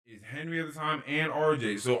Henry at the time, and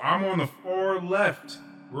RJ. So I'm on the far left.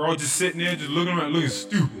 We're all just sitting there, just looking around, looking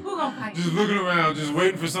stupid. Who gonna fight? Just looking around, just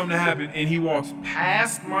waiting for something to happen. And he walks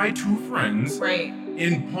past my two friends. Right.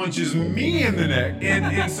 And punches me in the neck.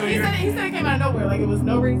 And so he said it came out of nowhere, like it was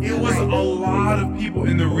no reason. It was a lot of people.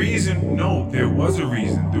 And the reason, no, there was a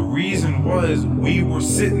reason. The reason was we were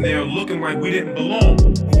sitting there looking like we didn't belong.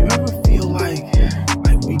 You ever feel like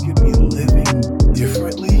we could be living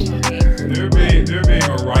differently? There being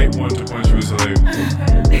a right one to punch you was hilarious.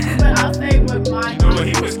 But I'll say what my... You know what,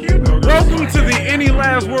 he was cute though. Welcome to the Any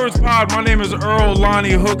Last Words Pod. My name is Earl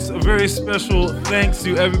Lonnie Hooks. A very special thanks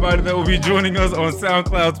to everybody that will be joining us on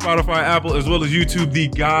SoundCloud, Spotify, Apple, as well as YouTube. The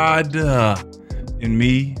God in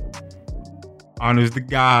me honors the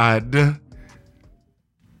God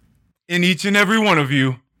in each and every one of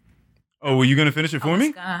you. Oh, were you going to finish it for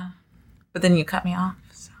me? But then you cut me off.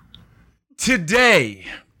 So. Today,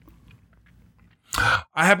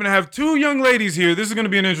 I happen to have two young ladies here. This is going to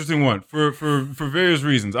be an interesting one for various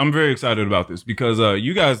reasons. I'm very excited about this because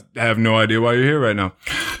you guys have no idea why you're here right now.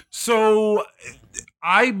 So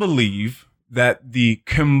I believe that the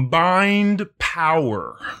combined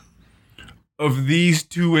power of these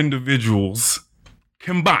two individuals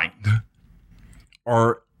combined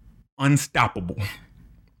are unstoppable,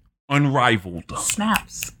 unrivaled.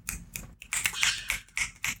 Snaps.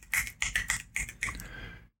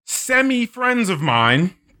 Semi-friends of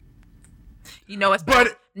mine. You know it's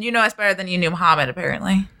better. You know it's better than you knew Muhammad,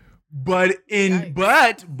 apparently. But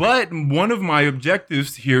one of my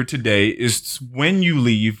objectives here today is when you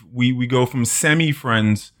leave, we go from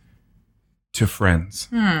semi-friends to friends.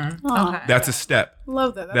 Okay. That's a step.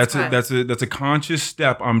 Love that. That's a conscious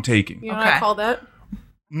step I'm taking. You know what I call that?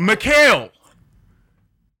 Mikhail.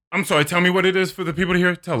 I'm sorry, tell me what it is for the people to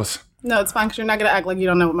hear. Tell us. No, it's fine because you're not going to act like you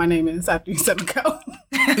don't know what my name is after you said Mikhail.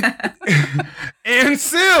 And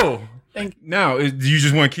Sil. Thank you. Now, do you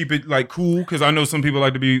just want to keep it like cool? Because I know some people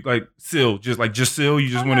like to be like Sil, just Sil. You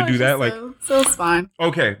just want to do that, like. So it's fine.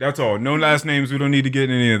 Okay, that's all. No last names. We don't need to get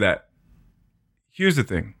into any of that. Here's the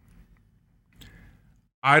thing.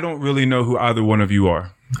 I don't really know who either one of you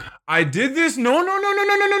are. I did this. No,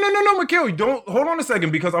 Mikhail. Don't hold on a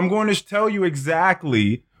second because I'm going to tell you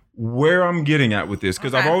exactly where I'm getting at with this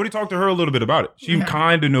because I've already talked to her a little bit about it. She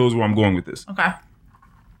kind of knows where I'm going with this. Okay.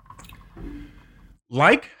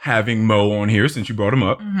 Like having Mo on here since you brought him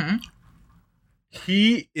up. Mm-hmm.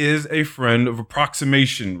 He is a friend of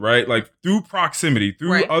approximation, right? Like through proximity,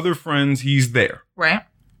 through other friends, he's there. Right.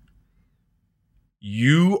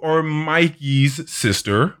 You are Mikey's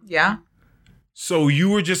sister. Yeah. So you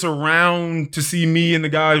were just around to see me and the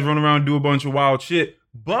guys run around and do a bunch of wild shit.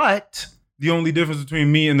 But the only difference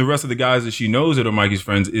between me and the rest of the guys that she knows that are Mikey's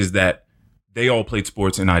friends is that they all played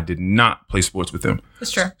sports and I did not play sports with them.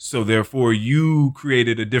 That's true. So therefore, you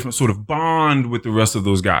created a different sort of bond with the rest of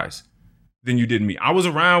those guys than you did me. I was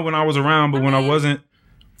around when I was around, but when I wasn't.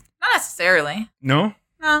 Not necessarily. No?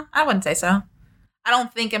 No, I wouldn't say so. I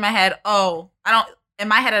don't think in my head, in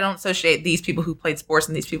my head, I don't associate these people who played sports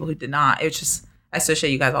and these people who did not. It's just, I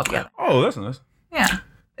associate you guys all together. Oh, that's nice. Yeah.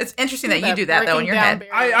 It's interesting that you do that, though, in your head.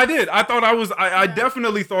 I did. I thought I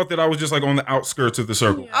definitely thought that I was just like on the outskirts of the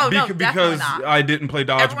circle. Oh, no, because not. I didn't play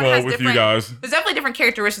dodgeball with you guys. There's definitely different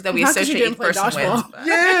characteristics that we associate each person with.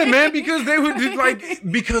 Yeah, man, because they would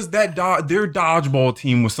because their dodgeball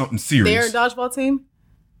team was something serious. Their dodgeball team?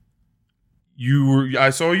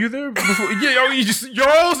 I saw you there before. Yeah,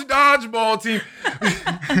 y'all's dodgeball team.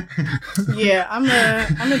 Yeah, I'm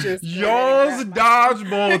a just y'all's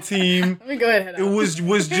dodgeball team. Let me go ahead. It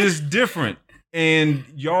was just different, and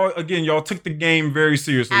y'all took the game very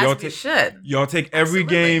seriously. Y'all take every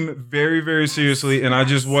game very, very seriously, and I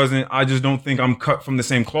just don't think I'm cut from the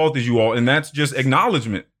same cloth as you all, and that's just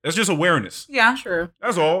acknowledgement. That's just awareness. Yeah, true.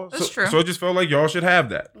 That's all. That's true. So I just felt like y'all should have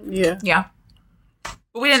that. Yeah.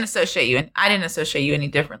 But we didn't associate you, and I didn't associate you any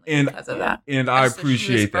differently because of that. And I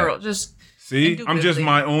appreciate that. See, I'm just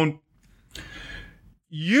my own.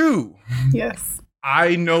 You. Yes.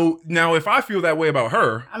 I know now. If I feel that way about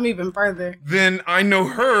her, I'm even further. Then I know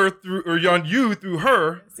her through you through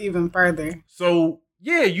her. It's even further. So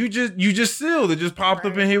yeah, you just Sil that just popped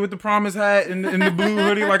up in here with the promise hat and the blue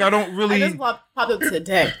hoodie. Like I don't really. I just popped up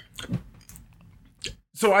today.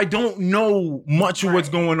 So I don't know much of what's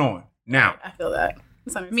going on now. I feel that.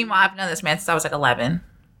 Meanwhile, I've known this man since I was like 11.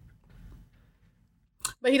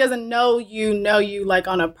 But he doesn't know you like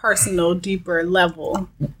on a personal, deeper level.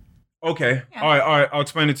 Okay. Yeah. All right. I'll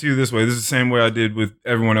explain it to you this way. This is the same way I did with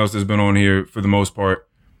everyone else that's been on here for the most part.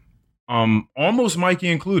 Almost Mikey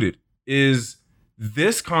included, is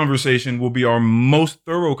this conversation will be our most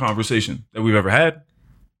thorough conversation that we've ever had.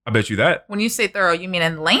 I bet you that. When you say thorough, you mean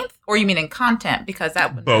in length or you mean in content? Because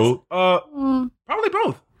that Both. Probably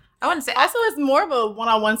both. I wouldn't say. Also, it's more of a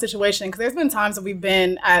one-on-one situation because there's been times that we've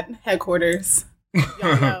been at headquarters. Y'all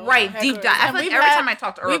know, Right, headquarters. deep dive. I And feel like we've every had- time I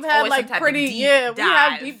talk to Earl, we've it's had always like some type pretty, of deep we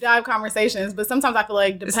have dive. deep dive conversations, but sometimes I feel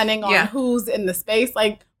like depending on yeah. who's in the space,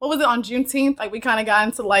 like what was it on Juneteenth? Like we kind of got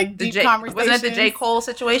into like deep conversations. Wasn't it the J. Cole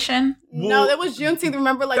situation? No, it was Juneteenth.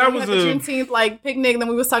 Remember, like that we had was the a- Juneteenth like picnic, and then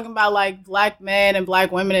we was talking about like black men and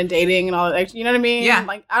black women and dating and all that. You know what I mean? Yeah.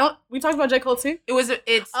 Like we talked about J. Cole too. It was. It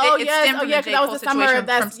Yes. stemmed from the Because J. that Cole was the summer. situation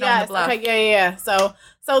That's from Snow in the Bluff. Okay. Yeah. So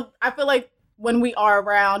I feel like when we are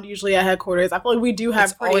around, usually at headquarters, I feel like we do have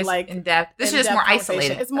It's pretty always like in depth. This is just in-depth more conversation.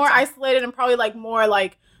 isolated. It's more isolated and probably like more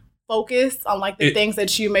like focused on like the things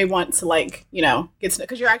that you may want to like get to know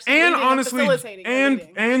because you're actually And leading honestly, facilitating and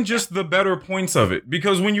leading. and just the better points of it,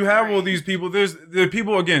 because when you have all these people, the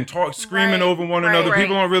people again screaming Right, over one right, another. right.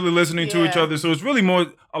 People aren't really listening to each Yeah. other, so it's really more.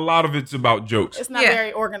 A lot of it's about jokes It's not Yeah.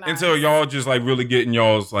 very organized until y'all just like really get in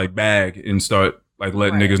y'all's like bag and start like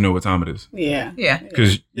letting Right. niggas know what time it is. Yeah. Yeah.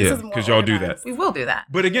 Because This is more y'all do that. organized. We will do that.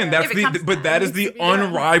 But again, Yeah. that's If it comes to but that is It the needs to be done.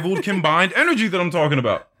 unrivaled combined energy that I'm talking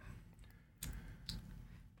about.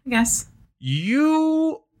 Yes.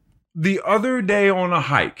 You, the other day on a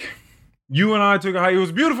hike, you and I took a hike. It was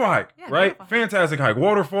a beautiful hike, Yeah, right? beautiful. Fantastic hike.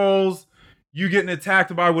 Waterfalls, you getting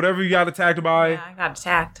attacked by whatever you got attacked by. Yeah, I got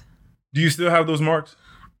attacked. Do you still have those marks?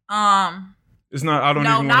 It's not, I don't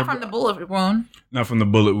No, even not wanna- from the bullet wound. Not from the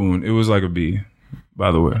bullet wound. It was like a bee,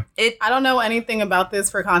 by the way. I don't know anything about this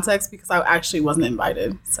for context because I actually wasn't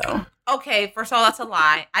invited. So Okay, first of all, that's a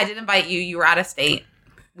lie. I did invite you. You were out of state.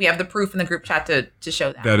 We have the proof in the group chat to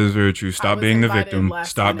show that. That is very true. Stop was being the invited victim. last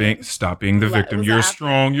Stop minute. being the It victim. was You're after.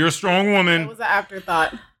 strong. You're a strong it woman. was an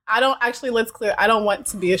afterthought. I don't actually, let's clear, I don't want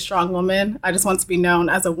to be a strong woman. I just want to be known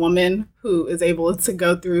as a woman who is able to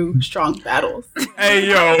go through strong battles. Hey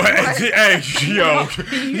yo, hey yo,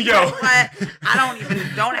 You yo. know what? I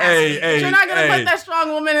don't ask Hey, me. hey, You're not going to hey. put that strong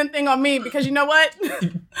woman thing on me because you know what?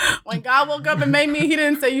 When God woke up and made me, he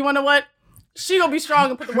didn't say, you want to know what? She gonna be strong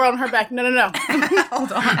and put the world on her back. No.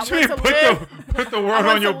 Hold on. I You mean want to live. put the I word want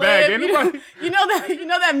on your to back. live. Anybody? You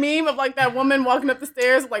know that meme of like that woman walking up the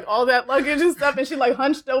stairs with like all that luggage and stuff, and she like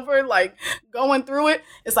hunched over, like going through it.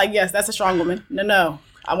 It's like, yes, that's a strong woman. No.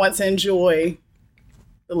 I want to enjoy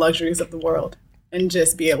the luxuries of the world and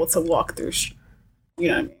just be able to walk through. You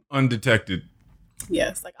know what I mean? Undetected,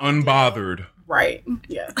 Yes, like unbothered. Right.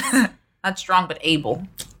 Yeah. Not strong, but able.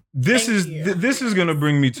 This Thank is you. this is gonna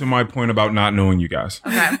bring me to my point about not knowing you guys.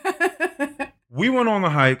 Okay. We went on the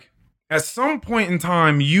hike. At some point in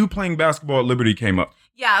time, you playing basketball at Liberty came up.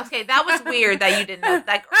 Yeah. Okay. That was weird that you didn't know.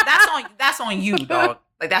 Like that's on you, dog.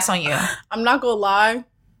 Like that's on you. I'm not gonna lie.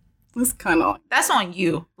 It's kind of That's on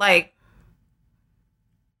you. Like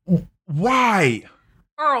Why?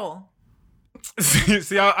 Earl.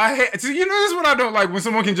 See, I hate. See, you know, this is what I don't like when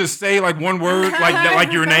someone can just say like one word,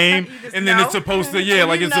 like your name, You just and then know? it's supposed to, You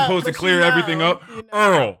it's know, supposed to but clear you know, everything up. you know.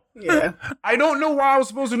 Earl. yeah. I don't know why I was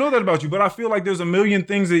supposed to know that about you, but I feel like there's a million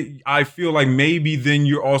things that I feel like maybe then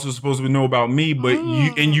you're also supposed to know about me, but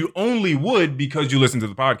you only would because you listen to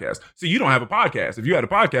the podcast. So you don't have a podcast. If you had a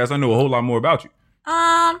podcast, I know a whole lot more about you.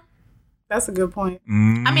 That's a good point. I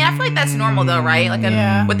mean, I feel like that's normal though, right? Like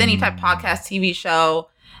Yeah. with any type of podcast, TV show,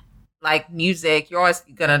 like music, you're always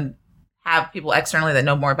gonna have people externally that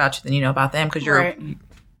know more about you than you know about them because Right.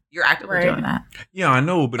 you're actively Right. doing that. Yeah, I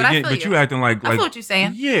know, but But I again, feel but you. you acting like I feel what you're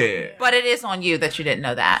saying. yeah. But it is on you that you didn't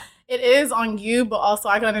know that. It is on you, but also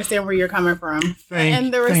I can understand where you're coming from.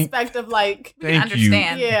 And the respect of like, Thank you.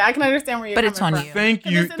 understand. yeah, I can understand where you're But coming it's on from.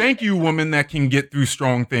 you. Thank you, woman that can get through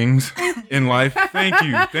strong things in life. Thank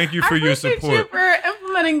you for I your appreciate support. you for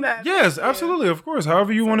implementing that. Yes, Thank you. absolutely, of course.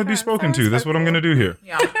 However you want to be Okay, spoken so to, that's what I'm going to do here.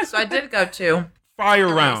 Yeah. So I did go to Fire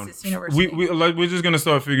Oasis round. University. We're just going to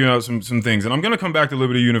start figuring out some things, and I'm going to come back to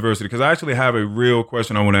Liberty University because I actually have a real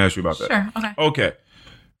question I want to ask you about that. Sure. Okay. Okay,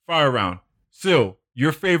 fire round. Sil,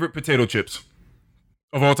 your favorite potato chips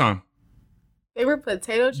of all time. Favorite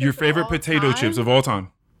potato chips. Your of favorite all potato time? chips of all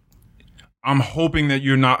time. I'm hoping that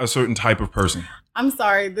you're not a certain type of person. I'm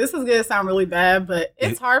sorry, this is gonna sound really bad, but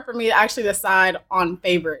it's hard for me to actually decide on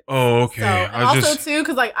favorite. Oh, okay. So, and also too,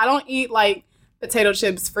 because like I don't eat like potato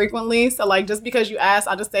chips frequently. So like just because you asked,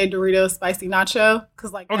 I'll just say Doritos spicy nacho.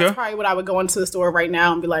 Because like Okay. that's probably what I would go into the store right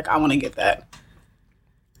now and be like, I want to get that.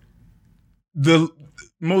 The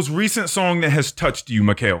most recent song that has touched you,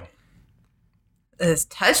 Mikhail. Has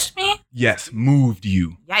touched me? Yes, moved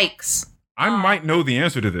you. Yikes. I might know the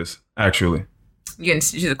answer to this, actually. You can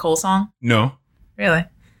see the Cole song? No. Really?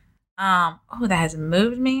 Oh, that has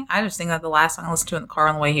moved me. I just think that the last song I listened to in the car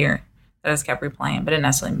on the way here. that I just kept replaying, but it didn't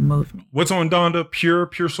necessarily move me. What's on Donda? Pure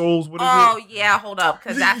Souls. What is Oh it? yeah, hold up,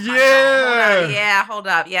 because that's my Yeah. song. Hold up. Yeah, hold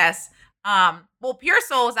up. Yes. Well, Pure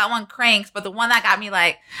Souls, that one cranks, but the one that got me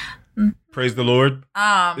like, Praise the Lord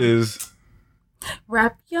is.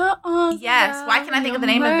 Wrap your arms. Yes, why can't I think of the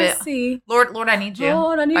name of it? Lord, I need you.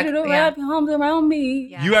 Lord, I need you to yeah. wrap your arms around me.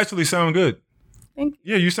 Yeah. You actually sound good. Thank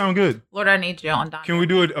you. Yeah, you sound good. Lord, I need you on Donda. Can we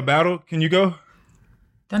do a battle? Can you go?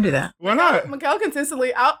 Don't do that. Why not? Mikkel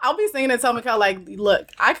consistently, I'll be singing and tell Mikkel, like, look,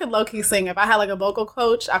 I could low-key sing. If I had, like, a vocal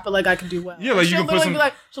coach, I feel like I could do well. Yeah, like, you she'll can put literally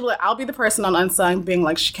some- she'll be like, I'll be the person on Unsung being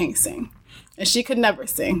like, she can't sing. And she could never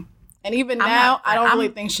sing. And even now, I don't really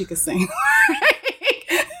think she could sing.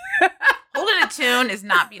 Holding a tune is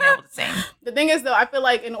not being able to sing. The thing is, though, I feel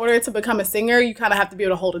like in order to become a singer, you kind of have to be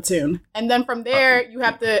able to hold a tune. And then from there, you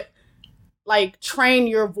have to, like, train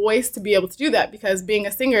your voice to be able to do that, because being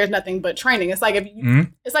a singer is nothing but training. It's like if you,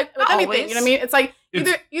 it's like with anything, always. you know what I mean? It's like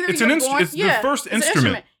either It's you're an born, it's the first it's an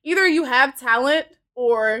instrument. Either you have talent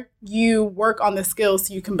or you work on the skills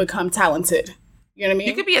so you can become talented. You know what I mean?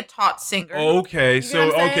 You could be a taught singer. Okay, You so get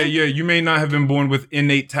what I'm okay, saying? yeah, you may not have been born with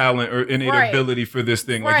innate talent or innate Right. ability for this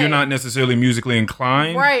thing. Like you're Right. not necessarily musically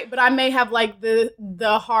inclined. Right, but I may have like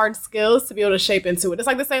the hard skills to be able to shape into it. It's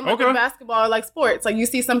like the same like Okay. with basketball or like sports. Like you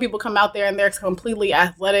see some people come out there and they're completely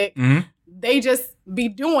athletic. Mhm. They just be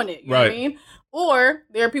doing it. You know what I Right. mean? Or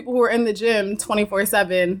there are people who are in the gym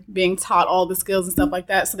 24/7 being taught all the skills and stuff like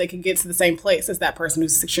that so they can get to the same place as that person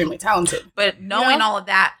who's extremely talented. But knowing know? all of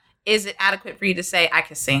that, is it adequate for you to say I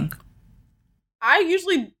can sing?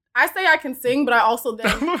 I say I can sing, but I also then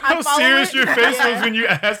How I follow serious it. your face Yeah. was when you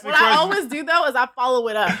asked the What I question. always do though is I follow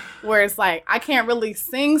it up, where it's like I can't really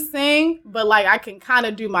sing, but like I can kind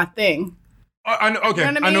of do my thing. I know. Okay,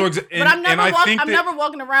 You know what I I know mean? exactly. But I'm never, I think I'm that, never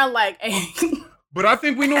walking around like, hey. But I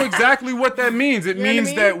think we know exactly what that means. It You know what I means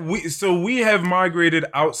mean? that we have migrated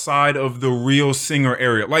outside of the real singer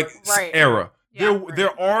area, Right. era. Yeah,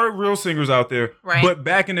 there are real singers out there, Right. but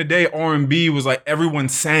back in the day, R&B was like everyone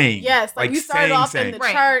sang. Yes, like you started off in the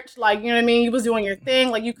Right. church, like you know what I mean. You was doing your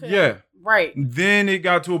thing, like you could. Yeah. Right. Then it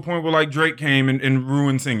got to a point where like Drake came and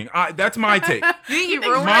ruined singing. That's my take. You think he think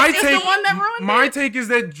ruined my it? Drake's take, the one that ruined my it? take is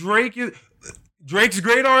that Drake's a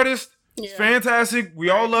great artist. He's Yeah. fantastic. We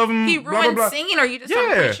all love him. He blah, blah, ruined blah. singing, or you just don't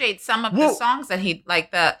Yeah. appreciate some of Well, the songs that he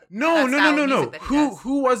like the No. style of music that he does.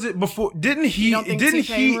 Who was it before? Didn't he? You don't think Didn't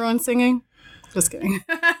T-Pain he? ruined singing? Just kidding.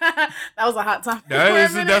 That was a hot topic. for a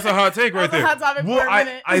That's minute. a hot take right That was there. a hot topic Well, for a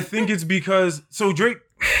minute. I think it's because Drake.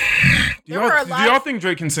 Do There were a do lot- y'all think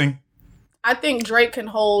Drake can sing? I think Drake can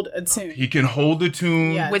hold a tune. He can hold a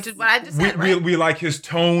tune. Yes. which is what I just We, said, right? we like his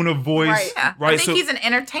tone of voice. Right. Yeah, Right. I think he's an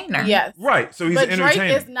entertainer. Yes. Right. So he's But an Drake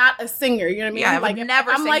entertainer. is not a singer. You know what I mean? Yeah, I would like, never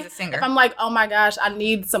if say I'm he's like, a singer. If I'm like, oh my gosh, I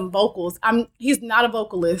need some vocals. He's not a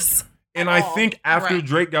vocalist. And at I all. think after Right.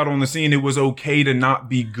 Drake got on the scene, it was okay to not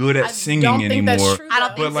be good at singing don't think anymore. that's true. I don't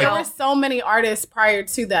though. think But, like- there were so many artists prior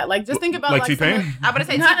to that. Like just think about like like some of- T-Pain. I'm gonna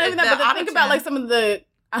say not the, even that, the but think about autotune. like some of the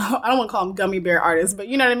I don't want to call them gummy bear artists, but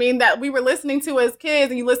you know what I mean, that we were listening to as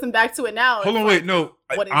kids, and you listen back to it now. Hold it's on, like, wait, no,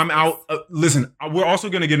 what is I'm this? out. Listen, we're also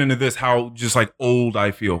gonna get into this. How just like old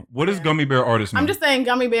I feel. What does Yeah. gummy bear artist mean? I'm just saying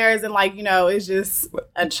gummy bears, and like, you know, it's just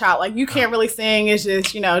a child. Like you can't really sing. It's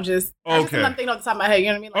just, you know, just that's Okay. just something off the top of my head. You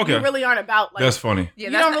know what I mean? Like Okay. you really aren't about like. That's funny. Yeah,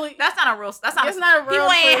 You that's don't not, really- That's not a real. That's not. It's not a real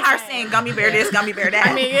People ain't out thing. saying gummy bear this, gummy bear that.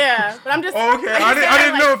 I mean, yeah, but I'm just. Oh, okay. I'm I didn't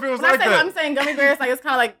saying, know if it was when like I say, that. I'm saying gummy bears, like it's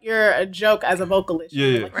kind of like you're a joke as a vocalist. you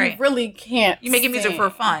know? Yeah. Like, Right. You really can't. You making music sing. for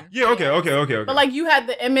fun. Yeah. Okay. But like you had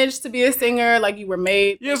the image to be a singer, like you were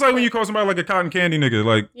made. Yeah, it's like when you call somebody like a cotton candy nigga.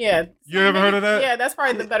 Like, Yeah. You ever heard of that? Yeah, that's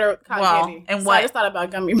probably the better cotton Well, candy. and So what- I just thought about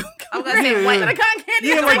gummy. I was gonna say Yeah, what, yeah. The cotton candy.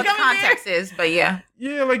 Yeah, is I don't know like what the gummy bear. context is, but yeah.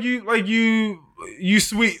 yeah, you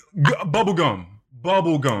sweet bubblegum.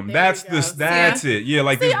 Bubblegum. There That's you go. this. That's it. Yeah,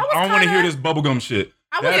 like See, this. I was I don't want to kinda- hear this bubblegum shit.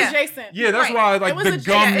 I was That's- adjacent. Yeah, that's Right. why It like was the a- Yeah,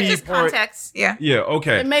 gummy it's just part. context. Yeah. Yeah.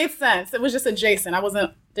 Okay. It made sense. It was just adjacent. I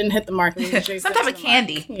didn't hit the mark. It was adjacent. Some type to of the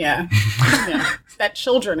candy. mark. Yeah. Yeah. That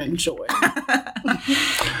children enjoy.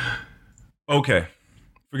 Okay.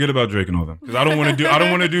 Forget about Drake and all them, because I don't want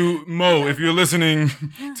to do Mo. If you're listening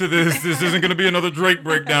to this isn't going to be another Drake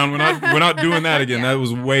breakdown. We're not doing that again. That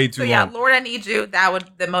was way too So yeah, long. Lord, I Need You. That would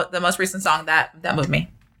the most recent song that moved me.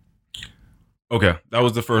 Okay, that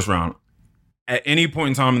was the first round. At any point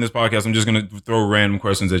in time in this podcast, I'm just going to throw random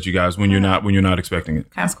questions at you guys when you're not expecting it,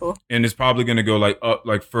 That's cool. and it's probably going to go like up,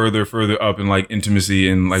 like further up in like intimacy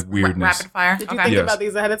and like weirdness. Rapid fire. Did you Okay. think Yes. about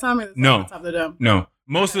these ahead of time? Or is this No. off the top of the dome? No,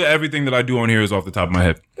 most of everything that I do on here is off the top of my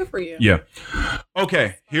head. Good for you. Yeah.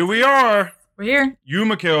 Okay, here we are. We're here. You,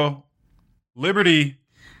 Mikkel, Liberty,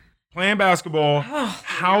 playing basketball.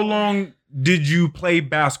 How long did you play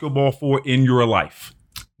basketball for in your life?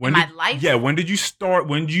 When my life? Yeah, when did you start?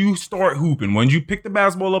 When did you start hooping? When did you pick the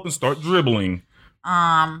basketball up and start dribbling?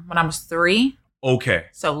 When I was 3, Okay.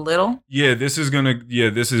 so little. Yeah, that's gonna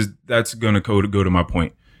go to my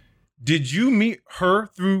point. Did you meet her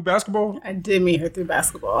through basketball? I did meet her through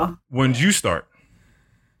basketball. When did you start?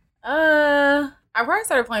 I probably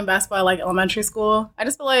started playing basketball at, like, elementary school. I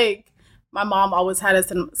just feel like my mom always had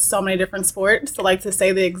us in so many different sports. So, like, to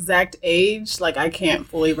say the exact age, like, I can't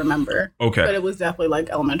fully remember. Okay. But it was definitely, like,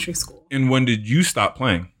 elementary school. And when did you stop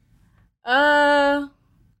playing?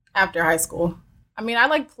 After high school. I mean, I,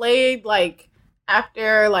 like, played, like,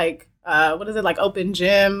 after, like, like, open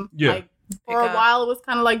gym. Yeah. Like, for a Pickup. while, it was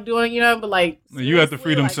kind of, like, doing, but, like. You at the seriously,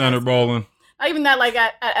 Freedom like, Center balling. Not even that, like,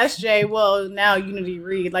 at SJ, well, now Unity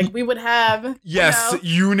Reed. Like, we would have. Yes,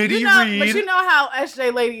 Unity But Reed. you know how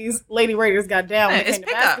SJ Lady Raiders got down when it It's came to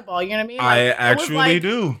pickup. basketball. You know what I mean? I Like, it was actually like-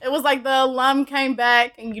 do. It was like the alum came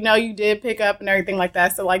back and, you did pick up and everything like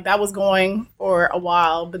that. So, like, that was going for a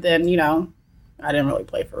while. But then, I didn't really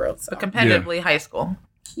play for real. So, But competitively, high school.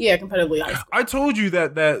 yeah, competitively high school. I told you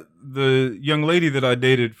that the young lady that I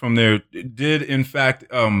dated from there did, in fact,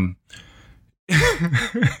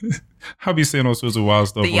 I'll be saying all sorts of wild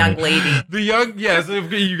stuff. The on young here. lady. The young, yes,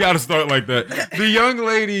 you got to start like that. The young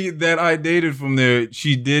lady that I dated from there,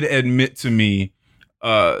 she did admit to me,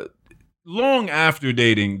 long after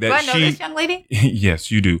dating, that Do I know she. this young lady? Yes,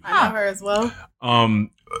 you do. I know her as well.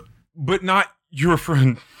 But not your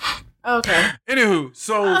friend. Okay. Anywho,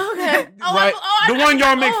 so Okay. Oh, right, I the one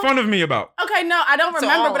y'all make oh. fun of me about. Okay, no, I don't So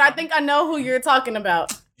remember, all but of I them. think I know who you're talking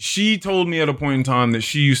about. She told me at a point in time that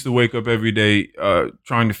she used to wake up every day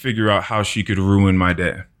trying to figure out how she could ruin my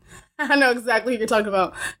day. I know exactly who you're talking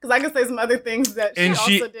about because I can say some other things that And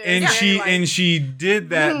she she also did. and Very, she like- and she did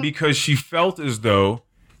that because she felt as though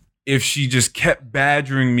if she just kept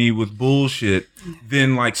badgering me with bullshit,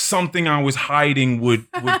 then like something I was hiding would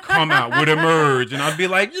come out, would emerge, and I'd be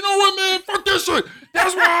like, you know what, man, fuck this shit.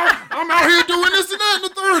 That's why I'm out here doing this and that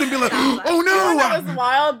and the third, and be like, oh no. That was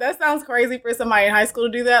wild. That sounds crazy for somebody in high school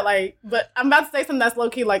to do that. Like, but I'm about to say something that's low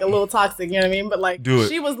key, like a little toxic. You know what I mean? But like, Do it.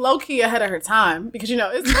 she was low key ahead of her time because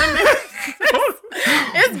it's women,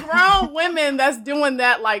 it's grown women that's doing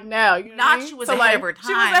that like now. You know what I Not mean? she was So, ahead like, of her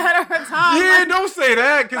She was time. ahead of her time. Yeah, Like, don't say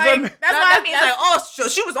that because like, that's That why. means like, oh, so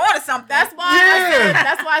she was on to something. That's why. Yeah.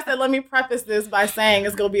 That's why I said let me preface this by saying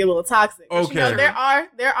it's gonna be a little toxic. But, Okay.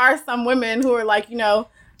 there are some women who are like,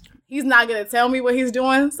 he's not gonna tell me what he's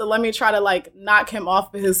doing, so let me try to like knock him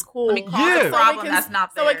off of his cool. Let me cause Yeah. a problem that's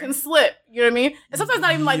not there. So it can slip. You know what I mean? And sometimes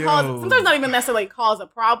not even like cause. Yo. Sometimes not even necessarily cause a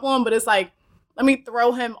problem, but it's like let me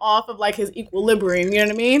throw him off of like his equilibrium. You know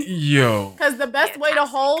what I mean? yo. Because the best way to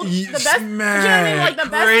hold the Yes, best, you know what I mean? Like the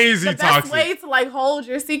best, crazy the best toxic. way to like hold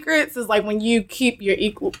your secrets is like when you keep your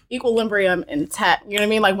equilibrium intact. You know what I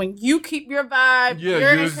mean? Like when you keep your vibe, Yeah,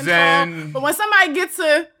 you're in you're control. zen. But when somebody gets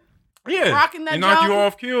to Yeah, rocking that and knock you jump.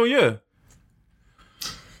 off kill. Yeah.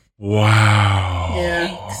 Wow.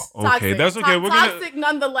 yeah, Okay, toxic. that's okay. We're gonna. toxic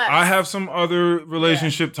nonetheless. I have some other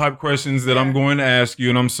relationship type questions that I'm Yeah. going to ask you,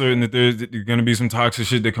 and I'm certain that there's going to be some toxic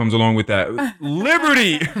shit that comes along with that.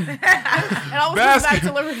 Liberty, It always comes back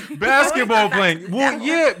to Liberty. basketball playing. Well,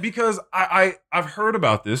 yeah, because I've heard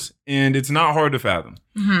about this, and it's not hard to fathom.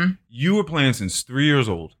 Mm-hmm. You were playing since 3 years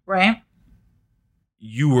old. Right?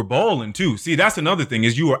 You were balling too. See, that's another thing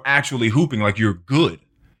is you were actually hooping like you're good.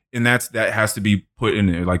 And that has to be put in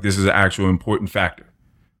there. Like this is an actual important factor.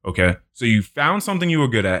 Okay. So you found something you were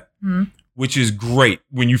good at, which is great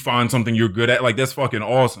when you find something you're good at. Like that's fucking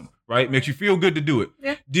awesome, right? Makes you feel good to do it.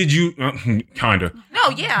 Yeah. Did you, kinda. No,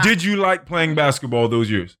 yeah. Did you like playing basketball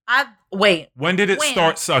those years? Wait. When did it When?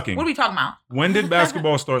 start sucking? What are we talking about? When did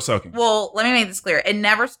basketball start sucking? Well, let me make this clear. It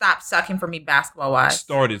never stopped sucking for me basketball wise.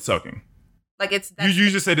 Started sucking. Like You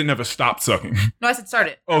just said it never stopped sucking. no, I said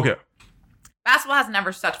started. Okay. Basketball has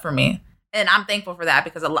never sucked for me, and I'm thankful for that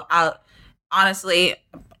because honestly,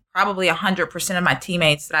 probably 100% of my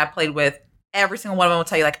teammates that I played with, every single one of them will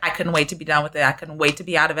tell you like I couldn't wait to be done with it. I couldn't wait to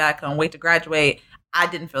be out of it. I couldn't wait to graduate. I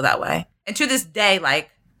didn't feel that way, and to this day,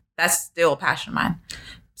 like that's still a passion of mine.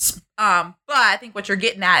 But I think what you're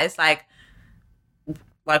getting at is like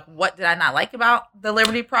what did I not like about the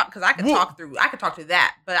Liberty Prop? Because I could talk through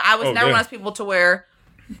that, but I was never one of those people to where.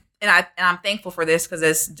 And I'm thankful for this because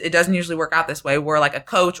it doesn't usually work out this way where like a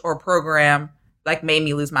coach or a program like made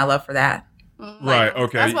me lose my love for that. Right.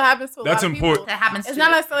 Okay. That's what happens to a That's lot of important. people. That happens It's to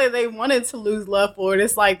not necessarily they wanted to lose love for it.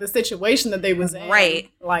 It's like the situation that they was in.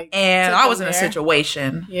 Right. Like, and took I was them in a there.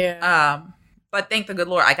 situation. Yeah. But thank the good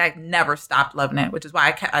Lord, like I never stopped loving it, which is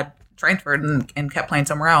why I transferred and kept playing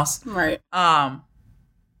somewhere else. Right. But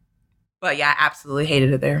yeah, I absolutely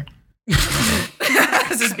hated it there.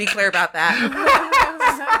 Let's just be clear about that.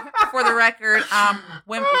 for the record,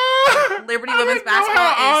 Liberty I women's didn't know basketball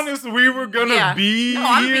how is honest we were gonna be No,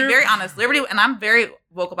 I'm here. gonna be very honest. Liberty, and I'm very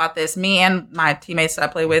vocal about this. Me and my teammates that I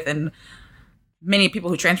play with, and many people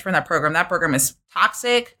who transfer in that program. That program is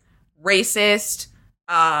toxic, racist,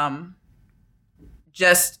 I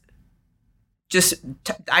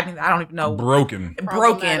mean, I don't even know. Broken.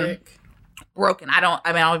 Broken. I don't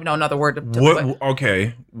even know another word to What? put.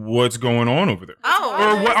 Okay, what's going on over there?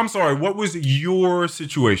 Oh, Or what? I'm sorry. What was your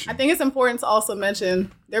situation? I think it's important to also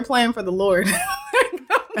mention they're playing for the Lord.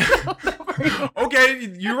 Okay,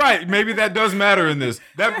 you're right. Maybe that does matter in this.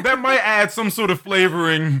 That might add some sort of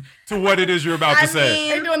flavoring to what it is you're about to say.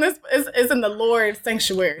 They're doing this is in the Lord's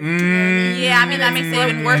sanctuary. yeah, I mean, that makes it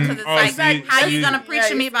even worse because it's like, see, how see. you gonna preach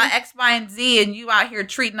to me about X, Y, and Z, and you out here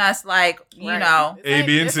treating us like, you Right. know, A,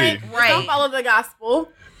 B, and C. This Right. don't follow the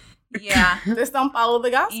gospel. yeah, This don't follow the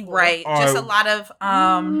gospel. right. All Just right. a lot of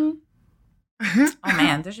oh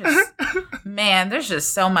man, there's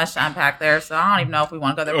just so much to unpack there. So I don't even know if we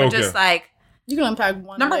want to go there. But Okay. just like You can unpack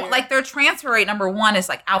one. number layer. like their transfer rate, number one, is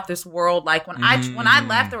like out this world. Like when I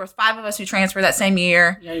left, there was 5 of us who transferred that same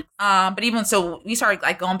year. Yikes. But even so, we started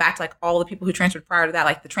like going back to like all the people who transferred prior to that.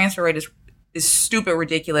 Like the transfer rate is stupid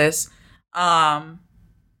ridiculous.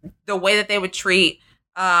 The way that they would treat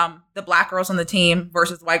the black girls on the team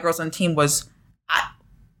versus the white girls on the team was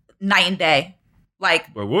night and day.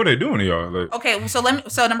 Like, But what are they doing to y'all? Like, okay, so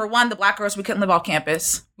number one, the black girls, we couldn't live off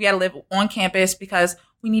campus. We had to live on campus because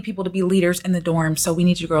we need people to be leaders in the dorm. So we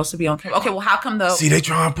need you girls to be on campus. Okay, well, how come though? see, they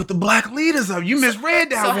trying to put the black leaders up. You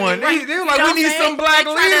misread that so- one. right. They're You like, know we what need I'm some saying? black They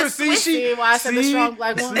trying to leaders. See, See why I said the strong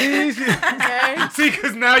black woman? Okay. See,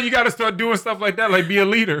 because now you got to start doing stuff like that, like be a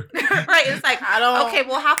leader. Right? It's like, I don't- okay,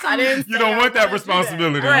 well, how come? I didn't. You say don't I want that wanna do that.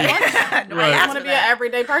 responsibility. Right. Right. Nobody I asked want to for be an that.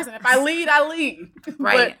 everyday person. If I lead, I lead.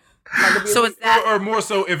 Right. But, So it's that. Or more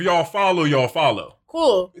so, if y'all follow, y'all follow.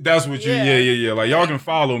 cool. That's what you, Yeah. yeah. Like, y'all can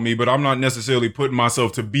follow me, but I'm not necessarily putting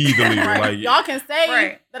myself to be the leader. Right. Like, Y'all can say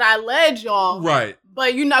Right. that I led y'all, right.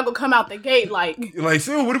 but you're not gonna come out the gate like Like,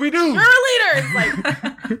 so what do we do? you're a leader. It's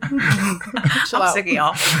like, chill I'm out. sick of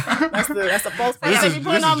y'all. That's a false This face is- they be this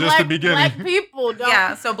putting is on just the black, beginning. black people. Don't.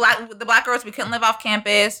 Yeah, so the black girls, we couldn't live off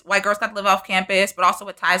campus. White girls got to live off campus, but also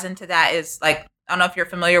what ties into that is like, I don't know if you're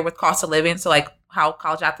familiar with cost of living. So like how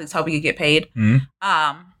college athletes, how we could get paid. Mhm.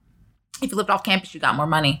 If you lived off campus, you got more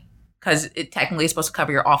money because it technically is supposed to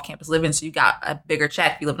cover your off-campus living. So you got a bigger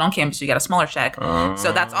check. If you lived on campus, you got a smaller check.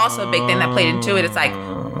 So that's also a big thing that played into it. It's like,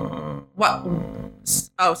 what?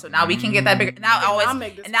 Oh, so now we can get that bigger. I'll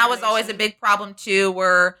make this And that was always a big problem too,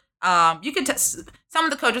 where you could some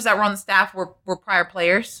of the coaches that were on the staff were prior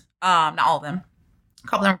players. Not all of them. A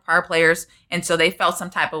couple of them were prior players, and so they felt some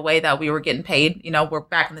type of way that we were getting paid. You know, we're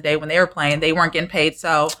back in the day when they were playing, they weren't getting paid.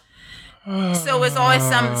 So it's always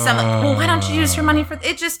some well, why don't you use your money for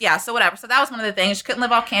it? Just so whatever. So that was one of the things. You couldn't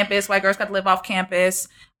live off campus. White girls got to live off campus.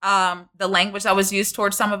 The language that was used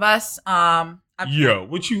towards some of us. Yo,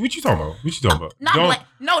 what you talking about? What you talking about?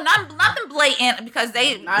 Nothing blatant because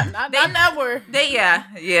they not that word.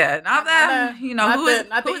 not that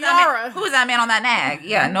who is that man on that nag?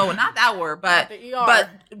 Yeah, no, not that word, but the ER.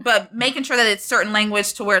 but making sure that it's certain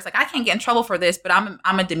language to where it's like I can't get in trouble for this, but I'm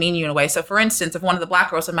gonna demean you in a way. So for instance, if one of the black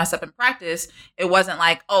girls would mess up in practice, it wasn't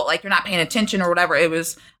like, oh, like you're not paying attention or whatever. It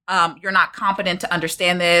was you're not competent to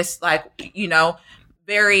understand this, like, you know,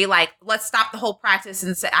 very like, let's stop the whole practice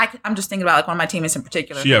and say, I'm just thinking about like one of my teammates in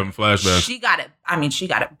particular. She having flashbacks. She got it. I mean, she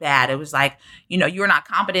got it bad. It was like, you know, you're not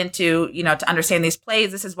competent to, you know, to understand these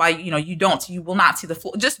plays. This is why, you know, you will not see the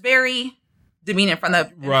floor. Just very demeaning from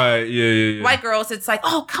the Right, yeah. white girls. It's like,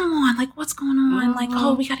 oh, come on. Like, what's going on? Like,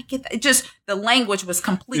 oh, we got to get that. It just, the language was It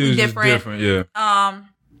completely was just different. different, yeah.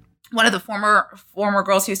 One of the former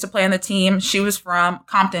girls who used to play on the team, she was from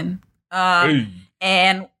Compton. Hey.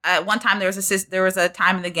 And at one time there was a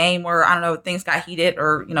time in the game where, I don't know, things got heated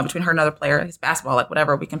or, you know, between her and another player, it's basketball, like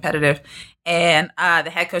whatever, be competitive. And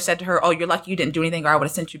the head coach said to her, oh, you're lucky you didn't do anything or I would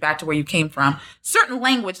have sent you back to where you came from. Certain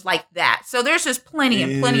language like that. So there's just plenty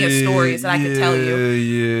of stories that I could tell you.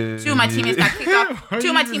 Yeah. Two of my teammates got kicked off. Two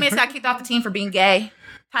of my teammates got kicked off the team for being gay.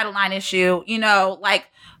 Title IX issue, you know, like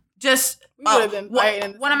just We would have been fighting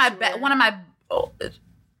in the one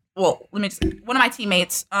of my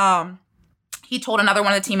teammates, he told another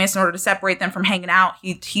one of the teammates in order to separate them from hanging out,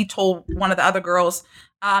 he told one of the other girls,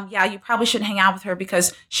 you probably shouldn't hang out with her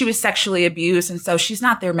because she was sexually abused and so she's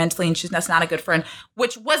not there mentally and that's not a good friend,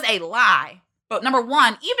 which was a lie. But number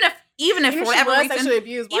one, even if for whatever she was reason, sexually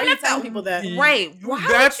abused, why are you telling people that? right? Why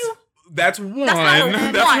That's would you? that's one.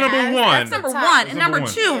 That's number one. That's number Top. one. And number Number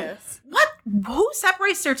one. two, Yes. who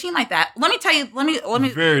separates their team like that? Let me tell you. Let me.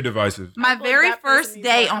 Very divisive. My Hopefully very that person first needs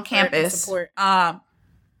day more on comfort and campus. support.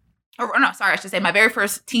 or no, sorry, I should say my very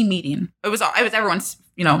first team meeting. It was everyone's,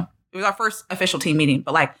 you know, it was our first official team meeting,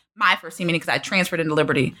 but like my first team meeting because I transferred into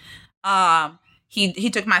Liberty. He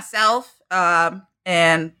took myself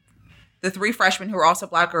and the 3 freshmen who were also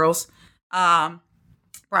Black girls,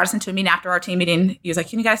 brought us into a meeting after our team meeting. He was like,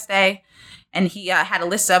 "Can you guys stay?" And he had a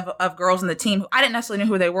list of girls in the team who I didn't necessarily know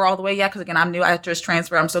who they were all the way yet because, again, I'm new. I just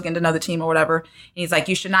transferred. I'm still getting to know the team or whatever. And he's like,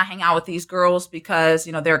 "You should not hang out with these girls because,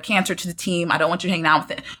 you know, they're a cancer to the team. I don't want you hanging out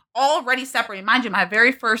with it." Already separated. Mind you, my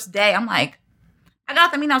very first day, I'm like, I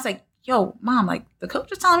got the meeting. I was like, "Yo, Mom, like the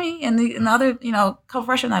coach is telling me and the other, you know, couple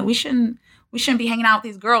freshmen, like we shouldn't be hanging out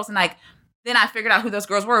with these girls." And like, then I figured out who those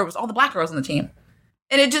girls were. It was all the Black girls on the team.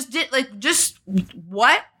 And it just did just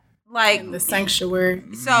what? Like in the sanctuary.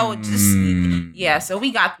 So just so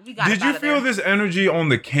we got. Did you feel this energy on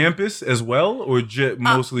the campus as well, or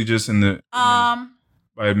mostly just in the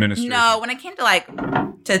by administration? No, when it came to like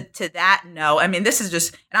to that, no. I mean, this is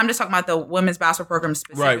just, and I'm just talking about the women's basketball program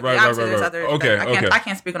specifically. Right. There's other, I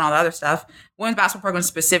can't speak on all the other stuff. Women's basketball program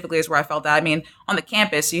specifically is where I felt that. I mean, on the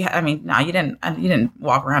campus, you didn't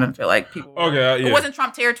walk around and feel like people. It wasn't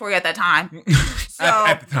Trump territory at that time. So,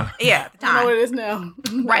 at the time. Yeah, at the time. I know what it is now.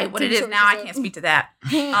 Right, what it is now, I can't speak to that.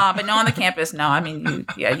 But no, on the campus, no. I mean,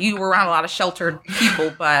 you were around a lot of sheltered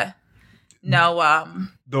people, but no.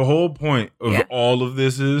 The whole point of all of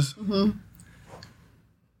this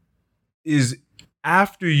is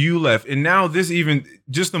after you left, and now this even,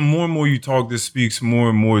 just the more and more you talk, this speaks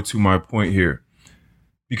more and more to my point here.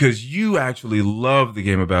 Because you actually love the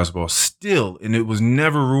game of basketball still, and it was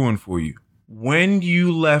never ruined for you. When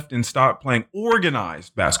you left and stopped playing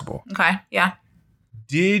organized basketball, okay, yeah,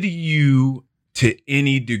 did you, to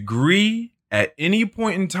any degree, at any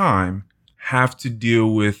point in time, have to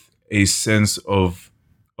deal with a sense of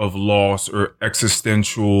loss or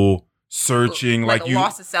existential searching, like you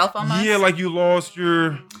lost of self almost? Yeah, like you lost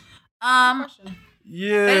your. That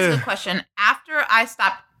is a good question. After I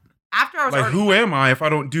was like, who am I if I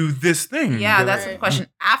don't do this thing? Yeah, that's a good question.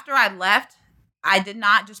 After I left, I did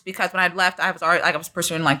not, just because when I left, I was already, like, I was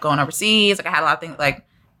pursuing like going overseas. Like I had a lot of things, like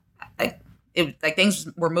it was like things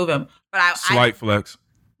were moving. But slight flex.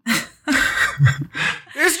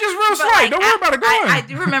 It's just real slight. Like, don't worry about it. Going. I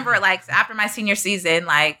do remember, like, after my senior season,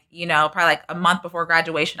 like, you know, probably like a month before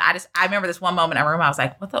graduation, I remember this one moment in my room. I was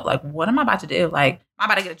like, what am I about to do? Like, am I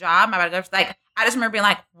about to get a job? Am I about to go? Like, I just remember being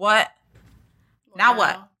like, what? Now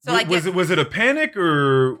what? So like, was it a panic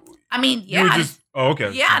or? I mean, yeah. You were just,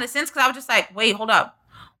 okay. Yeah, in a sense, because I was just like, wait, hold up.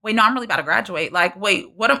 Wait, no, I'm really about to graduate. Like,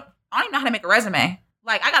 wait, I don't even know how to make a resume.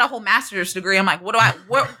 Like, I got a whole master's degree. I'm like, what I'm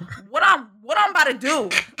about to do?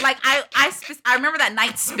 Like, I remember that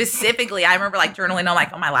night specifically. I remember like journaling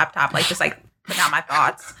on my laptop, like just like putting out my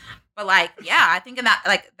thoughts. But like, yeah, I think in that,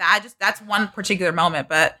 like, that's one particular moment.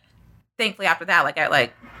 But thankfully after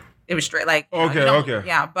that, it was straight. Like, okay.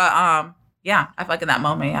 Yeah, but yeah, I feel like in that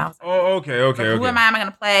moment, yeah. I was like, okay. Who am I? Am I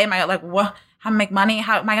gonna play? Am I like what? How to make money?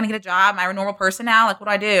 How am I gonna get a job? Am I a normal person now? Like, what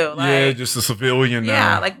do I do? Like, yeah, just a civilian now.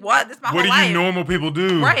 Yeah, like what? This is my whole life. What do you normal people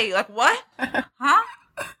do? Right? Like what? Huh?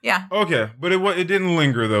 Yeah. Okay, but it didn't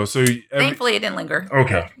linger though. So thankfully, it didn't linger.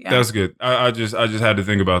 Okay, yeah. That's good. I just had to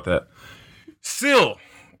think about that. Sil,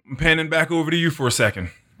 I'm panning back over to you for a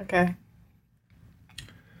second. Okay.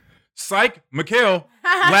 Psych, Mikhail.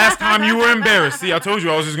 Last time you were embarrassed. See, I told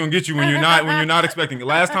you I was just gonna get you when you're not expecting it.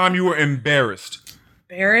 Last time you were embarrassed.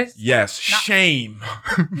 Embarrassed? Yes. Shame.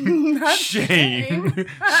 Shame.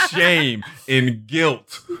 Shame and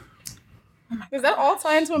guilt. Does that all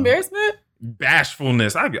tie into embarrassment?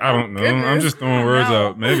 Bashfulness. I don't know. Goodness. I'm just throwing words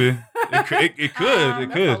out. Maybe it could. It could.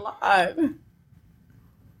 That's a lot.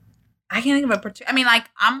 I can't think of a particular. I mean, like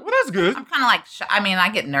Well, that's good. I'm kind of like. I mean, I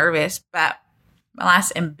get nervous, but my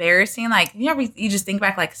last embarrassing, like you just think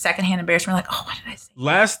back like secondhand embarrassment, like, oh, what did I say?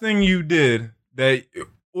 Last thing you did that,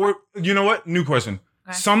 or you know what? New question.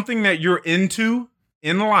 Okay. Something that you're into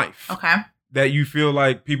in life. Okay. That you feel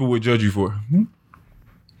like people would judge you for. I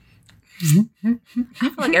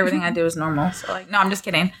feel like everything I do is normal. So like, no, I'm just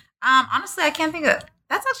kidding. Honestly, I can't think of.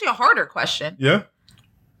 That's actually a harder question. Yeah.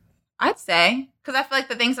 I'd say, because I feel like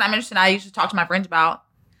the things that I'm interested in, I usually talk to my friends about.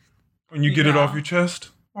 When you get it off your chest.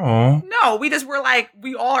 Oh. No,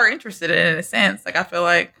 we all are interested in it in a sense. Like, I feel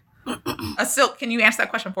like Silk, can you answer that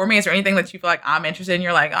question for me? Is there anything that you feel like I'm interested in?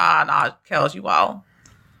 You're like, nah, Kels, you all.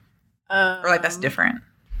 Or like, that's different.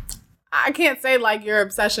 I can't say like your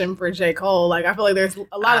obsession for J. Cole. Like, I feel like there's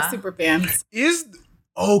a lot of super fans.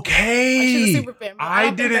 Okay. Like, she's a super fan.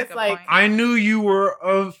 I didn't. Like, I knew you were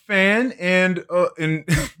a fan and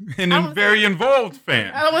a very involved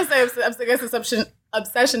fan. I don't want to say. I guess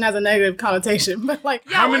obsession has a negative connotation, but like,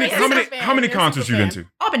 how many concerts you been to?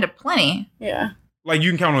 I've been to plenty. Yeah. Like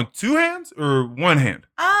you can count on 2 hands or 1 hand?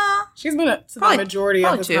 She's been to the Probably- majority of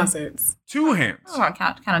probably his 2. concerts. 2 hands. Oh, I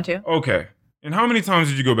count on 2. Okay. And how many times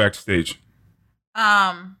did you go backstage?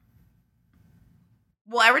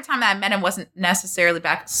 Well, every time that I met him wasn't necessarily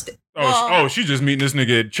backstage. Oh, she's just meeting this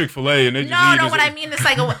nigga at Chick-fil-A and they just No, eat what I mean is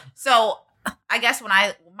like, so I guess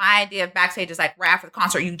my idea of backstage is like right after the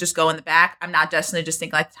concert, you just go in the back. I'm not necessarily just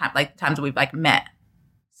thinking like the times we've like met.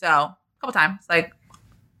 So a couple times, like.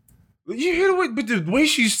 You hear the way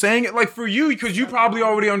she's saying it, like for you, because you probably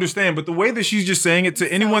already understand, but the way that she's just saying it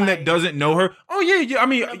to anyone that doesn't know her, oh yeah. I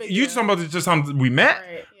mean, you talking about just times we met,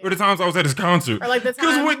 Right, yeah. or the times I was at his concert, Or like the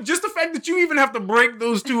because time. just the fact that you even have to break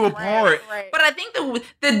those two apart. Right. But I think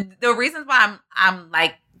the reasons why I'm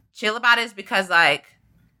like chill about it is because like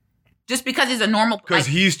just because he's a normal Because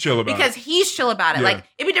like, he's chill about because it. he's chill about it. Yeah. Like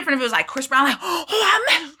it'd be different if it was like Chris Brown, like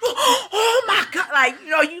oh my god, like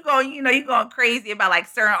you going crazy about like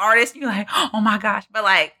certain artists. You're like oh my gosh, but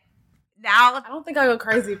like now, I don't think I go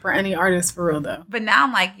crazy for any artist for real though. but now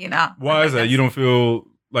I'm like Why is that? You don't feel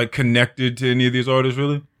like connected to any of these artists,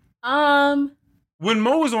 really? When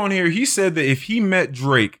Mo was on here, he said that if he met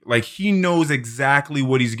Drake, like he knows exactly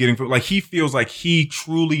what he's getting from. Like he feels like he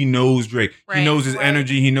truly knows Drake. He Right, knows his right.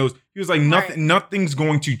 energy. He knows. He was like nothing's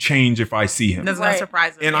going to change if I see him. That's Right. not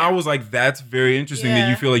surprising. And I was like, that's very interesting that Yeah.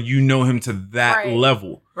 you feel like you know him to that Right.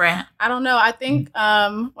 level. right. I don't know. I think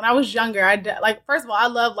when I was younger, like first of all, I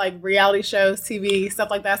love like reality shows, TV, stuff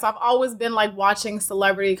like that. So I've always been like watching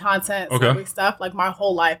celebrity content, Okay. celebrity stuff, like my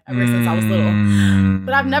whole life ever since I was little.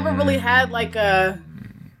 But I've never really had like a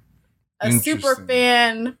super Interesting.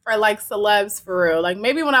 fan for like celebs for real. Like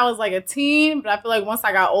maybe when I was like a teen, but I feel like once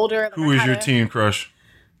I got older, like, Who I is your kinda- teen crush?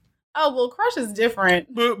 Oh well, crush is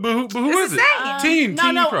different. But who It's is the it? same. Teen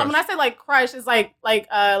crush. When I say like crush, it's like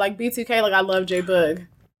B2K. Like I love J Boog.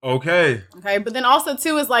 Okay. Okay, but then also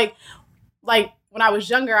too is like when I was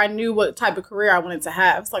younger, I knew what type of career I wanted to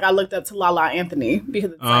have. So like I looked up to Lala Anthony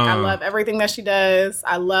because it's like I love everything that she does.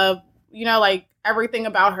 I love like everything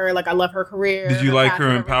about her. Like I love her career. Did you like past her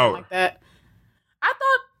and in everything Power? Like that. I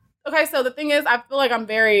thought. Okay, so the thing is, I feel like I'm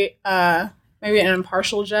very maybe an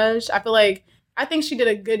impartial judge. I think she did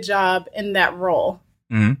a good job in that role.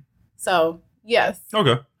 Mhm. So yes.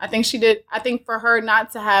 Okay. I think she did. I think for her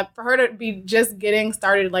to be just getting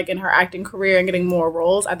started like in her acting career and getting more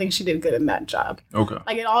roles, I think she did good in that job. Okay.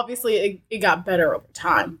 Like it got better over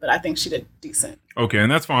time, but I think she did decent. Okay, and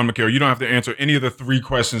that's fine, Mikhail. You don't have to answer any of the 3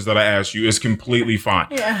 questions that I asked you. It's completely fine.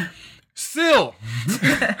 Yeah. Still,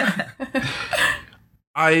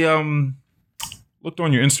 I looked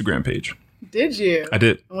on your Instagram page. Did you? I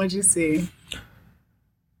did. What'd you see?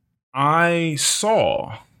 I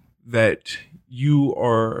saw that you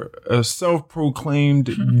are a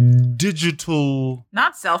self-proclaimed digital.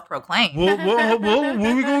 Not self-proclaimed. Well,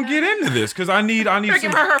 when we gonna get into this? Because I need Gotta some.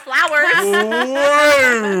 give her flowers.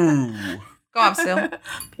 Whoa! Go up, still.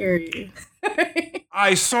 Period.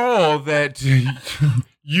 I saw that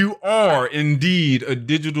you are indeed a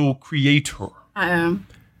digital creator. I am.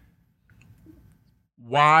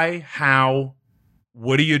 Why? How?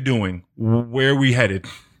 What are you doing? Where are we headed?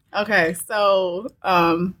 Okay, so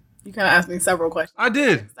you kind of asked me several questions. I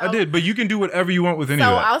did, but you can do whatever you want with any So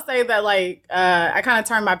of that. I'll say that like I kind of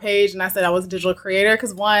turned my page and I said I was a digital creator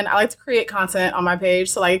because one, I like to create content on my page.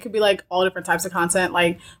 So like it could be like all different types of content.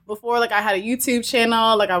 Like before, like I had a YouTube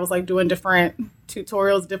channel, like I was like doing different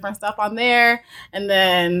tutorials, different stuff on there, and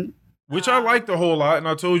then Which I liked a whole lot, and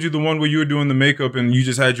I told you the one where you were doing the makeup and you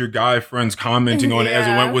just had your guy friends commenting on it as it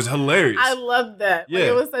Yeah. went was hilarious. I loved that. Like, Yeah.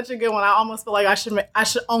 it was such a good one. I almost feel like I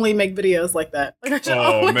should only make videos like that. Like I should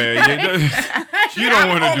Oh only man, you don't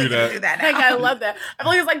want to do that. Like I love that. I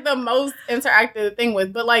feel like it's like the most interactive thing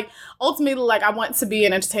with, but like ultimately, like I want to be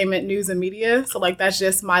in entertainment, news, and media. So like that's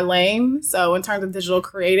just my lane. So in terms of digital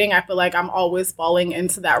creating, I feel like I'm always falling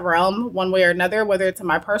into that realm one way or another, whether it's in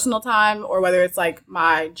my personal time or whether it's like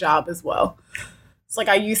my job as well. It's like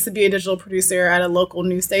I used to be a digital producer at a local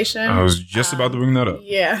news station. I was just about to bring that up.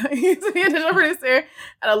 Yeah, I used to be a digital producer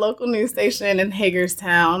at a local news station in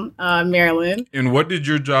Hagerstown, Maryland. And what did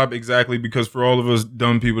your job exactly? Because for all of us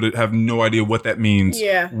dumb people that have no idea what that means,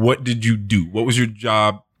 Yeah. what did you do? What was your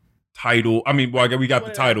job title? I mean, well, we got What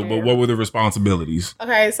the did I title, but do? what were the responsibilities?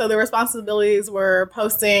 Okay, so the responsibilities were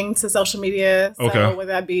posting to social media. So Okay.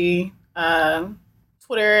 whether that be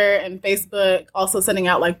Twitter and Facebook, also sending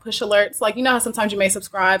out like push alerts. Like, you know how sometimes you may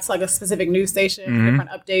subscribe to like a specific news station for Mhm. different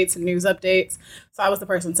updates and news updates. So I was the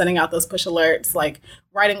person sending out those push alerts, like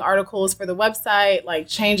writing articles for the website, like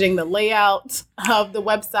changing the layout of the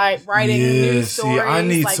website, writing news stories. I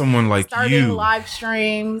need like, someone like starting you. live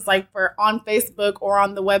streams like for on Facebook or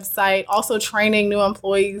on the website. Also training new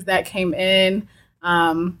employees that came in.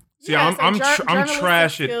 See, yeah, I'm so journalistic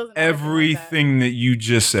trash at skills and everything that you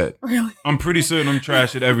just said. Really? I'm pretty certain I'm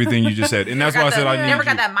trash at everything you just said, and that's why I said I You need never you.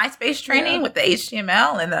 got that MySpace training with the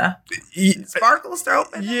HTML and the Yeah, sparkles to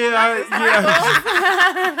open? yeah.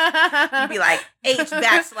 You'd be like H \B bold.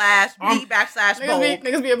 Niggas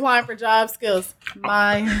be applying for job skills.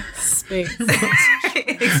 MySpace.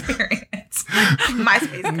 Experience.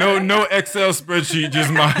 MySpace. No Excel spreadsheet, just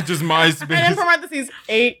And in MySpace. parentheses,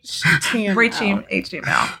 HTML. Reaching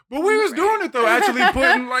HTML. But we was doing it though, actually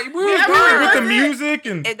putting like we was Yeah, doing it with the was. music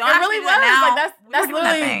and It don't It have to really do was. that now. Like that's We were doing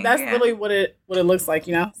that literally thing, yeah. literally what it looks like,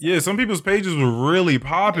 you know? yeah, some people's pages were really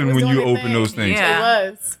popping It was when you doing its open thing. those things. Yeah.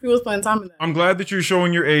 It was. People was putting time in that. I'm glad that you're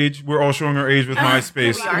showing your age. We're all showing our age with MySpace. We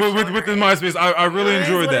are With showing the our MySpace, I really It is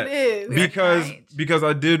enjoyed what that. It is. We are because right. because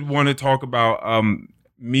I did want to talk about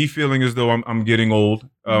me feeling as though I'm getting old,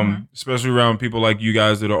 especially around people like you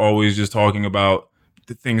guys that are always just talking about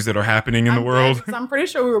the things that are happening in the I'm world. dead, 'cause I'm pretty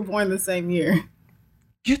sure we were born the same year.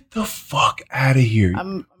 Get the fuck out of here.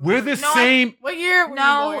 I'm- We're the No, same. What year were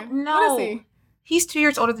No, you born? no. What is he? He's 2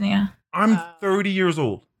 years older than you. I'm 30 years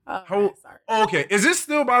old. Oh, How- okay, sorry. Okay, is this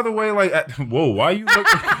still, by the way, like? Whoa, why you look?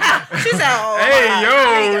 She said, "Oh, Hey, wow, yo,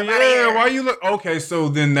 get him outta yeah. here." Why you look? Okay, so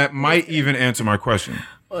then that might even answer my question.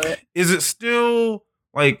 What? Is it still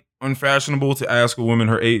like unfashionable to ask a woman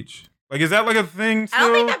her age? Like, is that like a thing? Still? I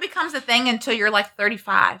don't think that becomes a thing until you're like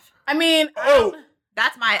 35. I mean, Oh.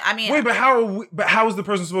 That's I mean, Wait, but how is the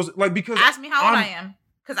person supposed to like? Because ask me how old I am.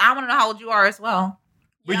 Because I want to know how old you are as well.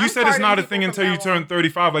 But Yeah, you I'm said it's not a parting thing people until from you now turn on.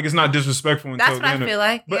 35. Like, it's not disrespectful until That's what I then. feel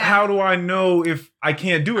like. But yeah. how do I know if I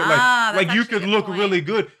can't do it? Like, Ah, that's like you actually a could good look point. really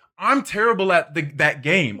good. I'm terrible at that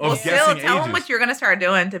game of Well, guessing still, tell ages. them what you're gonna start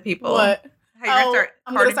doing to people. what? How you're Oh, gonna start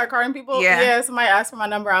I'm gonna start carding people. Yeah. Yeah. Somebody asked for my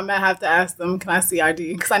number. I'm gonna have to ask them. Can I see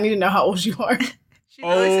ID? Because I need to know how old you are. She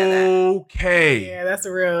really said that. Okay. Yeah, that's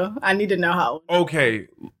real. I need to know how old. Okay.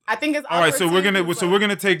 I think it's All right. So we're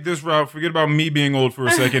gonna take this route. Forget about me being old for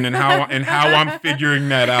a second and how I'm figuring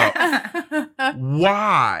that out.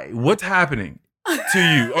 Why? What's happening to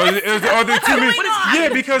you? Are there too many? going on? Yeah,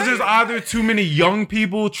 because there's either too many young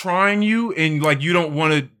people trying you and like you don't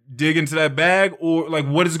want to dig into that bag, or like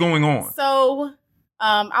what is going on? So,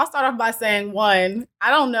 I'll start off by saying one. I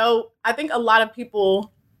don't know. I think a lot of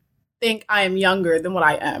people think I am younger than what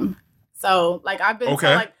I am. So, like, I've been Okay.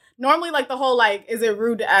 so, like, normally, like, the whole, like, is it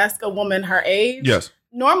rude to ask a woman her age? Yes.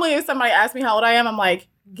 Normally, if somebody asks me how old I am, I'm like,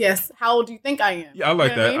 guess, how old do you think I am? Yeah, I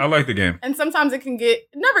like You know what that. mean? I like the game. And sometimes it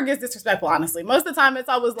never gets disrespectful, honestly. Most of the time, it's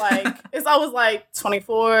always like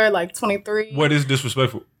 24, like 23. What is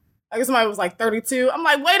disrespectful? I guess somebody was like 32. I'm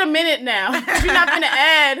like, wait a minute now. You're not going to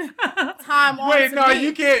add time on Wait, to no, me.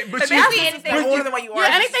 you can't. But If you you see anything but older than what you are,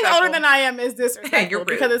 Yeah, anything older than I am is disrespectful. You're rude.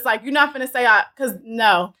 Because it's like, you're not going to say, because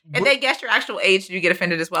no. If they guess your actual age, do you get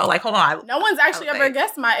offended as well? Like, hold on. No one's actually I would ever think.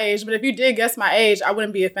 guessed my age, but if you did guess my age, I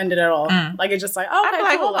wouldn't be offended at all. Mm. Like, it's just like, oh, I'd okay, be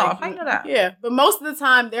like, cool. hold on, I know that. Yeah, but most of the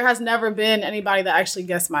time, there has never been anybody that actually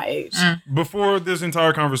guessed my age. Mm. Before this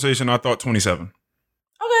entire conversation, I thought 27.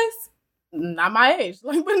 Okay, not my age.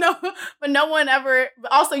 Like, but no one ever.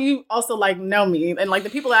 But also, you also like know me, and like the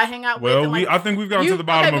people that I hang out with. Well, and, like, I think we've gotten to the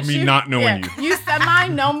bottom of but me not knowing you. You semi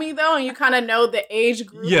know me though, and you kind of know the age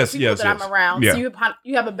group Yes, of people yes, that yes. I'm around. Yeah. So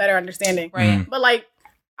you have a better understanding. Right. Mm. But like,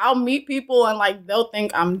 I'll meet people and like they'll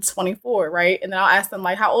think I'm 24, right? And then I'll ask them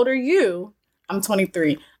like, "How old are you?" I'm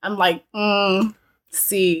 23. I'm like,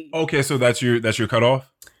 see, Okay, so that's your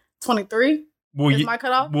cutoff. 23 Well, is my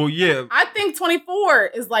cutoff. well, yeah. I think 24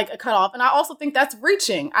 is like a cutoff, and I also think that's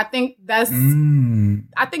reaching. I think that's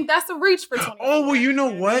a reach for 24. Oh, well, you know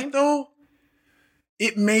what I what mean? though?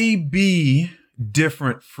 It may be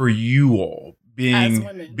different for you all As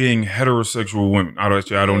women. being heterosexual women. I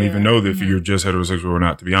don't even know if you're just heterosexual or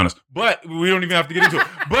not, to be honest. But we don't even have to get into it.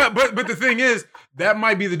 But the thing is, that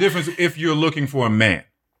might be the difference if you're looking for a man,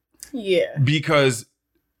 Yeah. because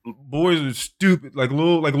boys are stupid. Like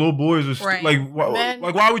little boys are Right.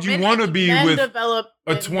 why would you Men- want to be Men with develop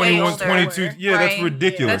a way 21, older. 22? Yeah, that's Right.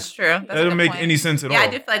 ridiculous. That's true. That's That a doesn't good make point. any sense at Yeah, all. I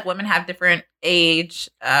do feel like women have different age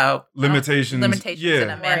Limitations. limitations Yeah. than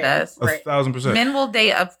a man Right. does. 1,000%. Men will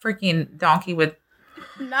date a freaking donkey with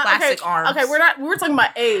plastic okay, arms. Okay, we were talking about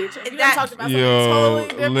age. You That- talked about something Yo, totally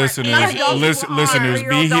different. listeners, Not a donkey listen- with listeners,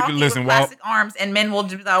 arms. be donkey listen, with while- plastic arms, and men will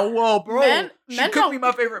just be like, "Whoa, bro, Men she don't- cooked me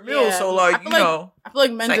my favorite meal." Yeah. So, I like, feel you know, I feel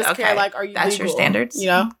like men It's like, just care okay, like, are you that's legal? your standards? You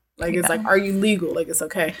know? Like, it's Yeah. like, are you legal? Like, it's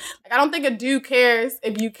okay. Like, I don't think a dude cares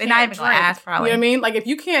if you can't They're not even drink. gonna ask, probably. You know what I mean? Like, if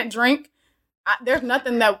you can't drink, there's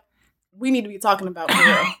nothing that we need to be talking about for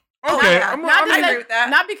real. Okay, yeah. Not, I agree with that.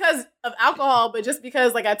 not because of alcohol, but just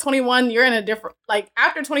because like at 21, you're in a different, like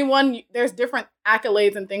after 21, there's different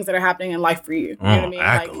accolades and things that are happening in life for you. You know what I mean?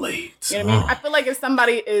 Accolades. You know what I mean? I feel like if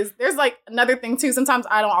somebody is, there's like another thing too. Sometimes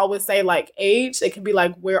I don't always say like age. It could be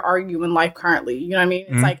like, where are you in life currently? You know what I mean?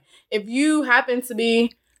 It's like, if you happen to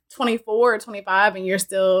be 24 or 25 and you're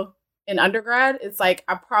still in undergrad, it's like,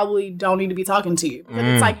 I probably don't need to be talking to you. Because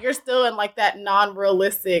it's like, you're still in like that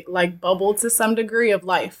non-realistic like bubble to some degree of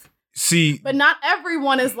life. See, But not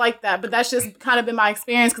everyone is like that. But that's just kind of been my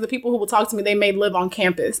experience, because the people who will talk to me, they may live on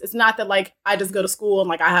campus. It's not that like I just go to school and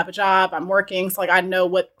like I have a job, I'm working, so like I know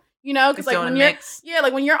what, you know, because like when you're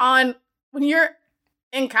like when you're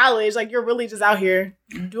in college, like you're really just out here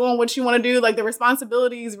doing what you want to do. Like the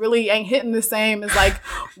responsibilities really ain't hitting the same as like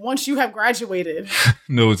once you have graduated.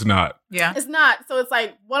 no, it's not. Yeah. It's not. So it's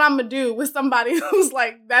like what I'm gonna do with somebody who's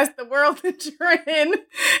like, that's the world that you're in,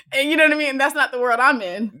 and you know what I mean. And that's not the world I'm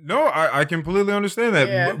in. No, I completely understand that.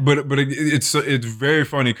 Yeah. But it's very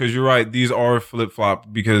funny because you're right. These are flip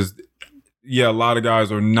flop because. Yeah, a lot of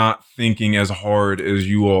guys are not thinking as hard as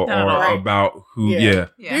you all No, are right. about who. Yeah.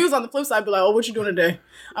 Yeah. Dudes on the flip side be like, oh, what you doing today?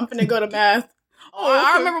 I'm finna go to math.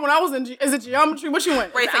 I remember when I was in, is it geometry? What you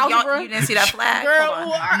went? Wait, Is it so algebra? you didn't see that flag? Girl, Hold on.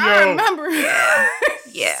 well, I remember.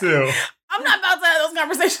 Yeah. Still, I'm not about to have those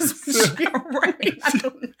conversations with you. Right. I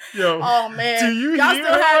don't- yo, Oh man, do you y'all hear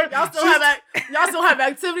still her? have y'all still have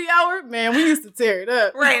activity hour? Man, we used to tear it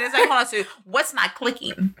up. Right. And it's like, hold on, so what's not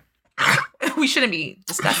clicking? We shouldn't be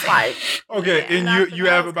discussing. Like, okay, Yeah. and Not you for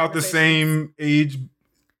have those about the conversations. same age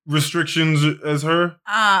restrictions as her.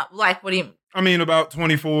 Like, what do you? I mean, about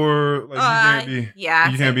 24. Like you can't be. Yeah.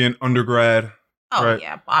 You can't be an undergrad. Oh right.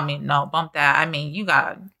 yeah. I mean, no, bump that. I mean, you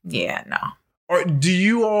got. Yeah, no. Or do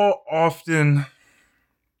you all often?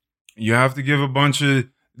 You have to give a bunch of.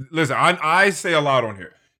 Listen, I say a lot on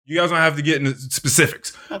here. You guys don't have to get into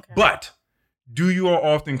specifics, okay. but do you all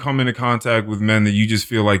often come into contact with men that you just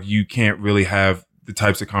feel like you can't really have the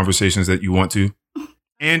types of conversations that you want to?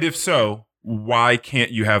 And if so, why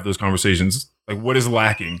can't you have those conversations? Like, what is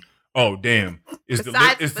lacking? Oh, damn. Is the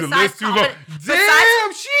list too long?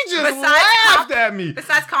 Damn, she just laughed at me.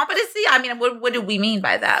 Besides competency, I mean, what do we mean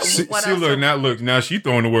by that? What else? Now she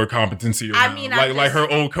throwing the word competency around. I mean, like her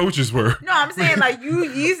old coaches were. No, I'm saying like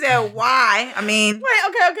you said why. I mean,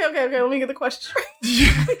 Wait, okay. Let me get the question.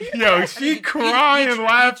 Yo, she crying,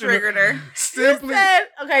 laughing. triggered her. Simply,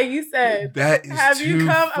 You said that is have you too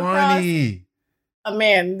come funny. a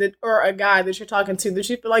man that, or a guy that you're talking to that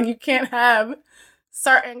you feel like you can't have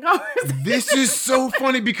certain conversations. This is so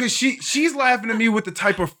funny because she's laughing at me with the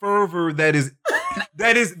type of fervor that is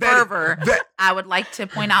Fervor. that I would like to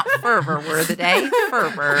point out fervor. Word of the day.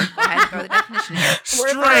 Fervor. Go ahead and throw the definition here.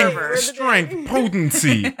 Fervor. strength,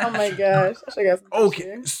 potency. Oh my gosh. I should have got some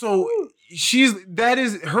Okay, so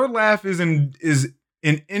her laugh is an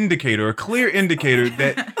indicator, a clear indicator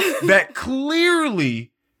that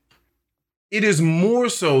clearly it is more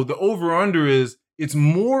so, the over-under is, it's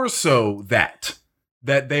more so that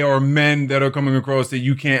they are men that are coming across that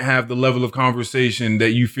you can't have the level of conversation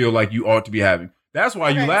that you feel like you ought to be having. That's why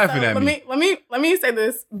you laughing at me. Let me say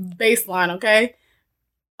this baseline, okay?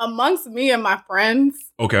 Amongst me and my friends,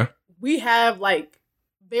 Okay. we have like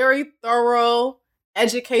very thorough,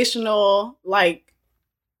 educational, like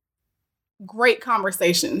great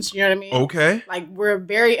conversations. You know what I mean? Okay. Like we're a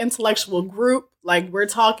very intellectual group. Like we're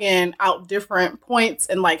talking out different points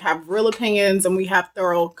and like have real opinions, and we have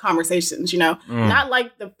thorough conversations, you know? Not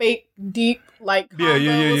like the fake deep like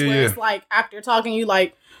combos where it's like after talking you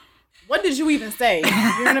like, what did you even say? You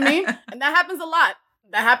know what I mean? And that happens a lot.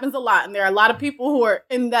 And there are a lot of people who are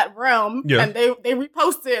in that realm and they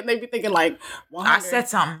repost it and they be thinking like 100. I said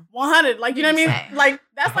something. 100. Like, you know what I mean? Say. Like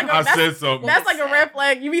that's like said something. That's like a red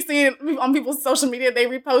flag. You be seeing on people's social media, they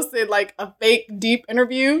reposted like a fake deep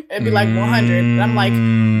interview and be like 100. And I'm like,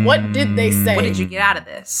 what did they say? What did you get out of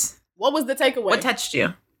this? What was the takeaway? What touched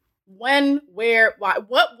you? When, where, why?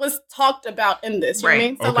 What was talked about in this? You know what I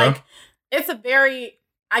mean? So like, it's a very,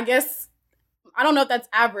 I guess, I don't know if that's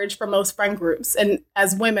average for most friend groups. And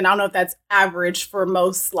as women, I don't know if that's average for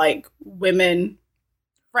most like women,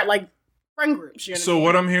 friend groups. You know So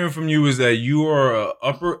what I'm hearing from you is that you are a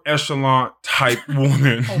upper echelon type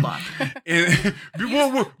woman. Hold on. And,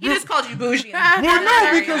 He just called you bougie. well,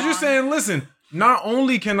 no, because you're saying, listen, not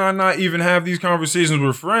only can I not even have these conversations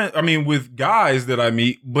with guys that I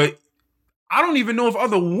meet, but I don't even know if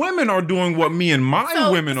other women are doing what me and my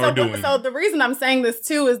women are doing. So the reason I'm saying this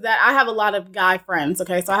too is that I have a lot of guy friends.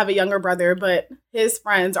 Okay, so I have a younger brother, but his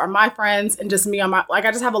friends are my friends, and just me on my I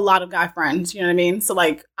just have a lot of guy friends. You know what I mean? So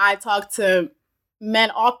like I talk to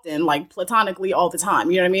men often, like platonically all the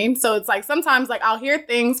time. You know what I mean? So it's like sometimes like I'll hear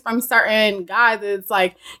things from certain guys that it's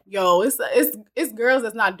like, yo, it's girls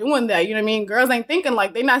that's not doing that. You know what I mean? Girls ain't thinking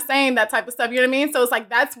like they're not saying that type of stuff. You know what I mean? So it's like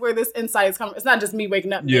that's where this insight is coming. It's not just me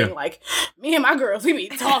waking up and being like, me and my girls, we be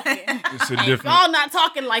talking. It's a And different. y'all not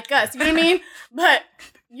talking like us. You know what I mean? But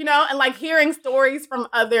you know, and like hearing stories from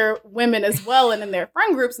other women as well, and in their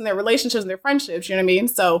friend groups and their relationships and their friendships. You know what I mean?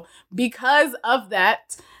 So because of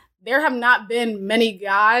that, there have not been many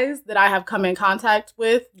guys that I have come in contact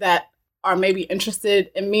with that are maybe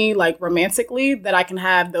interested in me, like romantically, that I can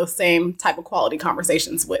have those same type of quality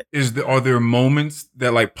conversations with. Are there moments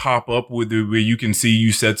that like pop up where you can see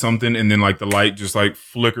you said something and then like the light just like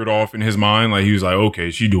flickered off in his mind? Like he was like,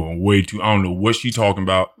 okay, she doing way too, I don't know what she talking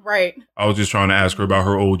about. Right. I was just trying to ask her about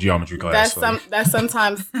her old geometry class. That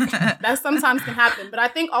sometimes can happen. But I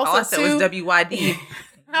think also All I said too, was WYD.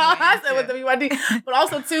 I said with WYD. But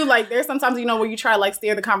also too, like there's sometimes, you know, where you try to like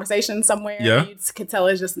steer the conversation somewhere. Yeah. And you just can tell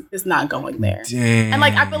it's not going there. Damn. And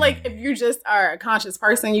like I feel like if you just are a conscious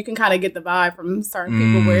person, you can kind of get the vibe from certain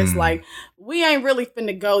people where it's like, we ain't really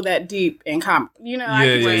finna go that deep in you know,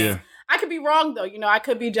 I could be wrong though. You know, I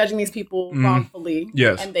could be judging these people wrongfully.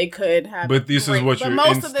 Yes. And they could have But this is what your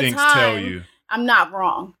instincts tell you. I'm not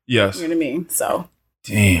wrong. Yes. You know what I mean? So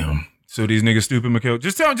Damn. So these niggas stupid, Mikhail.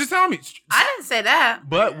 Just tell me. I didn't say that.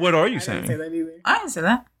 But what are you I saying? didn't say that either. I didn't say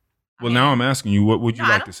that. Well, now I'm asking you, what would you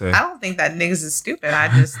like to say? I don't think that niggas is stupid.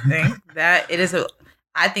 I just think that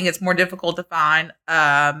I think it's more difficult to find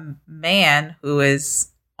a man who is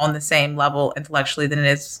on the same level intellectually than it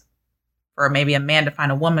is for maybe a man to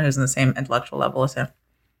find a woman who's on the same intellectual level as him.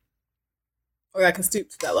 Or I can stoop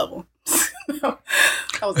to that level. That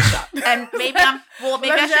was a shot. And maybe I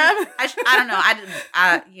don't know.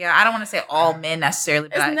 I don't want to say all men necessarily,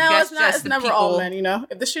 but I guess it's never people, all men, you know.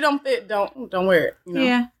 If the shoe don't fit, don't wear it. You know?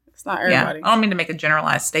 Yeah. It's not everybody. Yeah. I don't mean to make a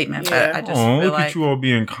generalized statement, but I just Aw, feel look like at you all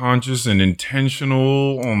being conscious and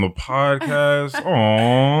intentional on the podcast.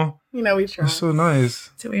 Aw. You know, we try. That's so nice.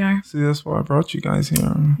 that's who we are. See, that's why I brought you guys here.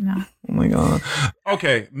 No. Oh my God.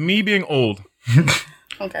 Okay, me being old.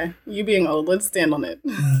 Okay. You being old, let's stand on it.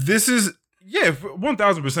 This is,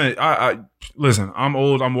 1,000%. I listen, I'm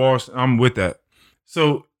old, I'm washed, I'm with that.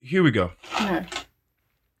 So here we go. Okay.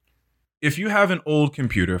 If you have an old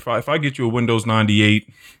computer, if I get you a Windows 98,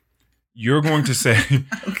 you're going to say,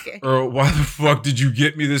 Okay. Earl, why the fuck did you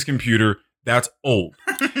get me this computer? That's old.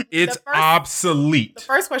 It's obsolete. The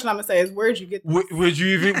first question I'm gonna say is, where'd you get this? Where'd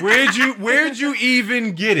you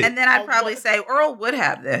even get it? And then I'd probably say Earl would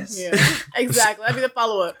have this. Yeah, exactly. That'd be the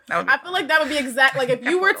follow up. I feel like that would be exact. Like if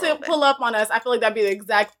you were to pull up on us, I feel like that'd be the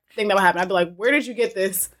exact thing that would happen. I'd be like, "Where did you get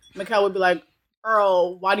this?" Mikhail would be like,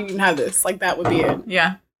 "Earl, why do you even have this?" Like that would be it.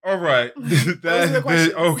 Yeah. All right. Those are the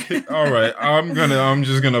questions. Okay. All right. I'm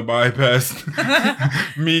just gonna bypass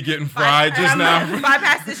me getting fried just now.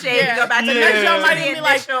 Bypass the shade and go back to the Next show might the even be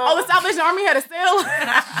like, initial. "Oh, the Salvation Army had a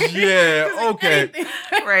sale." Yeah. Okay.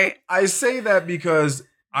 Right. I say that because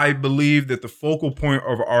I believe that the focal point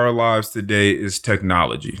of our lives today is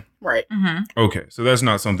technology. Right. Mm-hmm. Okay. So that's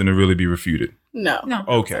not something to really be refuted. No.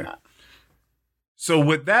 Okay. So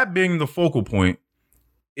with that being the focal point,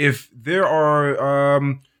 if there are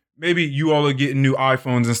maybe you all are getting new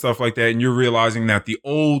iPhones and stuff like that, and you're realizing that the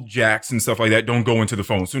old jacks and stuff like that don't go into the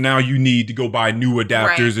phone. So now you need to go buy new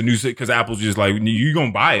adapters and new, because Apple's just like, you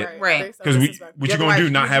gonna buy it. Right. Because what you gonna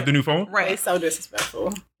do, not have the new phone? Right. It's so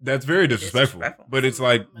disrespectful. That's very disrespectful. But it's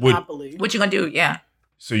like, Monopoly. What you gonna do? Yeah.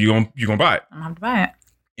 So you gonna buy it. I'm gonna have to buy it.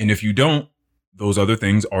 And if you don't, those other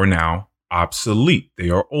things are now obsolete.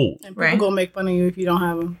 They are old. And people gonna make fun of you if you don't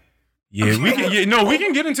have them. Yeah, we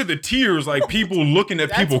can get into the tiers, like people looking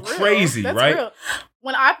at people real. crazy, That's right? Real.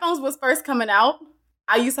 When iPhones was first coming out,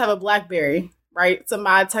 I used to have a BlackBerry, right? So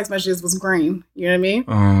my text messages was green. You know what I mean?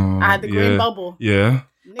 I had the green bubble. Yeah.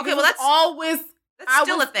 Okay, well that's always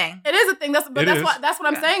still a thing. It is a thing. That's what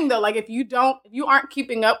I'm saying though. Like if you aren't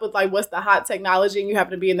keeping up with like what's the hot technology and you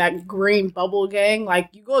happen to be in that green bubble gang, like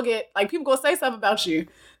you go get like people go say stuff about you.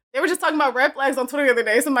 They were just talking about red flags on Twitter the other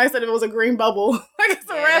day. Somebody said it was a green bubble. Like it's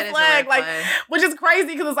a red flag. Like, which is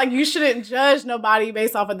crazy because it's like you shouldn't judge nobody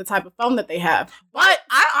based off of the type of phone that they have. But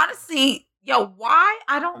I honestly, why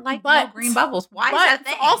I don't like no green bubbles? Why is that a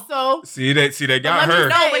thing? Also, see they got her.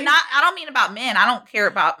 No, but not. I don't mean about men. I don't care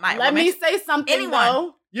about my. Let me say something. Anyone.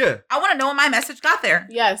 Though. Yeah. I want to know when my message got there.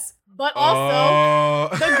 Yes, but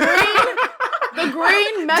also the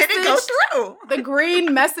green message. Did it go through? The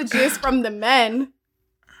green messages from the men.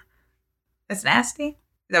 It's nasty.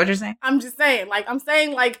 that what you're saying? I'm just saying,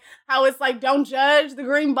 how it's like, don't judge the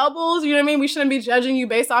green bubbles. You know what I mean? We shouldn't be judging you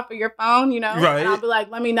based off of your phone, you know? Right. And I'll be like,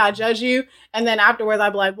 let me not judge you. And then afterwards,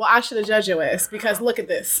 I'll be like, well, I should have judged your ass because look at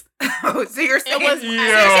this. So you're saying, was- so you're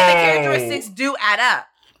saying the characteristics do add up.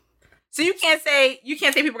 So you can't say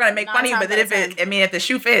people are gonna make fun of you, but then if the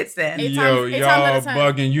shoe fits, then Eight Yo, times out y'all of 10.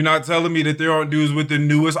 bugging. You're not telling me that there aren't dudes with the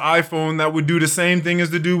newest iPhone that would do the same thing as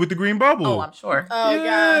the dude with the green bubble. oh, I'm sure. Oh,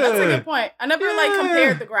 yeah. That's a good point. I never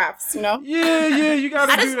compared the graphs, you know? Yeah, you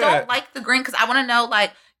gotta I do just that. don't like the green because I want to know,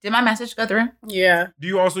 like, did my message go through? Yeah. Do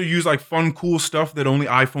you also use like fun, cool stuff that only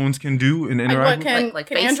iPhones can do and Like interact? what can Like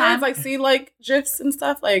can FaceTime? Androids like see like GIFs and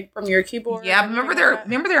stuff like from your keyboard? Yeah, and remember everything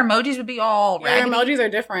their like that? emojis would be all Yeah, their raggedy. emojis are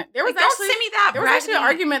different. There was Like, actually don't send me that. there was actually an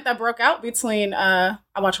raggedy. argument that broke out between I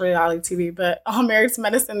watch reality TV, but on Married to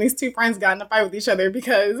Medicine, these two friends got in a fight with each other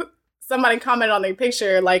because somebody commented on their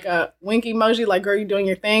picture like a wink emoji, like "girl, you doing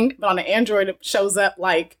your thing," but on the Android it shows up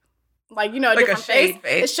like you know, a Like a different shade face.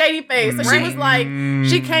 face. A shady face. So she was like,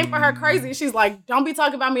 she came for her Mm. crazy. She's like, don't be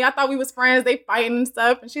talking about me. I thought we was friends. They fighting and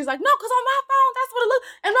stuff. And she's like, no, because on my phone, that's what it looks.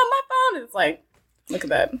 And on my phone, it's like, look at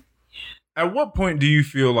that. At what point do you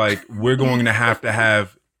feel like we're going to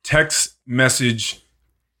have text message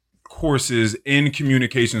courses in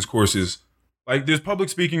communications courses? Like there's public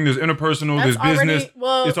speaking, there's interpersonal, there's business.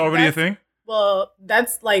 It's already a thing? Well,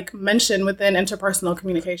 that's like mentioned within interpersonal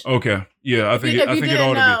communication. Okay. Yeah, I think it ought to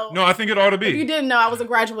be. No, I think it ought to If you be. didn't know, I was a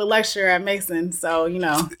graduate lecturer at Mason. So, you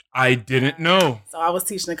know, I didn't know. so I was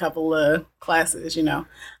teaching a couple of classes, you know.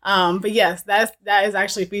 But yes, that is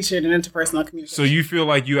actually featured in interpersonal communication. So you feel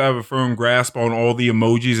like you have a firm grasp on all the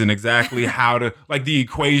emojis and exactly how to, like the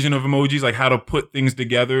equation of emojis, like how to put things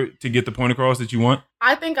together to get the point across that you want?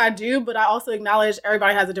 I think I do, but I also acknowledge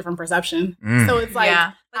everybody has a different perception. Mm. So it's like,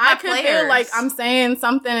 Yeah. Like I my could feel players. like I'm saying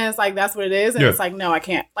something and it's like, that's what it is. And Yeah. it's like, no, I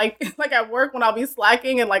can't. Like at work when I'll be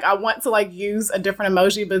slacking and like I want to like use a different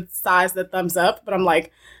emoji besides the thumbs up, but I'm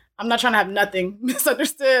like, I'm not trying to have nothing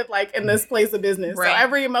misunderstood like in this place of business. Right. So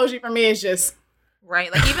every emoji for me is just,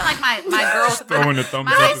 Right. Like even like my girls, Throwing the thumbs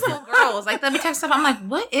my high up. school girls, like let me text stuff. I'm like,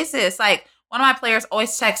 what is this? Like one of my players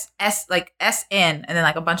always texts SN and then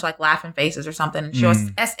like a bunch of like laughing faces or something. And she always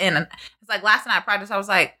SN. And it's like last night I practiced, I was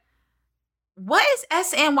like, what is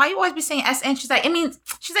SN? Why you always be saying SN? She's like,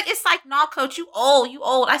 it's psych null, coach. You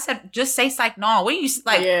old. I said, just say psych null. What do you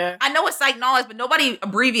like? yeah. I know what psych null is, but nobody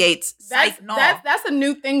abbreviates That's, psych null. that's a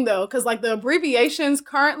new thing though, because like the abbreviations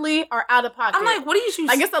currently are out of pocket. I'm like, what do you use?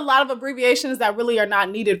 I guess a lot of abbreviations that really are not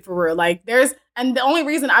needed for real. Like and the only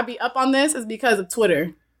reason I be up on this is because of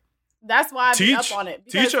Twitter. That's why I be up on it.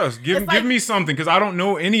 Teach us. Give me something because I don't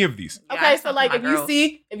know any of these. Yeah, Okay, it's so not like my if girls.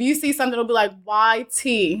 you see something, it'll be like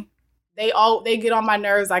YT. They get on my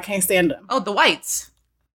nerves. I can't stand them. Oh, the whites.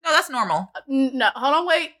 No, that's normal. No, hold on,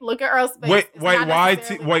 wait. Look at Earl's face. Wait, It's not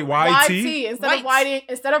necessarily- YT?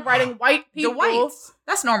 Instead of writing white people, The whites.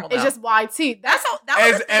 That's normal. it's though. just YT. that's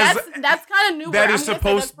that was That's kind of new. That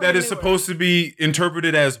is supposed to be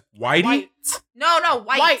interpreted as whitey. white. no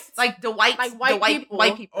whites. White. Like the whites, Like white the white people.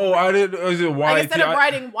 white people. Oh, I didn't. Is it Like white? instead of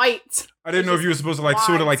writing white. I didn't know if you were supposed to like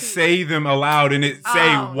sort of like YT. say them aloud and it say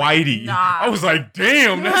Oh, whitey. nah. I was like,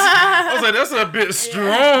 damn. I was like, that's a bit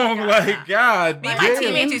strong. Like, God. Me and Like, my yeah.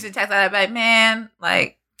 teammates used to text that like, man,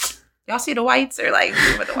 like y'all see the whites or like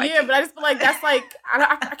with the white. Yeah, but I just feel like that's like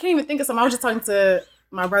I can't even think of some. I was just talking to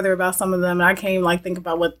my brother about some of them, and I can't even like think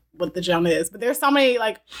about what the jump is. But there's so many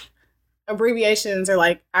like abbreviations or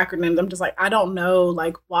like acronyms. I'm just like I don't know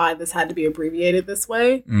like why this had to be abbreviated this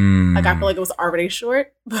way. Like I feel like it was already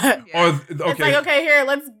short, but Yeah. it's like okay, here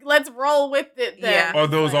let's roll with it. Then. Yeah. Are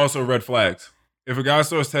those also red flags? If a guy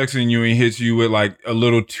starts texting you and hits you with like a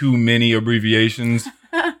little too many abbreviations,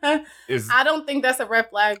 is I don't think that's a red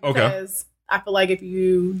flag Okay. because I feel like if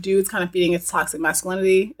you do, it's kind of feeding its toxic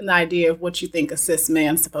masculinity and the idea of what you think a cis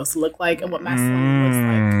man's supposed to look like and what masculinity looks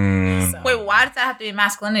like. So, Wait, why does that have to be a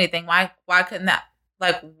masculinity thing? Why couldn't that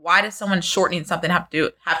like why does someone shortening something have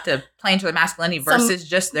to play into their masculinity versus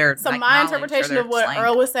just their so like, my knowledge or interpretation their of what slang?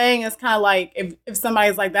 Earl was saying is kind of like if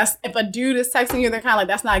somebody's like if a dude is texting you, they're kind of like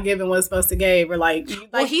that's not giving what it's supposed to give or like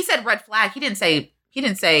Well, he said red flag. He didn't say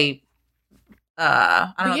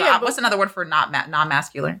I don't know. Yeah, but- What's another word for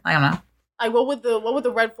non-masculine? I don't know. like what would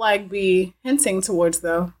the red flag be hinting towards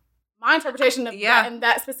though? My interpretation of Yeah. that in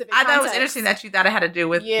that specific I thought it was context. interesting that you thought it had to do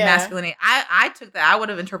with Yeah. masculinity. I took that. I would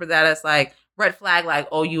have interpreted that as like red flag, like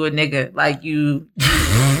oh you a nigga, like you,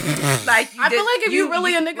 like you I feel did- like if you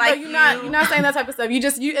really a nigga, like though, you're not saying that type of stuff.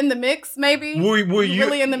 You in the mix, maybe. Will You you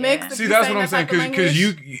really in the mix. Yeah. if see? you That's saying what I'm that saying type of because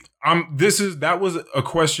language? that was a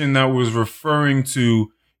question that was referring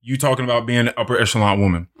to you talking about being an upper echelon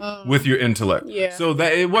woman with your intellect. Yeah. So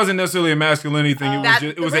that it wasn't necessarily a masculinity thing.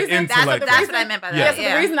 It was an intellect. That's what I meant by that. Yeah,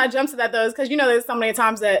 so the reason I jumped to that though is because there's so many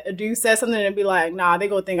times that a dude says something and be like, nah, they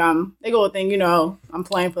go think I'm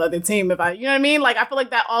playing for the other team if I, you know what I mean? Like I feel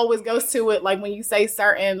like that always goes to it. Like when you say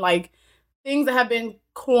certain like things that have been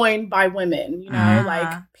coined by women,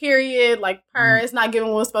 like period, like it's not giving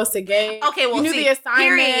what we're supposed to give. Okay, well, you knew the assignment.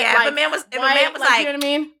 Period. Yeah. Like, if a man was you like, know what I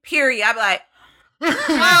mean? Period, I'd be like,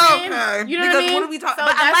 okay. You know what I mean? What are we talking?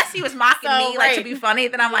 So but unless he was mocking me, like to right. be funny,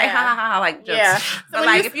 then I'm like, ha ha ha, like jokes. Yeah. But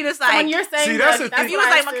like, if you just like, when you're saying, See, that's the that's thing. if you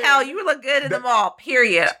was like, Mikkel, you look good in the mall.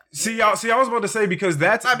 Period. See, I was about to say because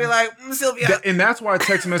that's. I'd be like, Sylvia, and that's why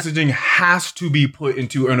text messaging has to be put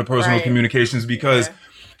into interpersonal communications because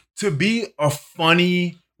to be a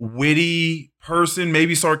funny, witty person,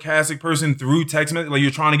 maybe sarcastic person through text message, like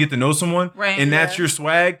you're trying to get to know someone, and that's your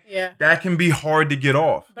swag. Yeah, that can be hard to get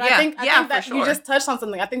off. But I think that you just touched on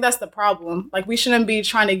something. I think that's the problem. Like we shouldn't be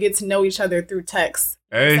trying to get to know each other through text.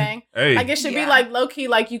 Hey. Like it should be like low key,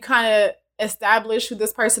 like you kind of establish who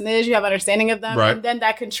this person is, you have understanding of them, and then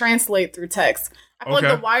that can translate through text. I feel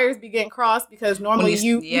like the wires be getting crossed because normally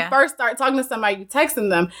you first start talking to somebody, you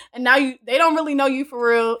texting them, and now they don't really know you for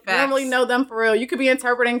real. Facts. You don't really know them for real. You could be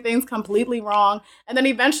interpreting things completely wrong, and then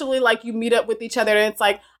eventually, like you meet up with each other, and it's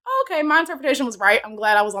like, oh, okay, my interpretation was right. I'm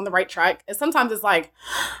glad I was on the right track. And sometimes it's like,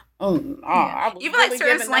 even really like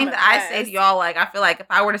certain slang that I say to y'all, like I feel like if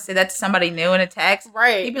I were to say that to somebody new in a text,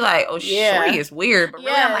 he'd be like, "Oh, shorty is weird," but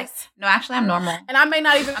really, I'm like, "No, actually, I'm normal." And I may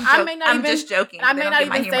not even. I'm just joking. And I may not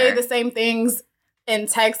even say the same things in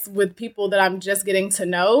text with people that I'm just getting to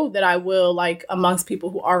know that I will like amongst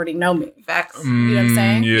people who already know me. Facts. You know what I'm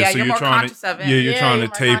saying? Yeah, so you're more conscious of it. Yeah, you're trying to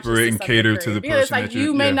taper it and cater to the person. It's like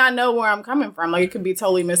you may not know where I'm coming from. Like it could be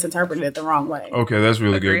totally misinterpreted the wrong way. Okay, that's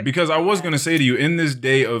really good. Because I was gonna say to you, in this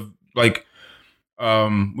day of like,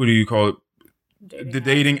 what do you call it? The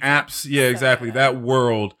dating apps. Yeah, exactly. That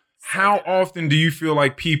world. How often do you feel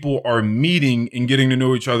like people are meeting and getting to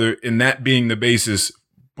know each other and that being the basis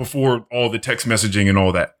before all the text messaging and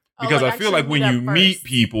all that? Because I feel like when you meet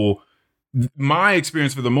people, my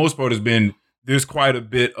experience for the most part has been there's quite a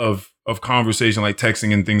bit of conversation, like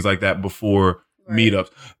texting and things like that before meetups.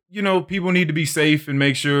 People need to be safe and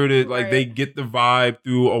make sure that like they get the vibe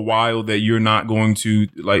through a while that you're not going to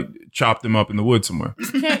like chop them up in the woods somewhere.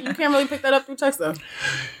 You can't really pick that up through text though.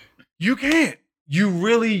 You can't. You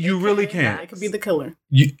really can't. Yeah, it could be the killer.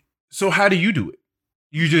 So how do you do it?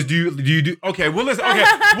 You just do you do okay, well listen, okay.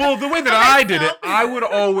 Well, the way that I did it, I would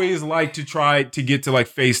always like to try to get to like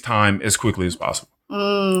FaceTime as quickly as possible.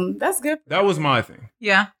 That's good. That was my thing.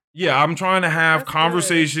 Yeah. Yeah, I'm trying to have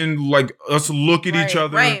conversation, good. Like us look at each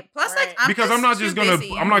other. Right. Plus, like, because I'm not just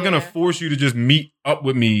gonna force you to just meet up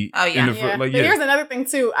with me. Oh yeah. But here's another thing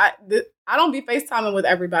too. I don't be FaceTiming with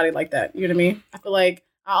everybody like that. You know what I mean? I feel like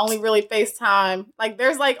I only really FaceTime. Like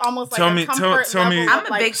there's like almost like a comfort level. I'm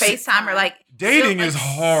a big FaceTimer. Like dating is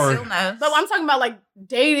hard. But I'm talking about like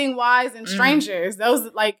dating wise and strangers.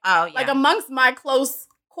 Those like like amongst my close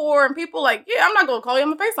core and people like, yeah, I'm not gonna call you,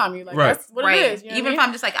 I'm gonna FaceTime you. Like that's what it is. You know Even if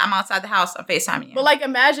I'm just like I'm outside the house, I'm FaceTiming you. But like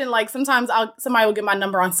imagine like sometimes somebody will get my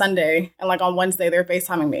number on Sunday and like on Wednesday they're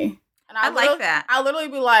FaceTiming me. And I like that. I'll literally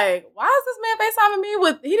be like, why is this man FaceTiming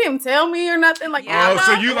me he didn't tell me or nothing? Like,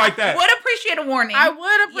 so you like that. Would appreciate a warning. I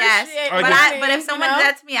would appreciate but if someone did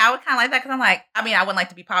that to me, I would kind of like that because I'm like, I mean, I wouldn't like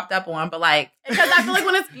to be popped up on, but like. Because I feel like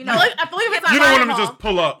when it's, I believe it's you don't want them to just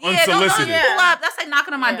pull up unsolicited. Pull up. That's like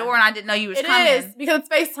knocking on my door and I didn't know you was coming. It is because it's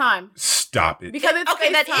FaceTime. Stop it. Because it's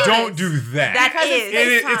FaceTime. That is. Don't do that. That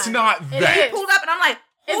is. It's not that. It pulled up and I'm like,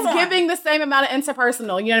 it's giving the same amount of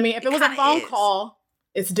interpersonal. You know what I mean? If it was a phone call,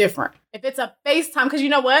 it's different. If it's a FaceTime, because you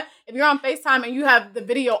know what? If you're on FaceTime and you have the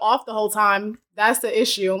video off the whole time, that's the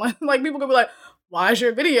issue. Like people could be like, why is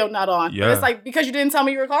your video not on? Yeah. It's like, because you didn't tell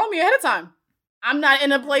me you were calling me ahead of time. I'm not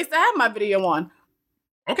in a place to have my video on.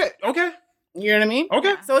 Okay. You know what I mean?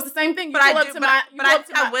 Okay. So it's the same thing. I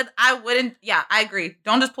wouldn't. Yeah, I agree.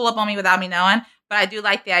 Don't just pull up on me without me knowing. But I do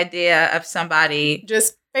like the idea of somebody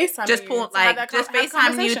just FaceTime. Just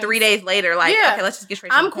FaceTime you 3 days later. Like, okay, let's just get straight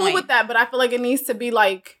to the point. I'm cool with that, but I feel like it needs to be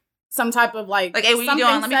like some type of like hey, what you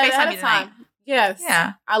doing? Let me FaceTime you tonight. Yes.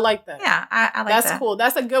 Yeah. I like that. Yeah, I like that. That's cool.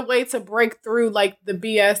 That's a good way to break through like the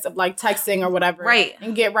BS of like texting or whatever. Right.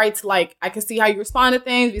 And get right to like, I can see how you respond to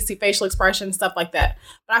things. You see facial expressions, stuff like that.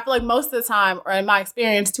 But I feel like most of the time, or in my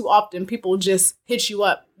experience, too often, people just hit you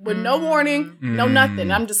up with no warning, no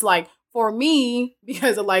nothing. I'm just like, for me,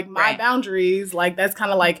 because of like my boundaries, like that's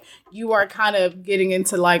kind of like you are kind of getting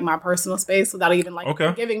into like my personal space without even like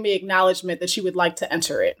giving me acknowledgement that you would like to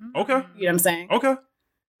enter it. Okay. You know what I'm saying? Okay.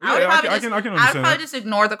 I would probably just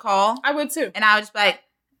ignore the call. I would too. And I would just be like,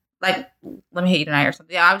 like, let me hit you tonight or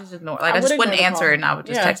something. Yeah, I would just ignore. Like, I just would wouldn't ignore the answer call. it, and I would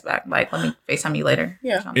just text back. Like, let me FaceTime you later.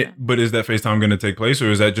 Yeah. Or something. But is that FaceTime going to take place,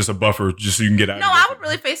 or is that just a buffer just so you can get out? No, of I it? would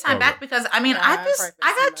really FaceTime Oh, back because I mean, Yeah, I I'd got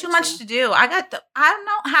probably too FaceTime much too. to do.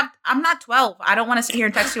 I'm not 12. I don't want to sit here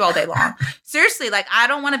and text you all day long. Seriously, like I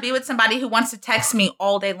don't want to be with somebody who wants to text me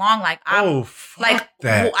all day long. Like I'm fuck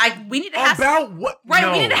that. we need to have About what? right.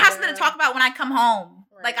 No. We need to have something to talk about when I come home.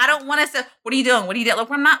 Right. Like I don't want to say, "What are you doing? What are you doing?" Like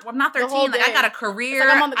I'm not 13. whole Like I day. got a career. It's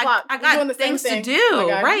like I'm on the clock. I We're doing got the same things to thing. do.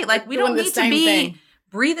 Like, right? Like we doing don't the need to same be thing.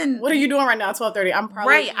 breathing. What are you doing right now? 12:30. I'm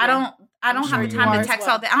probably Right. I don't have sure the you time are to as text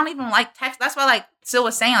well. all day. I don't even like text. That's why like Sil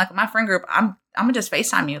was saying, like my friend group, I'm gonna just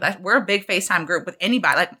FaceTime you. We're a big FaceTime group with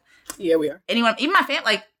anybody. Like Yeah, we are. anyone, even my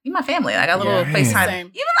family, like a little Yeah. FaceTime. Same.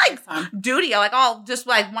 Even like FaceTime. Duty, like I'll just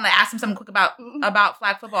like want to ask him something quick about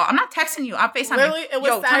flag football. I'm not texting you. I'll FaceTime Literally, you. it was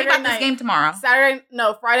Yo, tell me Saturday about this night. game tomorrow.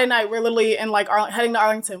 Friday night, we're literally in like heading to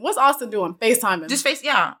Arlington. What's Austin doing? FaceTiming. Just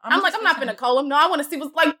yeah. I'm like, I'm not gonna call him. No, I want to see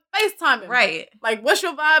what's like FaceTiming. Right. Like, what's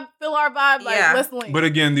your vibe? Feel our vibe. Like, Yeah. let's link. But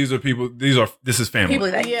again, this is family.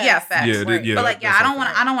 People that Yes. yeah, facts. Yeah, Right. yeah. But like, yeah, that's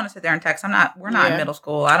I don't want to sit there and text. We're not in Yeah. middle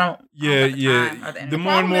school. I don't have the time or the The energy.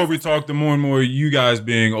 more and more we talk, the more and more you guys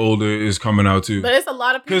being older is coming out too. But it's a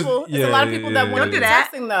lot of 'Cause- people. It's yeah, a lot of people that yeah, want yeah. to do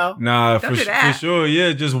Don't do texting though. Nah, Don't for, do that. for sure.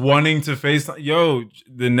 Yeah, just wanting to FaceTime. Yo,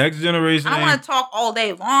 the next generation. I don't want to talk all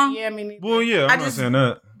day long. Yeah, I mean, Well, yeah, I I'm not just- saying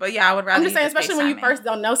that. But yeah, I would rather. I'm just saying, you especially when you FaceTime me. first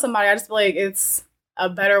don't know somebody, I just feel like it's a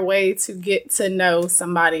better way to get to know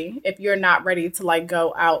somebody if you're not ready to like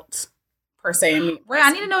go out per se and meet. Ray, I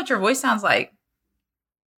need to know what your voice sounds like.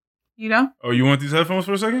 You know? Oh, you want these headphones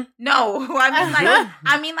for a second? No,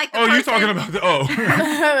 I mean like. The Oh, you're person- talking about the. Oh,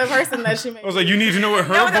 the person that she made. I was like, you need to know what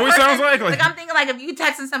her No, the voice person- sounds like. Like I'm thinking, like if you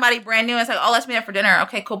texting somebody brand new, it's like, oh, let's meet up for dinner.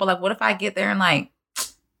 Okay, cool. But like, what if I get there and like,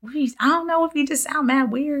 I don't know if you just sound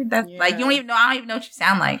mad weird. That's like you don't even know. I don't even know what you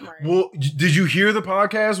sound like. Right. Well, did you hear the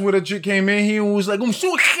podcast where the chick came in here and was like, I'm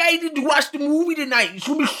so excited to watch the movie tonight. It's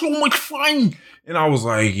going to be so much fun. And I was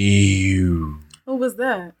like, ew. Who was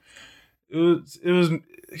that? It was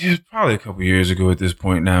probably a couple years ago at this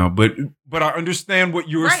point now, but I understand what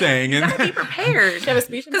you were Right. saying. You And gotta be prepared. She have a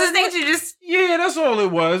speech Because the things you just yeah, that's all it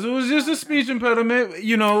was. It was just a speech impediment.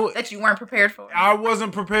 You know, that you weren't prepared for. I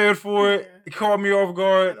wasn't prepared for it. It caught me off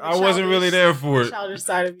guard. I wasn't really there for it. Childish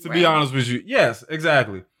side of you. To be honest with you, yes,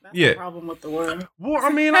 exactly. That's Yeah. the problem with the world. Well, I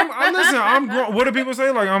mean, I'm listen. I'm grown. What do people say?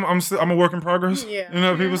 Like I'm a work in progress. Yeah. You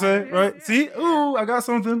know what people say, right? See, ooh, I got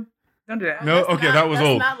something. Don't do that. No, That's okay, not- that was that's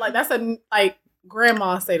old. Not like that's a like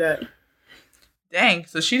grandma say that. Dang.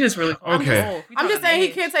 So she just really. Okay. I'm just saying he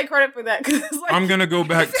can't take credit for that because like I'm gonna go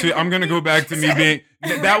back to me being.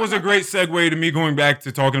 That was a great segue to me going back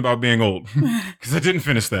to talking about being old because I didn't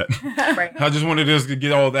finish that. Right. I just wanted us to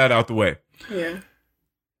get all that out the way. yeah.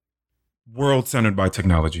 World centered by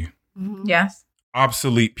technology, Mhm. Yes.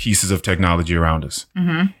 obsolete pieces of technology around us.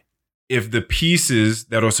 Mm-hmm. If the pieces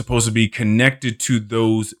that are supposed to be connected to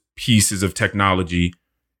those pieces of technology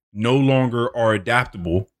no longer are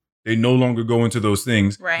adaptable, they no longer go into those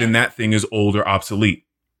things, Right. then that thing is old or obsolete.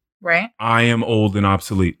 Right. I am old and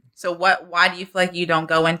obsolete. So why do you feel like you don't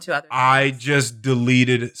go into other? I things? just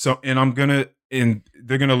deleted and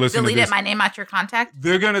they're gonna listen to deleted this. my name out your contact.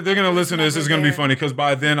 They're gonna listen to this. It's gonna be there. funny because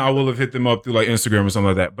by then I will have hit them up through like Instagram or something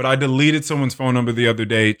like that. But I deleted someone's phone number the other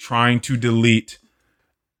day trying to delete.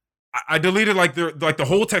 I deleted like the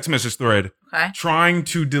whole text message thread, Okay. trying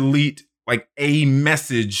to delete like a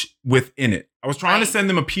message within it. I was trying to Right. send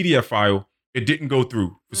them a PDF file. It didn't go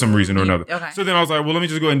through for some reason or another. Okay. So then I was like, well, let me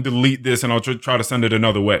just go ahead and delete this and I'll try to send it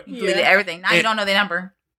another way. You deleted everything. Now you don't know the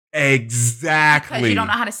number Exactly. because you don't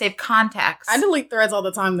know how to save contacts. I delete threads all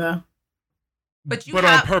the time though. But you but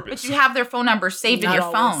have, on purpose. But you have their phone number saved in Not your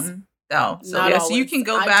always. phone, though. So Not yeah, so you always. can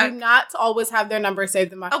go I back. do not always have their number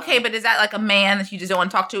saved in my phone. Okay, but is that like a man that you just don't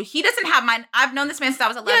want to talk to? He doesn't have mine. I've known this man since I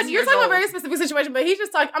was 11 yes, you're years talking old. about a very specific situation, but he's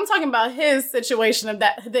just talking. I'm talking about his situation of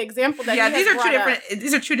that the example that yeah, he these has are two brought different. up.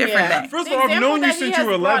 These are two different Yeah. things. First The of all, I've example known you that he since has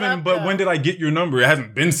you were brought 11, up, but though. when did I get your number? It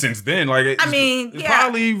hasn't been since then. Like, I mean, it's yeah.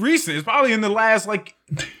 probably recent. It's probably in the last like.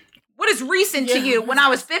 What is recent to Yeah. you? When I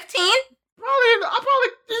was 15?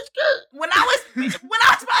 When I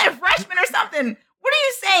was probably a freshman or something. What are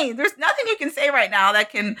you saying? There's nothing you can say right now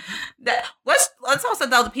that let's also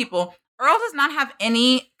tell the people. Earl does not have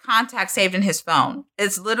any contacts saved in his phone.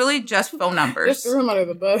 It's literally just phone numbers. Just threw him under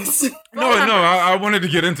the bus. No, I wanted to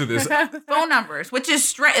get into this. Phone numbers, which is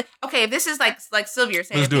straight. Okay, this is like Sylvia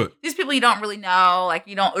saying. Let's do it. These people you don't really know, like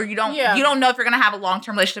you don't Yeah. know if you're gonna have a long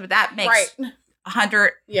term relationship. But that makes Right.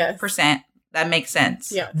 100%. Yes. That makes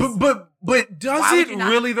sense. Yes. But does Why would it you not?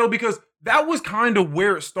 really though? Because that was kind of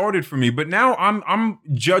where it started for me. But now I'm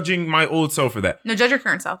judging my old self for that. No, judge your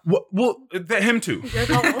current self. Well, him too. You're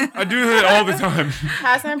cool. I do it all the time.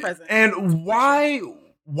 Past and present. And why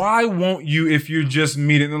won't you, if you're just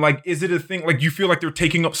meeting, like, is it a thing, like, you feel like they're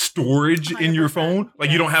taking up storage in your 100%. phone?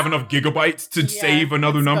 Like, you don't have enough gigabytes to Yeah, save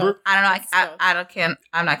another it's number? dope. I don't know. Stuff.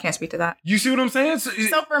 I can't speak to that. You see what I'm saying?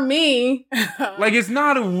 So for me, Like, it's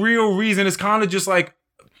not a real reason. It's kind of just like,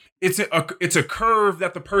 it's a curve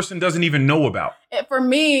that the person doesn't even know about. for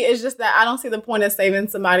me, it's just that I don't see the point of saving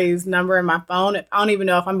somebody's number in my phone if I don't even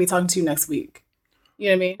know if I'm gonna be talking to you next week. You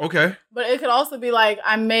know what I mean? Okay. But it could also be like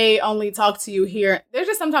I may only talk to you here. There's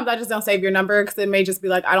just sometimes I just don't save your number because it may just be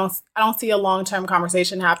like I don't see a long-term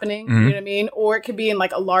conversation happening. Mhm. You know what I mean? Or it could be in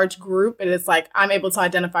like a large group and it's like I'm able to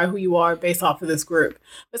identify who you are based off of this group.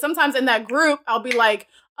 But sometimes in that group, I'll be like,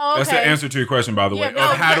 oh, okay. That's the answer to your question, by the way. Yeah, Of no,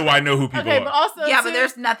 how but- do I know who people Okay, are? but also Yeah, too, but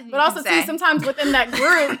there's nothing. But also, you can too, say. sometimes within that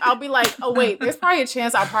group, I'll be like, oh, wait, there's probably a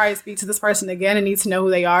chance I'll probably speak to this person again and need to know who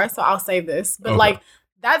they are. So I'll save this. But Okay. like,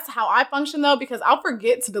 that's how I function, though, because I'll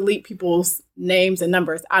forget to delete people's names and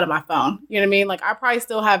numbers out of my phone. You know what I mean? Like, I probably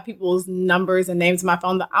still have people's numbers and names in my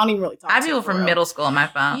phone that I don't even really talk I have to. people for from real. middle school on my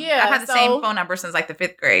phone. Yeah, I've had the so- same phone number since like the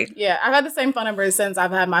 5th grade. Yeah, I've had the same phone number since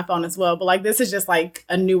I've had my phone as well. But like, this is just like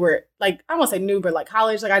a newer, like, I won't say new, but like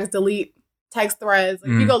college, like, I just delete text threads.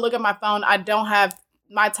 Like, if you go look at my phone, I don't have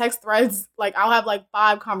my text threads. Like, I'll have like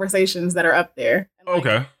 5 conversations that are up there. And, like,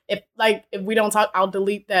 Okay. If we don't talk, I'll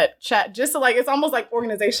delete that chat just to like, it's almost like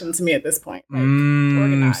organization to me at this point. Like,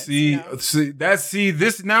 organized, See, you know?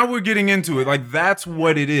 this, now we're getting into it. Like, that's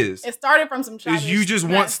what it is. It started from some childish Is you just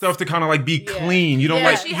want mess. stuff to kind of like be Yeah. clean. You don't Yeah.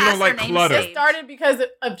 like, She you has don't like her name clutter. saved. It started because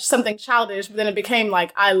of something childish, but then it became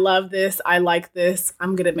like, I love this, I like this,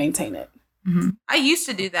 I'm gonna maintain it. I used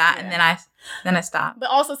to do that, and then I stopped. But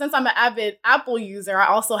also, since I'm an avid Apple user, I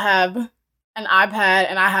also have an iPad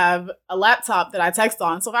and I have a laptop that I text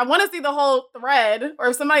on. So if I want to see the whole thread, or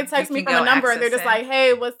if somebody texts me can from a go number and they're access just it. like,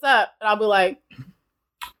 "Hey, what's up?" and I'll be like,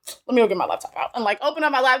 "Let me go get my laptop out," and like open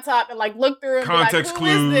up my laptop and like look through and Context be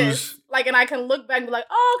like, "Who is this?" clues. Like, and I can look back and be like,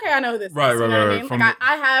 "Oh, okay, I know who this Right, is." You right, know what right, I mean? from Like,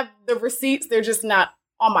 I have the receipts; they're just not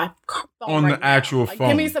on my phone On right the now. actual Like, phone.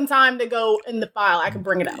 give me some time to go in the file. I can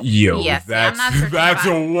bring it out. Yo, Yes, see, I'm that's not searching that's a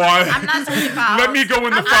files. one. I'm not searching files. Let me go in the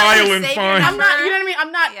I'm not file gonna and save your find. I'm not, you know what I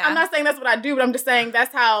mean? Yeah. I'm not saying that's what I do, but I'm just saying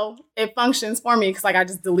that's how it functions for me because like I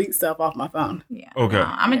just delete stuff off my phone. Yeah. Okay. No,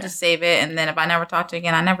 I'm gonna just save it, and then if I never talk to you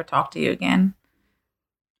again, I never talk to you again.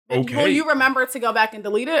 Okay. Will you remember to go back and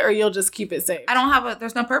delete it, or you'll just keep it saved? I don't have a.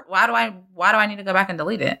 There's no purpose. Why do I need to go back and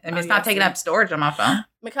delete it? I mean, Oh, it's not yeah, taking see. up storage on my phone.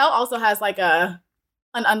 Mikkel also has like an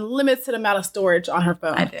unlimited amount of storage on her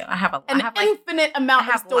phone. I do. I have An like infinite amount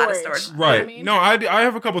I have of a lot of storage. storage. You know what I Right. mean? No, I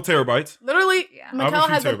have a couple terabytes. Literally, Yeah. I have a Mikkel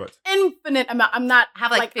few has an terabytes. infinite amount. I'm not I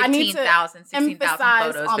have like I need to 15,000, 16,000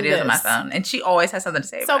 emphasize photos, on videos on my this. phone, and she always has something to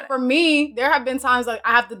say So about for me, there have been times like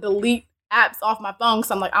I have to delete apps off my phone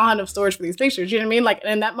because I'm like, I don't have enough storage for these pictures. You know what I mean? Like,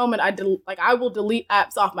 and in that moment, I will delete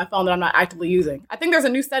apps off my phone that I'm not actively using. I think there's a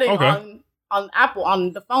new setting Okay. on Apple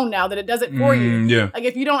on the phone now that it does it for you. Yeah. Like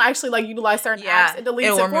if you don't actually like utilize certain it. Yeah, apps, it deletes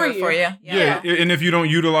will it for remove you. Yeah. Yeah. And if you don't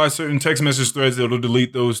utilize certain text message threads, it'll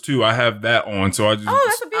delete those too. I have that on, so I just Oh,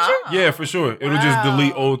 that's a feature. Oh. yeah, for sure. It'll just Wow.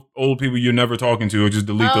 delete old people you're never talking to. It'll just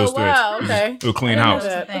delete those threads. wow, okay. It'll clean I didn't know house.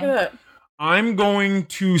 that. That's Look the at that. I'm going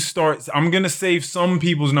to start. I'm going to save some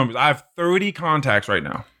people's numbers. I have 30 contacts right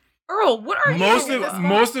now. Earl, what are Most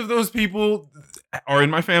you? of those people are in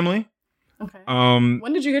my family. Okay. Um.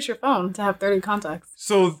 When did you get your phone to have 30 contacts?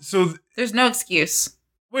 So There's no excuse.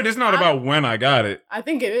 wait, it's not about when I got it. I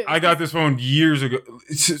think it is. I got this phone years ago.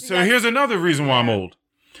 So Yeah. here's another reason why I'm old.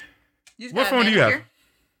 You just What got a phone do you have? manicure?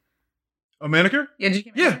 A manicure? Yeah, did you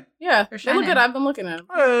get a Yeah. manicure? Yeah, They're they look shining. good. I've been looking at them.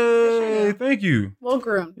 Hey, thank you. Well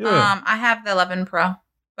groomed. Yeah. I have the 11 Pro,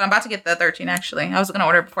 but I'm about to get the 13 actually. I was gonna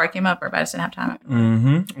order it before I came up, but I just didn't have time.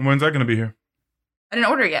 Mm-hmm. When's that going to be here? I didn't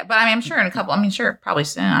order it yet, but I mean, I'm sure in a couple. I mean, sure, probably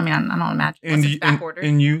soon. I mean, I don't imagine. And Unless you, it's back ordered.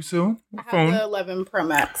 and you, Sue? I have Phone? the 11 Pro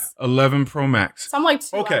Max. 11 Pro Max. So I'm like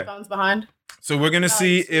 2 Okay. iPhones behind. So we're gonna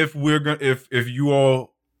see if we're gonna if you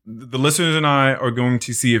all, the listeners and I are going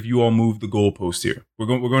to see if you all move the goalpost here. We're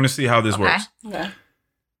going to see how this Okay. works. Okay.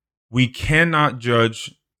 We cannot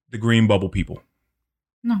judge the green bubble people.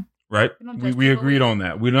 No. Right? We don't We, judge we people. agreed on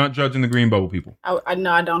that. We're not judging the green bubble people. I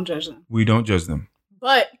know I don't judge them. We don't judge them.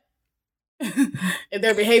 But if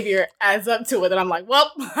their behavior adds up to it, then I'm like,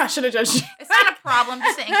 well, I should have judged you. It's not a problem,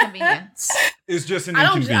 just an inconvenience. It's just an I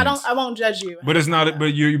inconvenience. won't judge you. But it's not.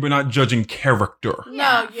 But you're not judging character No,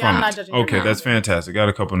 Yeah. yeah, from I'm not it. judging. Okay, you. that's fantastic. Got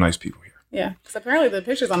a couple nice people here. Yeah, because apparently the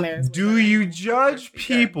pictures on there. Is Do you judge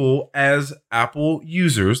people as Apple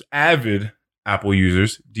users, avid Apple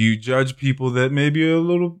users, do you judge people that may be a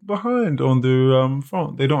little behind on their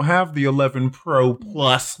phone? They don't have the 11 Pro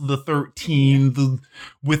Plus, the 13,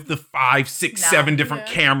 with the 5, 6, 7 different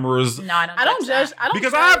cameras. No, I don't. I don't judge.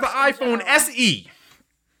 Because I have the iPhone SE.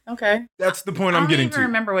 Okay. That's the point I'm getting I don't to. even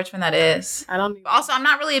remember which one that is. I don't. Even, Also, I'm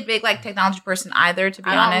not really a big technology person either, to be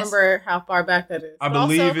I don't honest. remember how far back that is. I But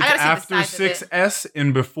believe also, it's I gotta see the after size of it. 6S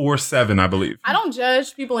and before 7, I believe. I don't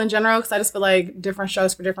judge people in general because I just feel like different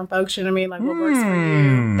shows for different folks. You know what I mean? Like what works for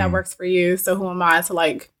you, that works for you. So who am I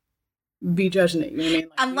to be judging it? You know what I mean?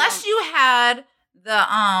 Like, Unless you had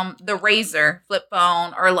the Razor flip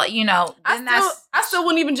phone or then I still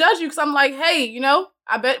wouldn't even judge you because I'm like, hey,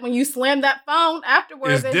 I bet when you slam that phone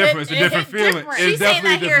afterwards, It's different. It's a different feeling. Different. It's She's saying definitely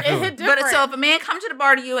that a different here. It hit feeling. different. But so if a man comes to the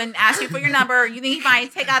bar to you and asks you for your number, you think he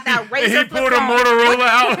might take out that And Razor he flip pulled a phone? Motorola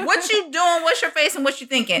out. What you doing? What's your face and what you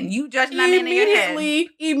thinking? You judging that man in your head.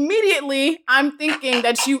 Immediately, I'm thinking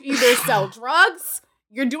that you either sell drugs,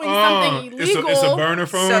 you're doing something illegal. It's a burner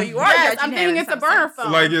phone. So you are Yes, judging I'm him thinking in it's a some burner sense.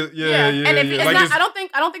 phone. Like it, yeah. And if it's It's Like not,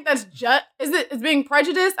 I don't think that's it's being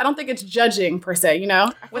prejudiced. I don't think it's judging per se. Wouldn't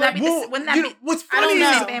that be? What's I funny don't is know.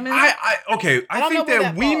 I don't think know where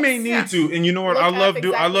that that we may falls. need Yeah. to, and you know what, Look I at love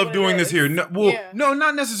exactly doing what it this here. is. No,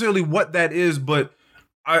 not necessarily what that is, but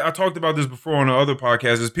I talked about this before on the other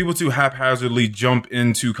podcast. Is people too haphazardly jump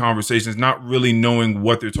into conversations, not really knowing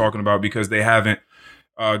what they're talking about because they haven't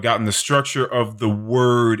gotten the structure of the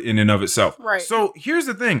word in and of itself. Right. So here's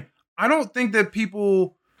the thing: I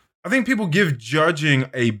think people give judging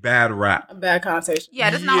a bad rap. A bad connotation. Yeah,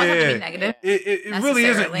 it does not always have to Yeah. be negative. It really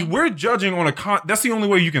Necessarily. isn't. We're judging on that's the only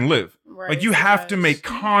way you can live. Right, Like you have to make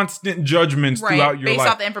constant judgments throughout your based life.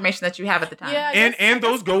 off the information that you have at the time. Yeah, I and guess-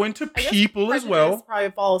 those go into I guess people as well. prejudice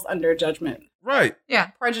probably falls under judgment. Right. Yeah.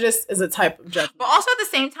 Prejudice is a type of judgment. But also at the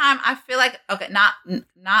same time, I feel like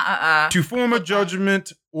To form a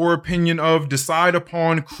judgment or opinion of, decide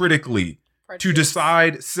upon critically. To Prejudice.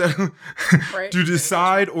 decide, Right. to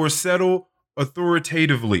decide or settle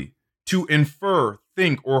authoritatively. To infer,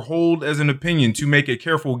 think, or hold as an opinion. To make a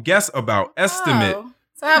careful guess about, estimate. Oh.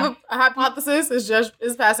 So I have a hypothesis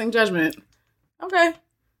is passing judgment. Okay.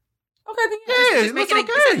 Okay, then Yeah, just it's making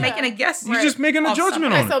okay. making a guess. You're just making a Oh,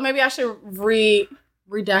 judgment Okay, on so it. maybe I should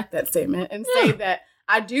redact that statement and say that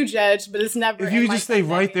I do judge, but it's never. If you just stay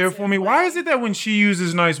right there for me, why is it that when she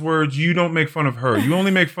uses nice words, you don't make fun of her? You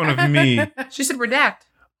only make fun of me. She said redact.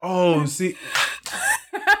 Oh, see,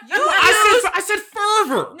 You I said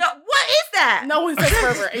fervor. No, what is that? No one says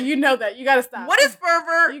fervor, and you know that. You gotta stop. What is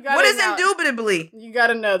fervor? You gotta What is not- indubitably? You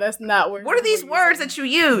gotta know that's not where. What are these words that you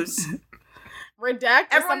use? redact?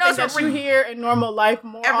 Everyone Everyone knows that what you hear in normal life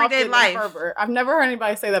more Everyday often life. than fervor. I've never heard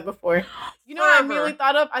anybody say that before. You know what I Fervor. immediately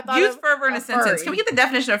thought of? I thought Use of fervor in a sentence. furry. Can we get the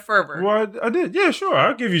definition of fervor? Well, I did. Yeah, sure.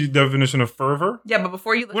 I'll give you the definition of fervor. Yeah, but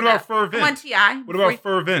before you look What it about up, fervent? come on, T.I. What about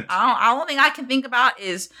fervent? The only thing I can think about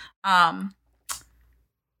is a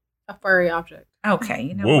furry object. okay,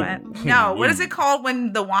 you know Whoa. what? No, what is Whoa. it called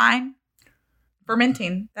when the wine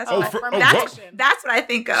fermenting? That's Oh, what fer- I, oh, that's, what? that's what I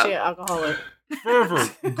think of. Shit, alcoholic. Fervor,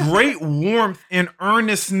 great warmth and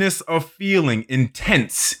earnestness of feeling,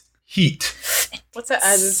 intense heat. What's the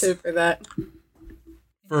adjective for that?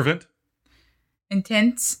 Fervent.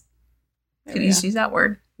 Intense. There Could we you go. just use that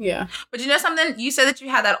word? Yeah. But you know something? You said that you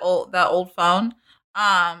had that old phone.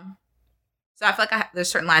 So I feel like there's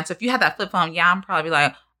certain lines. So if you had that flip phone, yeah, I'm probably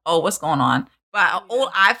like, oh, what's going on? But an old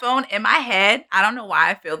iPhone, in my head, I don't know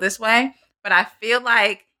why I feel this way, but I feel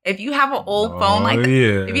like if you have an old phone like that,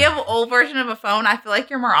 yeah. if you have an old version of a phone, I feel like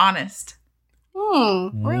you're more honest.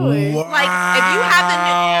 Really? Wow.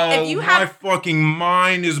 Like, if you have my fucking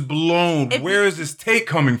mind is blown. If- Where is this take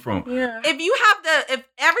coming from? Yeah. If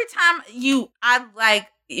every time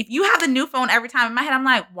if you have the new phone every time in my head, I'm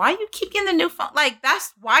like, why you keep getting the new phone? Like,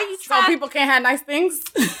 that's why you So try. people can't have nice things?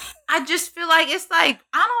 I just feel like it's like,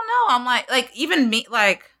 I don't know. I'm like even me,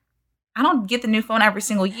 like, I don't get the new phone every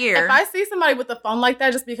single year. If I see somebody with a phone like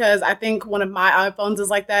that, just because I think one of my iPhones is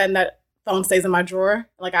like that and that phone stays in my drawer,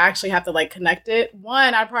 like I actually have to like connect it.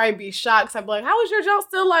 One, I'd probably be shocked because I'd be like, how is your junk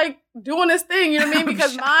still like doing this thing? You know what I mean?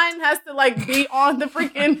 Because mine has to like be on the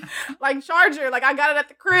freaking like charger. Like I got it at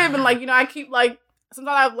the crib and like, you know, I keep like,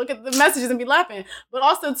 sometimes I look at the messages and be laughing. But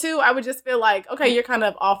also too, I would just feel like, okay, you're kind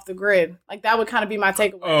of off the grid. Like that would kind of be my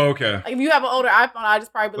takeaway. Oh, okay. Like if you have an older iPhone, I'd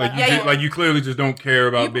just probably be like, Like, okay. you clearly just don't care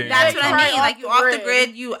about You- being. That's what I Right mean. Like off you the off the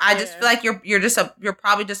grid. grid. I just Yeah. feel like you're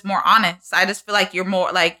probably just more honest. I just feel like you're more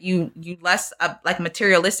like you less like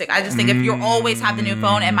materialistic. I just think if you always have the new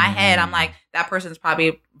phone in my head, I'm like, that person's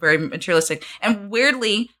probably very materialistic. And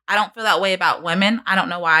weirdly, I don't feel that way about women. I don't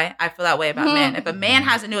know why. I feel that way about men. If a man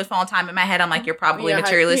has the newest phone all the time, in my head, I'm like, you're probably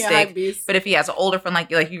materialistic. But if he has an older phone,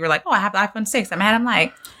 like you were like, oh, I have the iPhone 6. In my head, I'm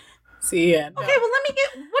like, see, yeah. okay, well, let me get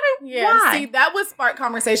why? See, that would spark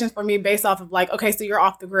conversations for me based off of like, okay, so you're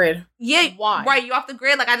off the grid. Yeah, why? Right, you off the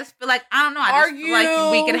grid? Like, I just feel like, I don't know. I just feel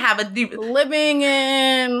like we could have a deep living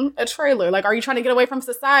in a trailer. Like, are you trying to get away from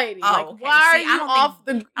society? Oh, like, okay. why are you off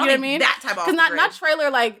the? You know what I mean? That type of because not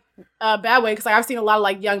trailer like a bad way. Because like I've seen a lot of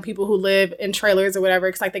like young people who live in trailers or whatever.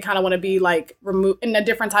 Because like they kind of want to be like removed in a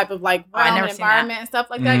different type of like environment and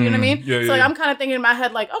stuff like that. You know what I mean? Yeah, so like I'm kind of thinking in my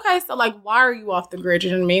head like, okay, so like why are you off the grid?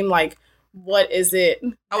 You know what I mean? Like, what is it?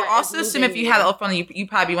 I would also assume if you have the phone, you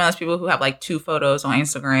probably be one of those people who have like 2 photos on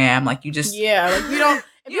Instagram. Like you just like you don't.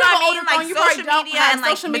 You know what I mean? Like social media and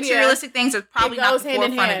like materialistic things are probably not the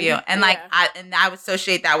forefront of you. And like I would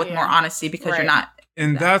associate that with more honesty because you're not.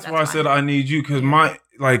 And that's why I said I need you because my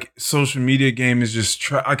like social media game is just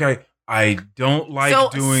I don't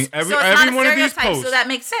like doing every one of these posts. So that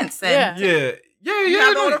makes sense then. Yeah. You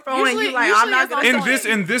have the older phone and you like I'm not gonna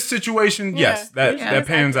in this situation, yes, that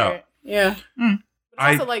pans out. Yeah.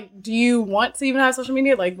 But also, like, do you want to even have social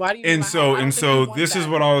media? Like, why do you? And so this is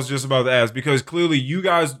what I was just about to ask because clearly you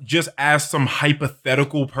guys just asked some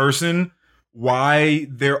hypothetical person why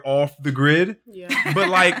they're off the grid. Yeah. But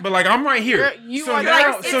like I'm right here.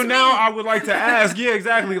 Now I would like to ask. Yeah,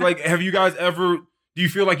 exactly. Like, have you guys ever? Do you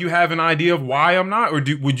feel like you have an idea of why I'm not, or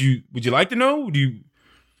would you like to know? Do you?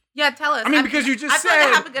 Yeah, tell us. I mean, because you just said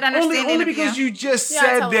I have a good understanding only because you just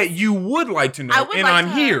said that you would like to know, and I'm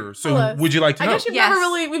here. So would you like to know? I guess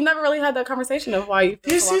we've never really had that conversation of why you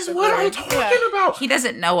feel this is what I'm talking about. He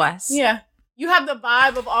doesn't know us. Yeah. You have the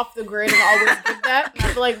vibe of off the grid and always give that. And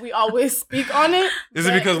I feel like we always speak on it. Is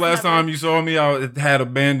it because last time you saw me, I had a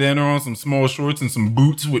bandana on, some small shorts, and some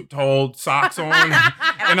boots with tall socks on,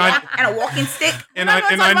 and a walking stick? And I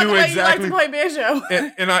knew exactly. You like to play banjo.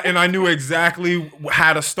 and I knew exactly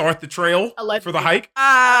how to start the trail for the hike.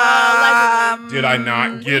 Did I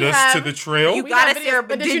not get us to the trail? You got us there,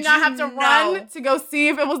 but did you not have to run to go see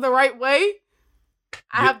if it was the right way?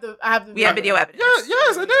 I have the. We have video evidence.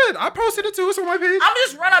 Yes, I did. I posted it too. It's on my page. I'm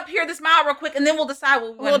just run up here this mile real quick, and then we'll decide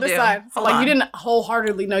what we'll decide. So you didn't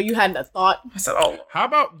wholeheartedly know you hadn't a thought. I said, "Oh." How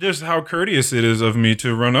about just how courteous it is of me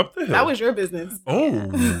to run up the hill? That was your business. Oh.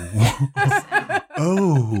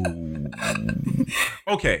 Oh.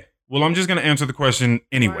 Okay. Well, I'm just gonna answer the question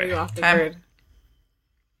anyway. Why are you off the grid?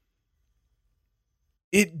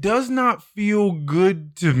 It does not feel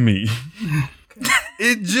good to me.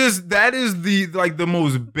 That is the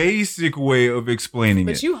most basic way of explaining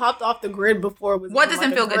it. But you hopped off the grid before. What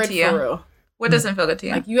doesn't feel good to you? What doesn't feel good to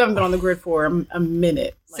you? Like you haven't been on the grid for a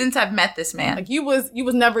minute. Since I've met this man. Like you was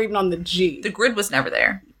never even on the G. The grid was never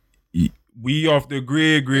there. We off the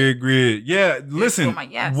grid. Yeah, listen,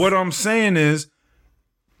 what I'm saying is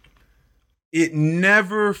it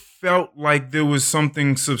never felt like there was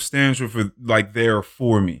something substantial there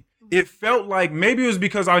for me. It felt like maybe it was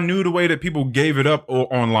because I knew the way that people gave it up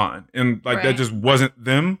online, and that just wasn't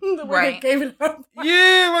them. The way they gave it up.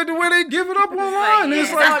 Yeah, like the way they give it up online.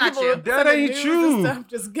 It's like people, that ain't you.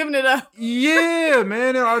 Just giving it up. Yeah,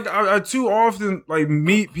 man. I too often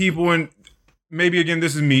meet people, and maybe again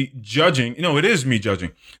this is me judging. No, it is me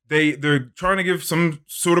judging. They're trying to give some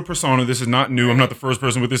sort of persona. This is not new. I'm not the first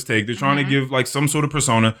person with this take. They're trying to give some sort of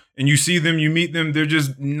persona, and you see them, you meet them, they're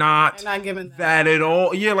just not giving that at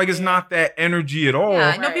all. Yeah, it's not that energy at all. Yeah,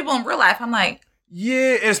 I know people in real life. I'm like,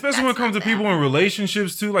 yeah, especially when it comes to people in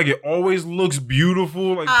relationships too. Like it always looks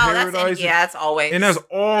beautiful, paradise. That's always, and that's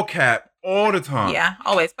all cap all the time. Yeah,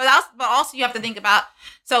 always. But also you have to think about.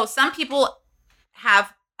 So some people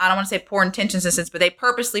have, I don't want to say poor intentions in a sense, but they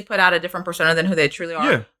purposely put out a different persona than who they truly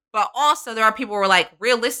are. Yeah. But also there are people who are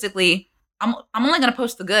realistically, I'm only going to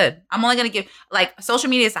post the good. I'm only going to give, social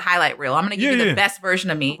media is a highlight reel. I'm going to give you the best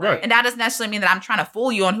version of me. Right. And that doesn't necessarily mean that I'm trying to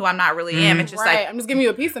fool you on who I'm not really am. It's just I'm just giving you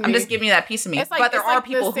a piece of me. I'm just giving you that piece of me. But there are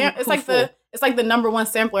people who it's like the number one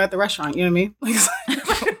sampler at the restaurant. You know what I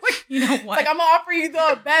mean? You know what? I'm going to offer you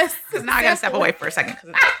the best. Because now I got to step away for a second.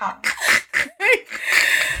 I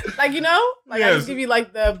just give you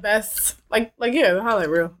the best, the highlight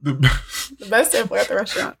reel. The best sampler at the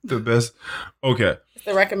restaurant. The best. Okay. It's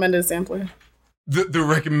the recommended sampler. The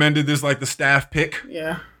recommended is the staff pick.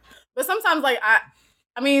 Yeah. But sometimes I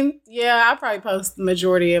probably post the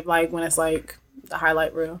majority of when it's the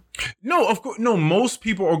highlight reel. No, of course. No, most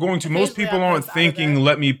people are going to. Most people aren't thinking,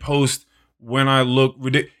 let me post when I look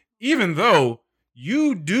ridiculous. Even though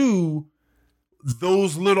you do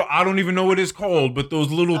those little, I don't even know what it's called, but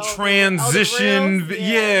those little transition,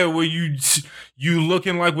 reels, where you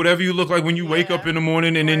looking like whatever you look like when you wake Yeah. up in the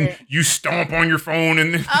morning, and then Right. you stomp on your phone,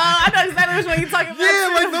 and then Oh, I know exactly which one you're talking about. yeah,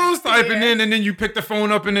 too. like those type, Yeah. and then you pick the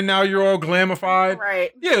phone up, and then now you're all glamified.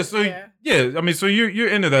 Right. Yeah, so Yeah. I mean, so you're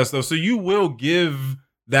into that stuff, so you will give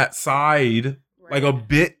that side like a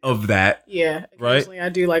bit of that. Yeah, Right? occasionally I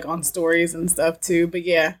do like on stories and stuff too. But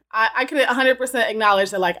yeah, I can 100% acknowledge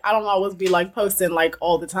that like I don't always be like posting like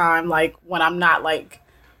all the time, like when I'm not like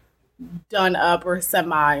done up or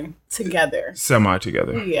semi together. Semi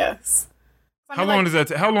together. Yes. I How mean, long like, does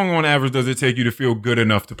that? How long on average does it take you to feel good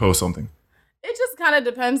enough to post something? it just kind of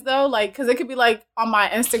depends though, like because it could be like on my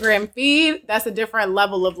Instagram feed, that's a different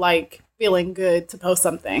level of like feeling good to post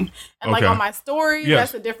something, and like Okay. on my story,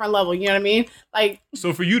 Yes. that's a different level. You know what I mean? Like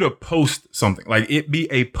So for you to post something, like it be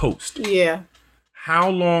a post, yeah. how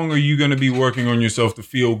long are you going to be working on yourself to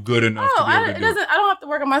feel good enough Oh, to be able to it do it? doesn't. I don't have to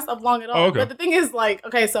work on myself long at all. Oh, okay. But the thing is, like,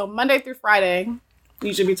 okay, so Monday through Friday,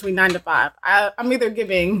 usually between 9 to 5, I'm either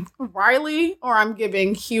giving Riley or I'm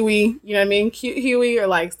giving Huey. You know what I mean? Huey or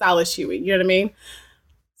like stylish Huey. You know what I mean?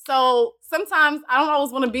 So sometimes I don't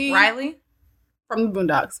always want to be Riley? from the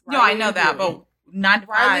Boondocks. No, I Riley know and that, Huey. but 9 to 5,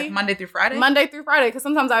 Riley? Monday through Friday? Monday through Friday, because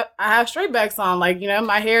sometimes I have straight backs on, like, you know,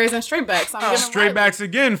 my hair is in straight backs. So I'm giving Straight Riley backs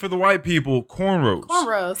again for the white people, cornrows.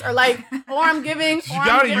 cornrows, or like, or I'm giving. You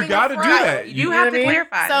gotta do that. You know have what to I mean?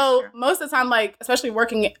 clarify. So Sure. most of the time, like especially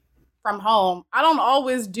working from home, I don't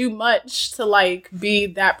always do much to like be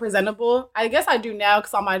that presentable. I guess I do now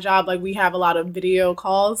because on my job, like we have a lot of video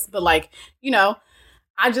calls, but like, you know,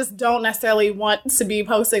 I just don't necessarily want to be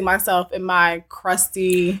posting myself in my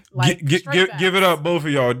crusty like straight backs. Give it up, both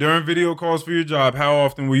of y'all. During video calls for your job, how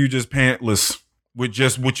often were you just pantless with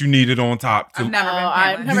just what you needed on top? To, I've never been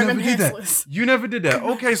I've pantless. never You been never did that. pantsless. You never did that.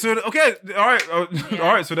 Okay, so all right, all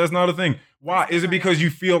right. So that's not a thing. Why? Is it because you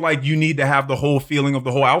feel like you need to have the whole feeling of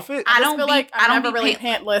the whole outfit? I I just don't feel be- like I I'm don't never be really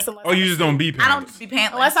pant- pantless unless Oh, you just don't be pantless. I don't be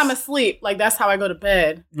pantless. unless I'm asleep. Like that's how I go to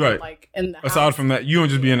bed. Right. Like in the house. Aside from that, you don't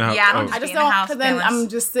just be in the house. Yeah, I don't Oh. just I just be in the don't, house because then pantless. I'm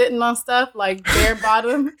just sitting on stuff like bare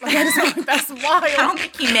bottom. Like I just feel like that's wild. I don't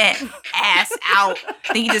think he meant ass out.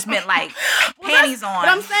 I think he just meant like panties on. But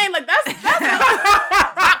I'm saying like that's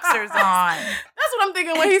boxers on. that's what I'm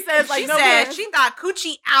thinking when he says like She no said pants. she got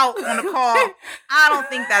coochie out on the call. I don't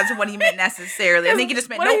think that's what he meant necessarily. I think he just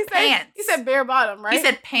meant What no did he say? pants. He said bare bottom, right? He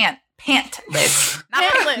said pantless,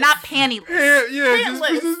 Pantless. not pantyless.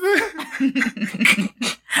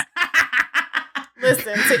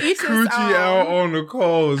 Listen, to each his Coochie out own. on the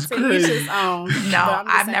call is To each crazy. his own. No, But I'm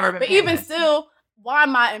just I've saying. never been But even pantless. still, why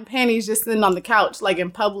am I in panties just sitting on the couch like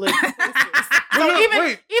in public places? So Wait, even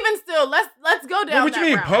wait. even still, let's go down. What you that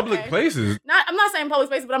mean route, public okay? places? I'm not saying public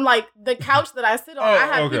space, but I'm like the couch that I sit on. Oh, I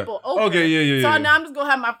have okay. people over. Okay, yeah. So now I'm just gonna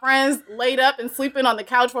have my friends laid up and sleeping on the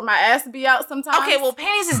couch where my ass be out sometimes. Okay, well,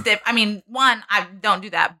 panties is different. I mean, one, I don't do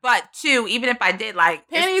that. But two, even if I did, like,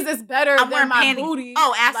 if panties is better I'm than wearing my panties. booty.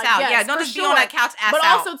 Oh, ass Like, out. yes, Yeah, don't for just be sure. on that couch ass But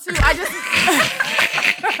out. also too, I just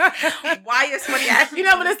Why is somebody asking you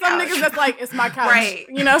know, but on there's the some couch? niggas that's like, it's my couch. Right.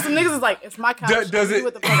 You know, some niggas is like, it's my couch. Does I it- do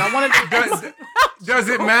what the fuck I want to do. Does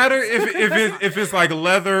it matter if it's like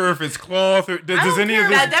leather or if it's cloth or does don't any of care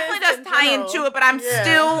this? That definitely does in tie general. into it, but I'm Yeah.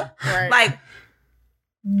 still Right. like,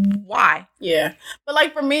 why? Yeah, but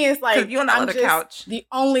like for me, it's like 'Cause you on that I'm other just- couch. The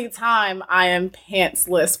only time I am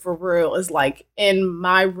pantsless for real is like in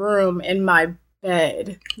my room in my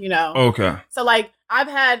bed. You know. Okay. So like I've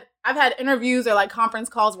had interviews or like conference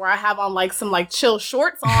calls where I have on like some like chill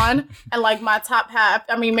shorts on and like my top half.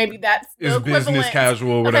 I mean, maybe that's the It's equivalent. business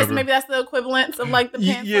casual or Okay, whatever. so maybe that's the equivalent of like the Y-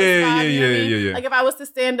 pants. yeah, yeah. Like if I was to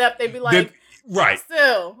stand up, they'd be like, Right.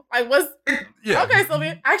 still, like what's Yeah. okay,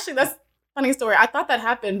 Sylvia. Actually, that's a funny story. I thought that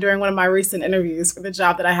happened during one of my recent interviews for the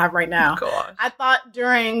job that I have right now. God. I thought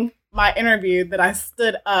during my interview that I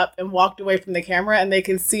stood up and walked away from the camera and they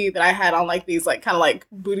could see that I had on like these like kind of like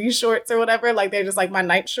booty shorts or whatever. Like they're just like my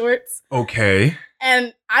night shorts. Okay.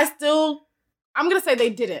 And I'm going to say they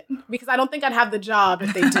didn't because I don't think I'd have the job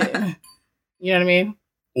if they did. You know what I mean?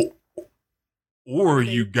 Or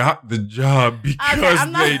you got the job because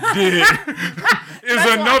I'm not- they did. Is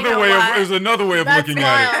That's another why, you know what? is another way of That's looking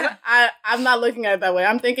at it. wild. I'm not looking at it that way.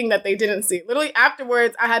 I'm thinking that they didn't see it. Literally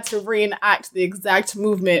afterwards, I had to reenact the exact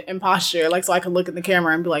movement and posture, like so I could look at the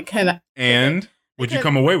camera and be like, And what'd you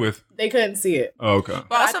come away with? they couldn't see it. Oh, okay.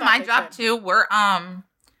 But I also thought my they job could. too, we're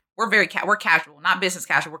very we're casual, not business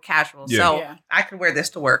casual. We're casual, Yeah. so Yeah. I could wear this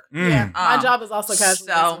to work. Yeah, my Um, job is also casual.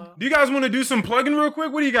 so- as well. Do you guys want to do some plugging real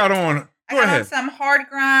quick? What do you got on? I Go got on ahead. some Hard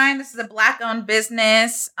Grind. This is a black-owned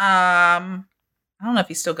business. I don't know if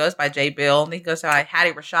he still goes by J Bill. I think he goes by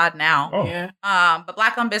Hattie Rashad now. Oh. Yeah. But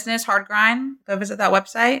black-owned business, Hard Grind. Go visit that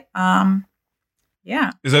website.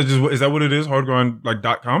 Yeah. Is that what it is? Hardgrind like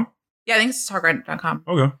 .com? Yeah, I think it's hardgrind.com.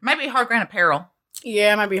 Okay. Might be Hardgrind Apparel.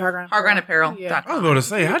 Yeah, it might be Hardgrind. Hardgrindapparel.com. Yeah. I was about to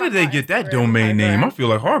say, how did they get that Instagram, domain name? I Hardgrind. feel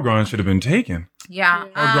like Hardgrind should have been taken. Yeah.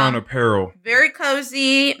 Hardgrind Apparel. Very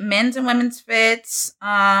cozy, men's and women's fits.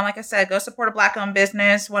 Like I said, go support a Black-owned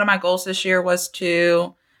business. One of my goals this year was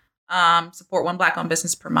to support one Black-owned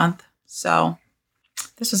business per month. So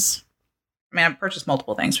this is, I've purchased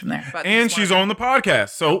multiple things from there. But And she's on the podcast.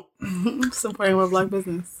 So, Supporting one Black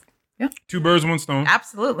business. two birds, one stone.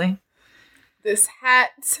 Absolutely. This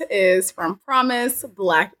hat is from Promise,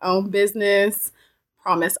 Black-owned business.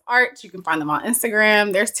 Promise Art. You can find them on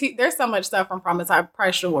Instagram. There's so much stuff from Promise. I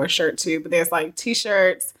probably should have wore a shirt too, but there's like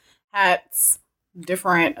t-shirts, hats,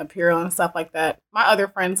 different apparel and stuff like that. My other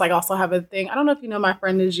friends like also have a thing. I don't know if you know my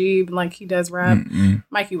friend Najib, like he does rap.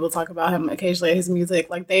 Mikey will talk about him occasionally at his music.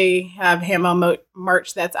 Like they have Hamo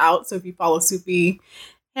merch that's out. So if you follow Sufi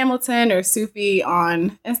Hamilton or Sufi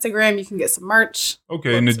on Instagram, you can get some merch.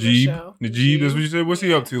 Okay, Welcome to the Najib. show. Najib, that's what you said. What's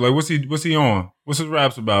he up to? Like, what's he on? What's his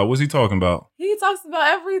raps about? What's he talking about? He talks about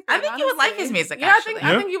everything. I think you would like honestly. his music, Yeah, actually.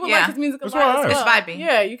 I think you would Yeah. like his music a That's lot why I as asked. well. It's vibey.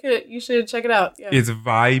 Yeah, you should check it out. Yeah. It's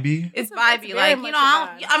vibey. It's It's vibey. very Like, much you know,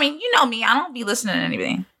 a vibe. I mean, you know me. I don't be listening to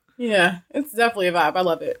anything. Yeah, it's definitely a vibe. I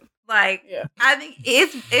love it. Like, Yeah. I think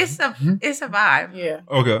it's a vibe. Yeah.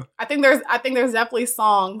 Okay. I think there's definitely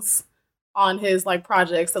songs on his like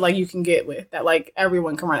projects that like you can get with that like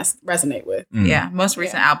everyone can resonate with. Mm. Yeah, most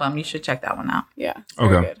recent album. You should check that one out. Yeah. It's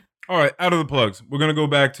very Okay. good. All right, out of the plugs. We're going to go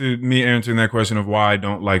back to me answering that question of why I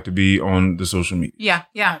don't like to be on the social media. Yeah,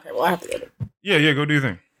 yeah. Okay, well I have to get it. Yeah, go do your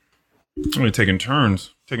thing. I'm only taking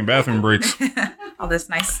turns, taking bathroom breaks. All this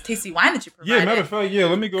nice tasty wine that you provided. Yeah, matter of fact,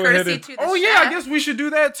 let me go Courtesy ahead to and. the Oh, yeah, I chef. guess we should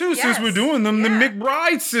do that too since Yes, we're doing them. yeah. The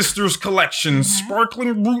McBride Sisters Collection,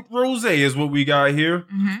 Sparkling Root Rosé is what we got here.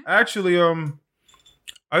 Mhm. Actually,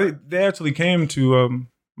 they actually came to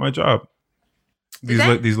my job. Did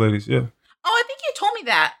they? These ladies, yeah. Oh, I think you told me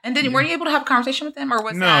that. And then were you able to have a conversation with them, or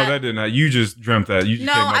was No, that? that did not. You just dreamt that. You just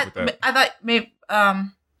No, came up with that. I thought maybe.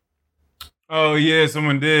 Oh yeah,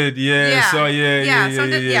 someone did. Yeah, Yeah. so yeah. Very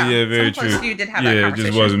someone close true. to you did have that Yeah, it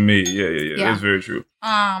conversation. just wasn't me. Yeah. Yeah. That's very true.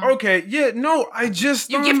 Okay, yeah, no, I just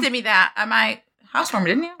You gifted me that at my housewarming,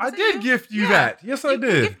 didn't you? I Was it did you? gift you Yeah. that. Yes, I You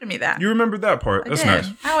did. gifted me that. You remembered that part. I That's did.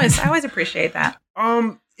 nice. I always appreciate that.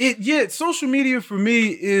 Social media for me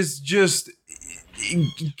is just,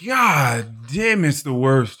 God damn, it's the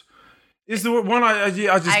worst. It's the one I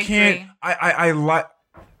just I can't. agree.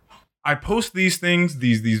 I post these things,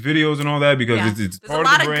 these videos and all that because Yeah. it's There's part a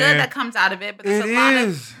lot of of the good brand. that comes out of it, but there's It a lot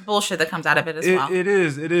is. of bullshit that comes out of it as well. It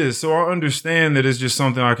is. So I understand that it's just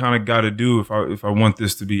something I kind of got to do if I want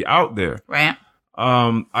this to be out there. Right?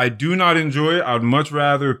 I do not enjoy it. I'd much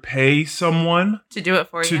rather pay someone To do it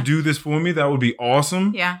for to you. do this for me. That would be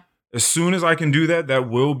awesome. Yeah, As soon as I can do that, that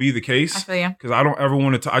will be the I case. feel you. Because I don't ever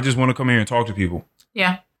want to. I just want to come here and talk to people.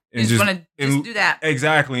 Yeah. You And just want to just and- do that.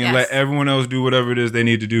 Exactly, and Yes. let everyone else do whatever it is they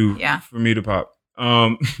need to do Yeah. for me to pop.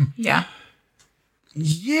 Yeah.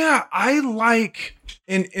 Yeah, I like,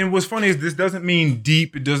 and what's funny is this doesn't mean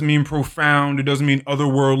deep, it doesn't mean profound, it doesn't mean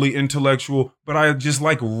otherworldly, intellectual, but I just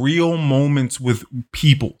like real moments with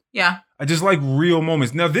people. Yeah. I just like real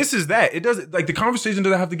moments. Now, this is that. It doesn't, like, the conversation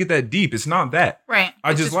doesn't have to get that deep. It's not that. Right.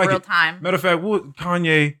 I It's just like real it. time. Matter of fact,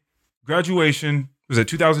 Kanye, graduation, was that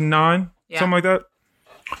 2009? Yeah. Something like that?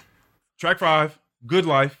 Track 5, Good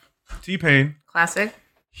Life, T-Pain. Classic.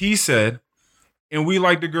 He said, and we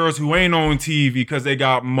like the girls who ain't on TV because they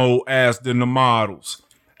got more ass than the models.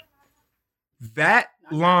 That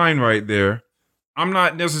line right there, I'm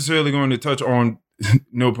not necessarily going to touch on,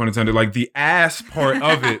 no pun intended, like the ass part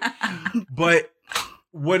of it. But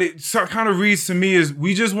what it kind of reads to me is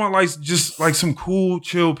we just want like some cool,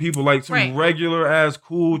 chill people, like some Right. regular ass,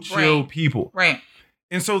 cool, chill Right. people. Right.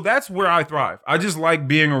 And so that's where I thrive. I just like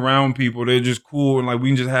being around people. They're just cool and like we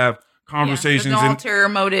can just have conversations. Yeah. And Ulterior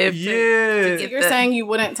motive. Yeah. To So get you're the- saying you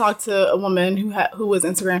wouldn't talk to a woman who was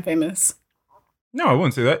Instagram famous? no, I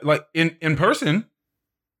wouldn't say that. Like in person.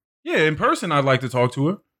 Yeah, in person I'd like to talk to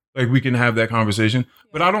her. Like we can have that conversation.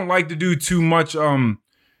 But I don't like to do too much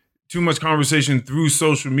conversation through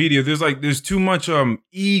social media. There's too much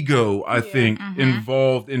ego, I think, Mhm.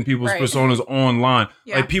 involved in people's Right. personas online.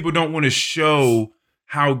 Yeah. Like people don't want to show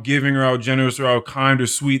how giving or how generous or how kind or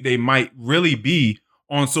sweet they might really be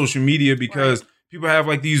on social media because people have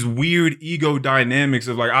like these weird ego dynamics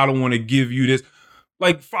of like, I don't want to give you this.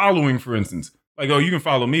 Like following, for instance. Like, oh, you can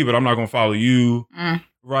follow me, but I'm not going to follow you. Mm.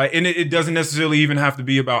 Right. And it doesn't necessarily even have to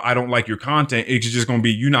be about, I don't like your content. It's just going to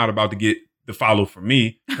be, you're not about to get the follow from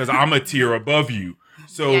me because I'm a tier above you.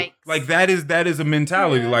 So Yikes. like that is a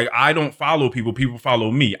mentality. Yeah. Like I don't follow people. People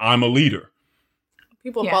follow me. I'm a leader.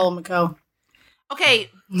 People Yeah. follow Miko. Okay,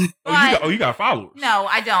 You got followers. No,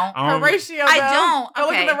 I don't. Her ratio. I though. don't. Go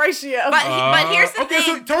look at Okay. the ratio. But here's the okay,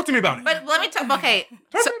 thing. so talk to me about it. But let me talk. Okay,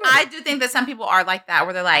 Talk so to me about I do think that some people are like that,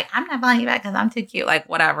 where they're like, "I'm not following you back because I'm too cute." Like,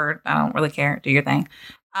 whatever. I don't really care. Do your thing.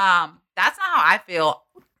 That's not how I feel.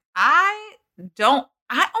 I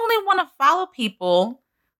only want to follow people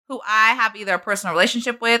who I have either a personal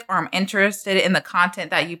relationship with or I'm interested in the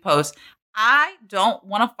content that you post. I don't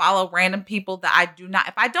want to follow random people that I do not.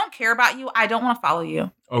 If I don't care about you, I don't want to follow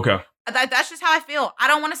you. Okay. That's just how I feel. I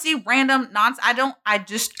don't want to see random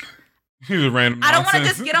nonsense. He's a random. I don't want to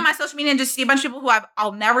nonsense. just get on my social media and just see a bunch of people who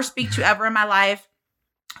I'll never speak to ever in my life.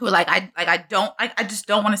 Who I just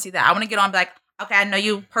don't want to see that. I want to get on and be like, okay, I know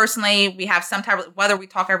you personally. We have some type of, whether we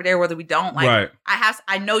talk every day or whether we don't. Like, Right.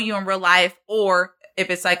 I know you in real life, or if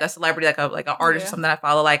it's like a celebrity, like an artist or something that I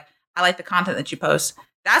follow, like I like the content that you post.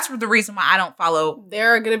 That's the reason why I don't follow.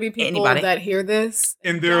 There are going to be people that hear this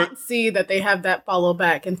and don't see that they have that follow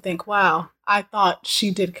back and think, "Wow, I thought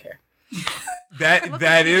she did care."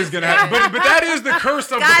 That is gonna happen, but that is the curse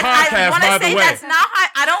of Guys, the podcast. By the way, that's not how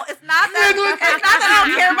I don't. It's not that. It's not that I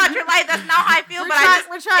don't care about your life. That's not how I feel.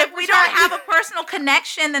 If we don't have a personal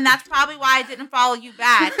connection, then that's probably why I didn't follow you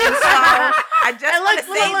back. And so I just want to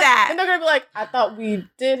say that. And they're gonna be like, "I thought we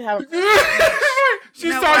did have."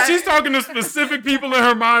 She's talking to specific people in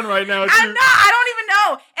her mind right now. Too. I'm not. I don't even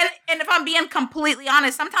know. And if I'm being completely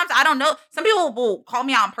honest, sometimes I don't know. Some people will call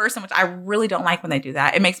me out in person, which I really don't like when they do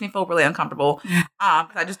that. It makes me feel really uncomfortable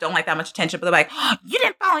because I just don't like that much attention. But they're like, oh, "You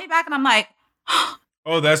didn't follow me back," and I'm like,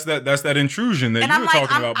 "Oh, that's that intrusion that and you I'm were like,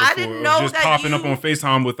 talking about before, I didn't know just that popping up on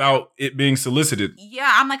FaceTime without it being solicited." Yeah,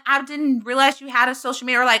 I'm like, I didn't realize you had a social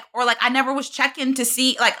media, or like I never was checking to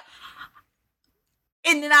see like,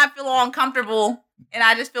 and then I feel all uncomfortable. And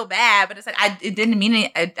I just feel bad, but it's like it didn't mean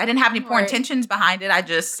any, I didn't have any poor intentions behind it. I'm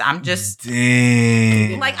just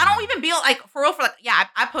dang. Like I don't even be like for real.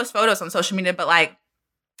 I post photos on social media, but like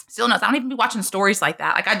still knows I don't even be watching stories like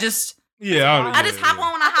that. Like I just hop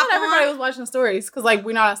on when I hop on. Everybody was watching stories because like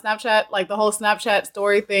we're not on Snapchat. Like the whole Snapchat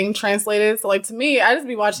story thing translated. So like to me, I just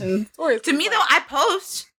be watching stories. To me though, I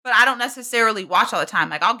post. But I don't necessarily watch all the time.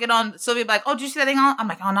 Like, I'll get on, Sylvia be like, "Oh, did you see that thing on?" I'm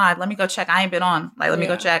like, "Oh, no, let me go check. I ain't been on. Like, let me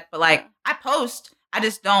go check." But, like, I post. I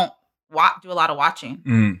just don't do a lot of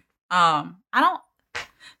watching.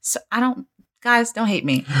 Guys, don't hate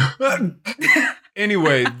me.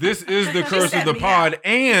 Anyway, this is the curse of the pod.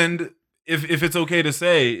 And if it's okay to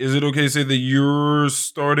say, is it okay to say that you're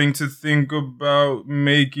starting to think about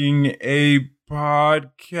making a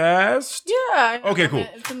podcast? Yeah. Okay, cool.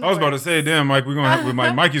 I was about to say, damn, Mike,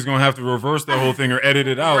 Mikey's gonna have to reverse that whole thing or edit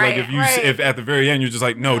it out. Right, like if at the very end you're just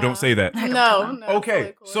like, no, don't say that. No. Okay,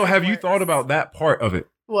 totally cool. so have you thought about that part of it?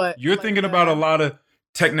 What? You're thinking about a lot of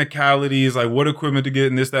technicalities, like what equipment to get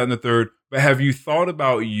and this, that, and the third. But have you thought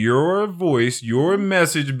about your voice, your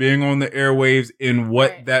message being on the airwaves and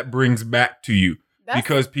what that brings back to you?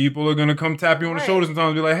 Because people are going to come tap you on the shoulder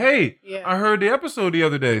sometimes and be like, "Hey, I heard the episode the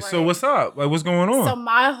other day. So what's up? Like, what's going on?" So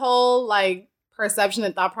my whole like perception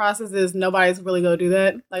and thought process is nobody's really going to do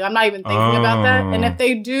that. Like, I'm not even thinking about that. And if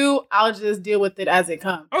they do, I'll just deal with it as it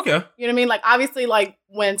comes. Okay. You know what I mean? Like, obviously, like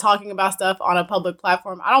when talking about stuff on a public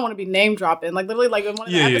platform, I don't want to be name dropping. Like, literally, like in one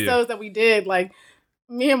of the episodes that we did, like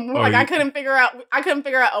me and I couldn't figure out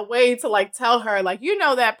a way to like tell her, like, you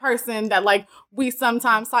know, that person that like we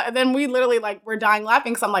sometimes talk, and then we literally like we're dying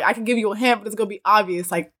laughing because I'm like, I can give you a hint, but it's gonna be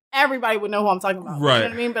obvious. Like everybody would know who I'm talking about. Right. You know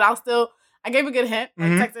what I mean? But I gave a good hint. I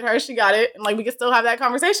texted her, she got it, and like we could still have that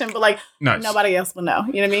conversation, but like nobody else would know.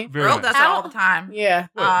 You know what I mean? Girl does it all the time. Yeah.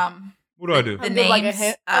 What do I do? The names. Like a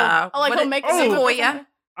hint. Like he'll make Sequoia.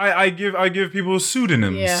 I give people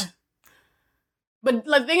pseudonyms. Yeah. But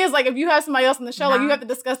the thing is, like, if you have somebody else on the show, like, you have to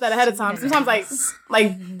discuss that ahead of time. Sometimes,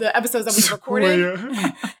 like the episodes that we recorded,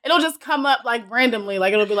 it'll just come up, like, randomly.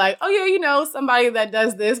 Like, it'll be like, "Oh, yeah, you know, somebody that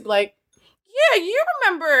does this." But like, yeah, you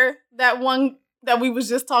remember that one that we was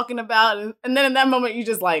just talking about? And then in that moment, you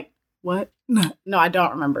just like, what? No, I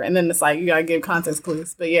don't remember. And then it's like, you gotta give context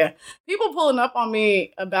clues. But yeah, people pulling up on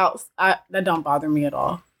me about, that don't bother me at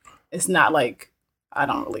all. It's not like, I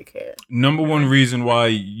don't really care. Number one reason why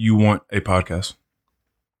you want a podcast?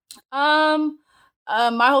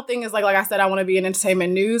 My whole thing is like I said, I want to be in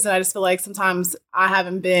entertainment news, and I just feel like sometimes I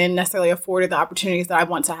haven't been necessarily afforded the opportunities that I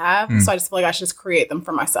want to have. So I just feel like I should just create them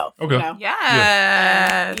for myself. Okay. You know?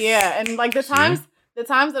 Yes. Yeah. And like the times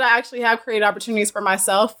that I actually have created opportunities for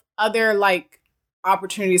myself, other like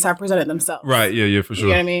opportunities have presented themselves. Right. Yeah, for sure.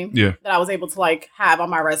 You know what I mean? Yeah. That I was able to like have on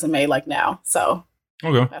my resume like now. So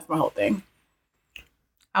that's my whole thing.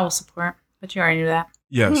 I will support, but you already knew that.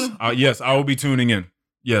 Yes. Yes, I will be tuning in.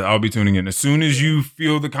 Yeah, I'll be tuning in as soon as you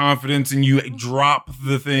feel the confidence and you drop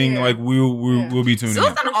the thing. Yeah. Like we'll be tuning Sill's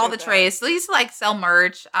in. done all the trades. So he used to like sell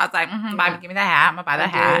merch. I was like, give me that hat. I'm gonna buy that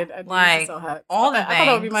hat. I did Like used to sell hats. all the I thought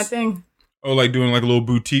that would be my things. thing. Oh, like doing like a little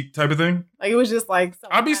boutique type of thing. Like it was just like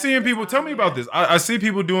I be seeing people. Tell me about this. I see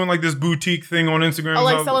people doing like this boutique thing on Instagram. Oh,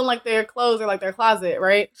 like and selling like their clothes or like their closet,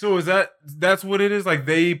 right? So that's what it is? Like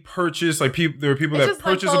they purchase like people. There are people It's that just,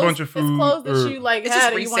 like, purchase clothes- a bunch of food. It's clothes or- that you like It's had just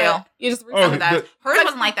and resale. You just Oh, resell Some of that. the- Hers Like-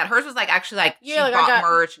 wasn't like that. Hers was like actually like she Yeah, like, I bought got-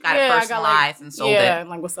 merch, got it I got, personalized, like, and sold yeah, it. and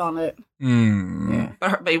like was selling it. Mm.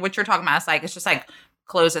 But what you're talking about is like it's just like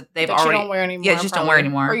clothes that they've That you already don't wear anymore. Yeah, just don't wear probably.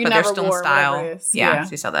 anymore. Or you but they're never still in wore, whatever style. it is. Yeah, so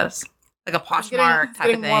you sell those. Like a It's Poshmark type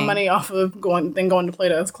getting of thing. more money off of going to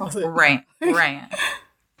Plato's closet. Right, right.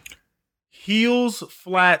 Heels,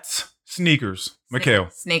 flats, sneakers. Mikhail,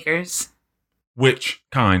 Sneakers. which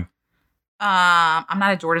kind? I'm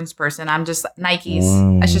not a Jordans person. I'm just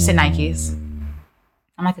Nikes. I should say Nikes.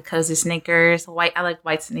 I'm like a cozy sneakers. I like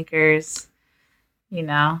white sneakers. You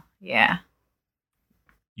know, yeah.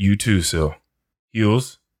 You too, Sil.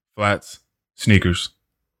 Heels, flats, sneakers.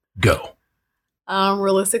 Go.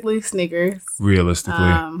 Realistically, sneakers. Realistically,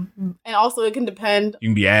 And also it can depend. you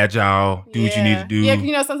can be agile. Do what you need to do. Yeah, 'cause,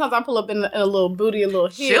 you know, sometimes I pull up in a little booty, a little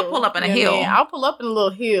heel. She'll pull up in a you know what I heel. mean? I'll pull up in a little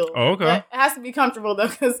heel. Oh, okay. But it has to be comfortable though,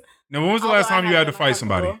 because Now, when was the last time you had to fight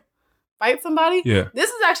somebody? Fight somebody? Yeah.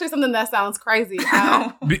 This is actually something that sounds crazy. Be-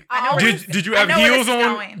 I know where did you I have know where heels this is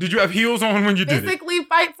on? going. Did you have heels on when you did it? physically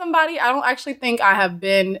fight somebody. I don't actually think I have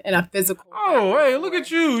been in a physical. Oh, fight hey, look before.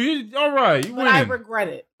 at you. You all right? You But I winning. regret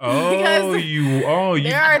it. Oh, Because you. There I are know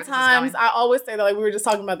where this is times going. I always say that, like we were just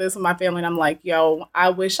talking about this with my family, and I'm like, yo,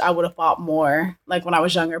 I wish I would have fought more, like when I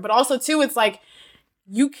was younger. But also too, it's like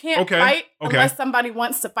you can't Okay, fight okay. unless somebody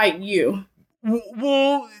wants to fight you.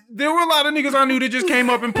 Well, there were a lot of niggas I knew that just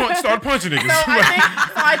came up and started punching niggas. So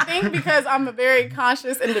I think because I'm a very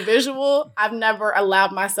conscious individual, I've never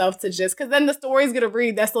allowed myself to just, because then the story's gonna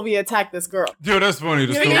read that Sylvia attacked this girl. Dude, that's funny.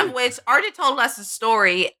 The Speaking story. of which, RJ told us a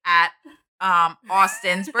story at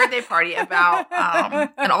Austin's birthday party about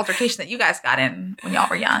an altercation that you guys got in when y'all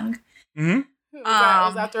were young. Mhm. It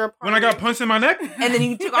was after a party. When I got punched in my neck, And then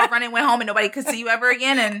you took off running, went home, and nobody could see you ever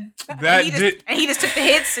again. And that he did. just took the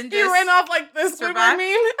hits and He just ran off like this. You know what I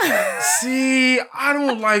mean? See, I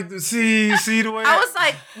don't like the see the way I was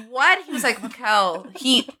like, "What?" He was like, "Mikkel,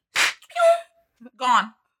 he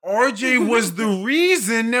gone." RJ was the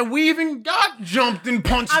reason that we even got jumped and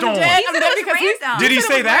punched I'm on. dead. He I'm said dead it was because random. Did he said it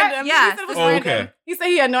say was that? random. Yeah. He said it was Oh, random. okay. He said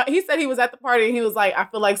he had no. He said he was at the party and he was like, I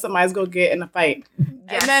feel like somebody's gonna get in a fight.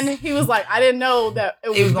 Yes. And then he was like, I didn't know that it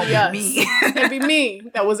It was would gonna be us. be me. It'd be me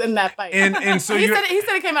that was in that fight. And so he you. said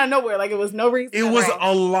it came out of nowhere. Like it was no reason. It was Right.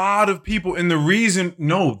 a lot of people, and the reason,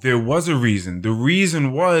 no, there was a reason. The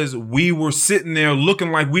reason was we were sitting there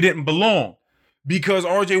looking like we didn't belong because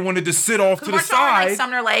RJ wanted to sit off to the We're talking like side.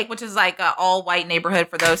 Sumner Lake, which is like an all-white neighborhood.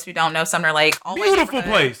 For those who don't know, Sumner Lake, all-white Beautiful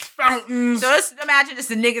neighborhood. place, fountains. So just imagine just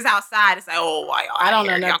the niggas outside. It's like, oh, why y'all I don't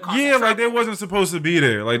here? know Y'all nothing. causing Yeah, like trouble. they wasn't supposed to be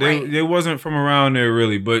there. Like Right. they wasn't from around there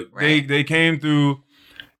really, but Right. they came through,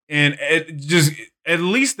 and it just at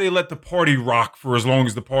least they let the party rock for as long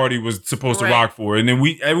as the party was supposed Right. to rock for, and then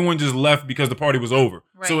everyone just left because the party was over.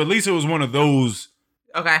 Right. So at least it was one of those,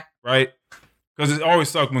 Okay. right? Because it always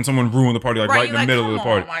sucked when someone ruined the party, like right in you're the middle of the come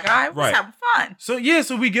party. on, my guy, we're Right. just having fun. So yeah,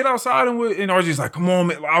 so we get outside and RJ's like, "Come on,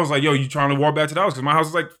 man." I was like, "Yo, you trying to walk back to the house?" Because my house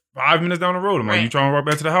is like 5 minutes down the road. I'm like, Right. "You trying to walk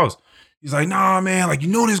back to the house?" He's like, "Nah, man. Like, you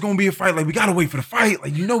know, there's gonna be a fight. Like, we gotta wait for the fight.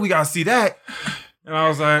 Like, you know, we gotta see that." And I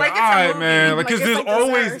was like, Like, "All it's a right, movie. man. Like, because it's there's like dessert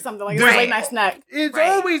always or something like there's- it's a Right. late night snack. it's Right.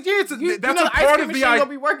 always yeah. It's You that's know, a the ice part cream of the machine will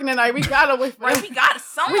be working tonight. We gotta wait for Right, that. we got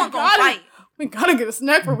someone gonna gotta- fight. We gotta get a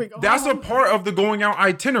snack before we go. That's a home. part of the going out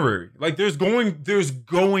itinerary. Like, there's going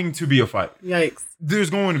to be a fight. Yikes.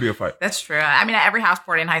 There's going to be a fight. That's true. I mean, at every house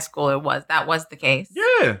party in high school, that was the case.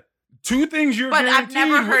 Yeah. Two things you're But I've guaranteed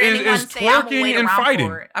never heard anyone is say I'm gonna twerking wait and around fighting.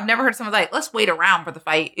 for it. I've never heard someone like, let's wait around for the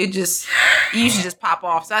fight. It just you should just pop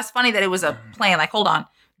off. So that's funny that it was a plan. Like, hold on,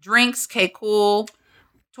 drinks, okay, cool.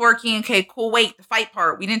 Twerking, okay, cool. Wait, the fight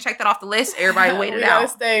part. We didn't check that off the list. Everybody we waited gotta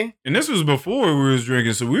out. stay. And this was before we was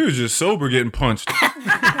drinking, so we were just sober getting punched.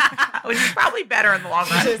 Which is probably better in the long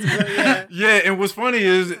run. Just really, yeah. Yeah, and what's funny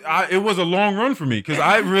is it was a long run for me because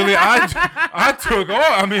I took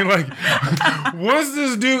off. I mean, like, once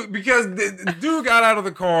this dude, because the dude got out of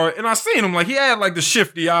the car and I seen him, like, he had like the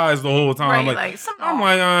shifty eyes the whole time. Right, Like, something I'm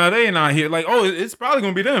off. like, they not here. Like, oh, it's probably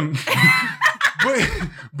gonna be them.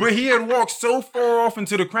 but he had walked so far off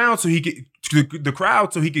into the crowd so he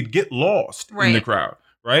could get lost in the Right. crowd,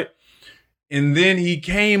 right? And then he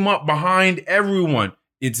came up behind everyone.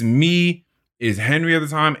 It's me, it's Henry at the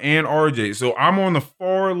time, and RJ. So I'm on the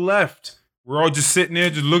far left We're all just sitting there,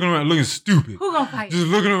 just looking around, looking stupid. Who gonna fight? Just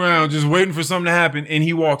looking around, just waiting for something to happen. And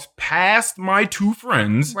he walks past my two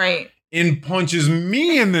friends Right. and punches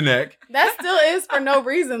me in the neck. That still is for no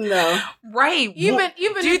reason though. Right. Even Do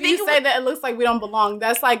you if think you it say that it looks like we don't belong,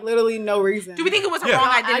 that's like literally no reason. Do we think it was a Yeah. wrong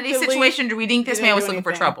identity Actively situation? Do we think this didn't man was do looking for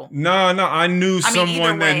anything. trouble? No, I knew I mean, someone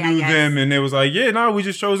either way, that I knew guess. them, and they was like, yeah, no, we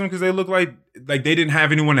just chose them because they look like they didn't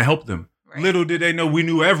have anyone to help them. Right. Little did they know we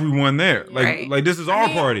knew everyone there. Right. Like this is I our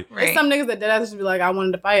mean, party. Right. It's some niggas that dead ass just be like, I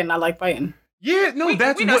wanted to fight and I like fighting. Yeah, no, We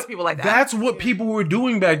that's know what people like that. That's what people were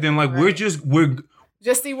doing back then. Like Right.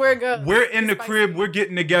 Just see where it goes. we're in the It's crib, spicy. we're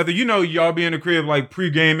getting together. You know, y'all be in the crib like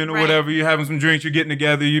pre-gaming or Right. whatever. You're having some drinks, you're getting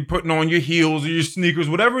together, you're putting on your heels or your sneakers,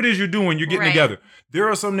 whatever it is you're doing, you're getting Right. together. There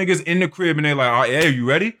are some niggas in the crib and they're like, oh, hey, you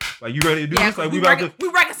ready? Like, you ready to do Yeah, this? Like, we about reckon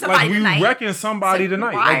to somebody like we tonight. wrecking somebody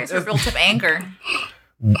tonight. Why Like, is there built up anger?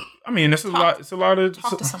 I mean, that's a lot. It's a lot of.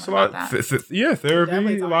 talk to it's someone a lot. about that. Yeah, therapy.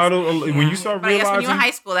 Definitely A talk lot to of someone. when you start But I guess when realizing. you're in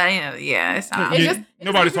high school, that ain't. Yeah, it's not. It's Yeah, just,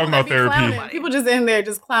 nobody's people talking about that be therapy. clowning. People just in there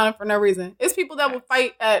just clowning for no reason. It's people that will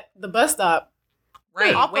fight at the bus stop.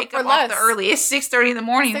 Right. Off Wake for up less. off the early. It's 6:30 in the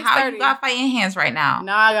morning. How 6:30. you got fighting hands right now?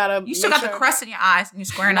 Now I gotta. You still make got the sure- crust in your eyes and you're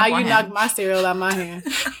squaring Now up you on him. knocked my cereal out my hand.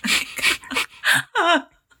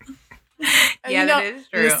 And Yeah, you that know, is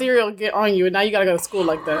and the true. cereal get on you, and now you gotta go to school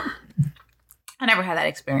like that. I never had that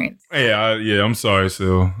experience. Yeah, I'm sorry,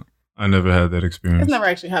 Sil. I never had that experience. It's never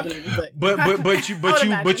actually happened to me, but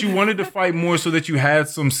But you wanted to fight more so that you had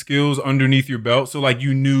some skills underneath your belt. So like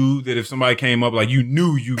you knew that if somebody came up, like you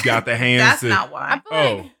knew you got the hands. That's to, not I why.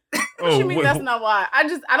 feel like. What you mean wait, that's not why? I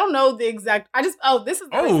don't know the exact. This is.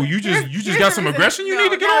 the reason. you just Here's got the some reason. aggression you need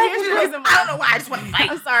to get No, off. here's the reason why. I don't know why. I just want to fight.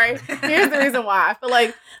 I'm sorry. Here's the reason why. I feel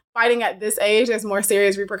like fighting at this age, there's more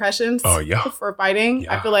serious repercussions. Oh, yeah. For fighting,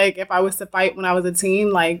 Yeah. I feel like if I was to fight when I was a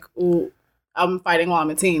teen, like, ooh, I'm fighting while I'm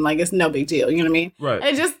a teen. Like, it's no big deal. You know what I mean? Right. And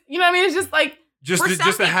it just, you know what I mean? It's just like Just For to, some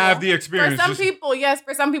just to have people- the experience. for some just- people, yes,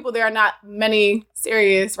 for some people there are not many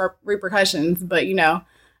serious repercussions, but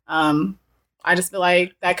I just feel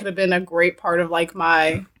like that could have been a great part of like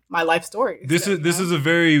my life story. This So, is you know? a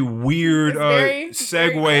very weird It's very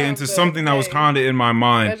segue dumb, into but something that was hey. kind of in my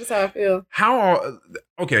mind. That's just how I feel.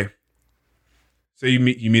 Okay. So you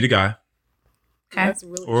meet a guy Okay. That's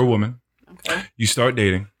really or a woman. okay. You start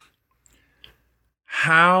dating.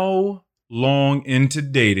 How long into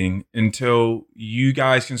dating until you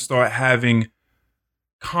guys can start having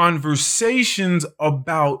conversations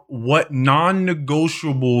about what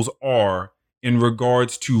non-negotiables are in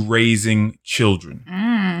regards to raising children?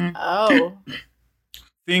 Oh,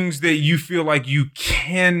 Things that you feel like you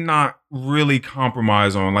cannot really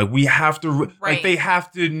compromise on. Like we have to, like Right. they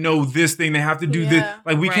have to know this thing. They have to do this. Yeah.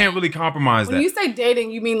 Like we can't Right. really compromise when that. you say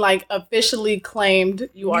dating, you mean like officially claimed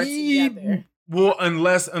you are Yeah. together? Well,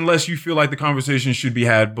 unless you feel like the conversation should be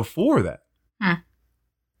had before that.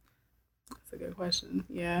 That's a good question.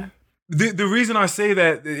 Yeah. The reason I say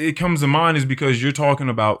that it comes to mind is because you're talking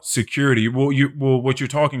about security. Well, what you're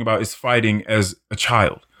talking about is fighting as a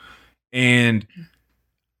child, and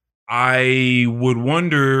I would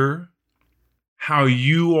wonder how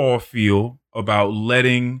you all feel about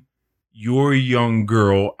letting your young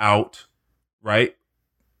girl out, right?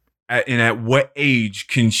 And at what age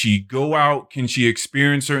can she go out? Can she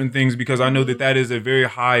experience certain things? Because I know that is a very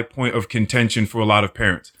high point of contention for a lot of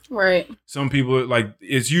parents. Right. Some people, like,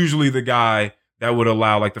 it's usually the guy that would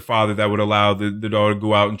allow, like the father that would allow the daughter to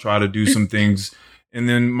go out and try to do some things. And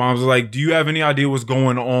then mom's like, do you have any idea what's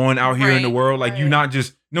going on out here in the Right, world? Like, you right. not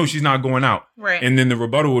just, no, she's not going out. Right. And then the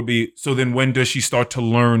rebuttal would be, so then when does she start to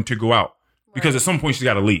learn to go out? Because at some point she's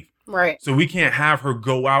got to leave. Right. So we can't have her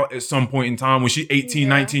go out at some point in time when she's 18, Yeah.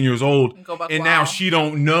 19 years old. And go buck And now wild. she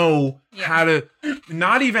don't know Yeah. how to,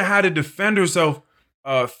 not even how to defend herself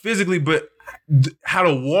physically, but how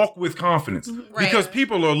to walk with confidence. Right. Because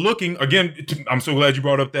people are looking, again, I'm so glad you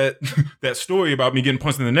brought up that that story about me getting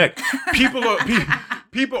punched in the neck.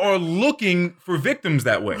 People are looking for victims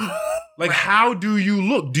that way. Like, how do you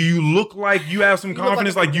look? Do you look like you have some You look like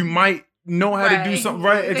confidence, a like you might know how to do Right. something,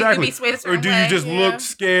 right? You think Exactly. you be swayed a Or certain do you way. just Yeah. look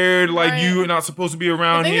scared, like Right. you are not supposed to be The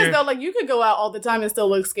around thing here? is though, like you could go out all the time and still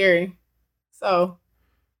look scary. So,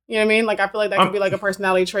 you know what I mean? Like I feel like that could be like a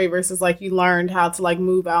personality trait versus like you learned how to like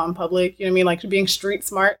move out in public. You know what I mean? Like being street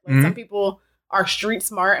smart. Like Mhm. some people are street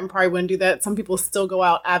smart and probably wouldn't do that. Some people still go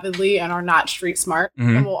out avidly and are not street smart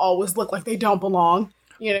Mhm. and will always look like they don't belong.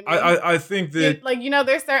 You know what I mean? I think that Yeah, like, you know,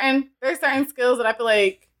 there's certain skills that I feel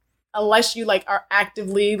like unless you like are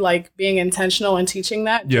actively like being intentional and teaching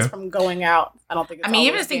that just Yeah. from going out, I don't think it's I mean,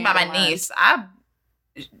 even always just think being about my learned. niece.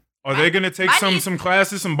 Are they gonna take my some niece-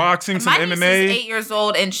 classes, some boxing, some My niece MMA? is 8 years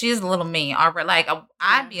old and she's a little me already. Like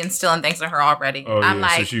I'd be instilling things in her already. Oh I'm yeah,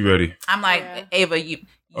 like, so she ready. I'm like, Yeah. Ava, you.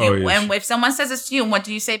 Oh, yeah, When if someone says it's to you, what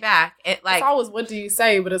do you say back? It like It's always what do you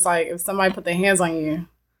say, but it's like if somebody put their hands on you.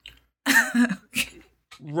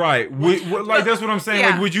 Right. Like that's what I'm saying.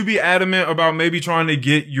 Yeah. Like, would you be adamant about maybe trying to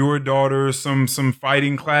get your daughter some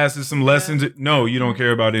fighting classes, some lessons? No, you don't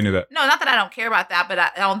care about any of that. no, not that I don't care about that, but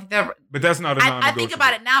I don't think that. But that's not a non-negotiable. I think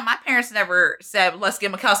about it now. My parents never said, "Let's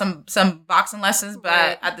give Mikkel some boxing lessons," but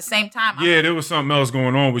Right. at the same time, Yeah, there was something else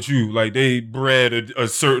going on with you. Like they bred a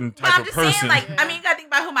certain But type I'm of just person. saying, like, I mean, you gotta think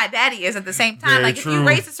about who my daddy is at the same time. Very Like, if true. you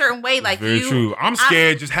raise a certain way, like Very true. I'm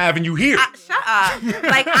scared just having you here. Shut up.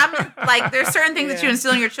 Like I'm like there's certain things that you Yeah.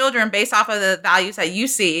 instill in your children based off of the values that you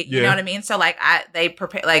see. You Yeah. know what I mean? So like they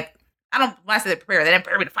prepare like I don't when I say they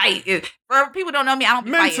prepare me to fight. For people who don't know me, I don't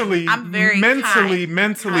be mentally, fighting. I'm very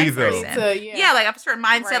mentally kind though. person. Yeah. Yeah, like I have a certain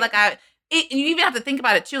mindset. Right. Like and you even have to think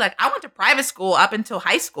about it too. Like I went to private school up until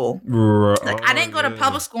high school. Right. Like I didn't go to yeah.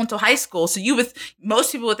 public school until high school. So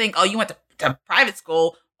most people would think, oh, you went to private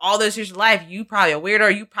school all those years of life. You probably a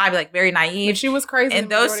weirdo. You probably like very naive. But she was crazy And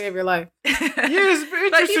the those- majority of your life. Yeah, it's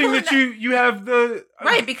But interesting people that who you have the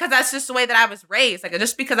Right, because that's just the way that I was raised. Like,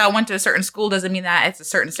 just because I went to a certain school doesn't mean that it's a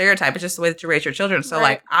certain stereotype. It's just the way that you raise your children. So, Right.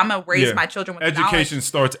 like, I'm gonna raise Yeah. my children with education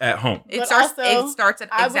starts at home. knowledge. It But starts. also, It starts at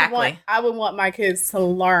exactly. I would want my kids to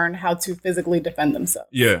learn how to physically defend themselves.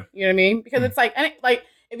 Yeah. You know what I mean? Because it's like,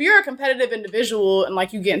 if you're a competitive individual and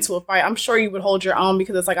like you get into a fight, I'm sure you would hold your own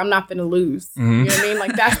because it's like I'm not finna lose. Mhm. You know what I mean?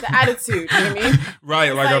 Like that's the attitude. You know what I mean?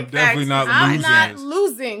 Right, like I'm like, definitely not I'm losing not this.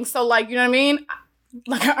 losing. So like, you know what I mean?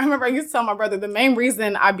 Like I remember I used to tell my brother the main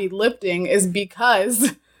reason I be lifting is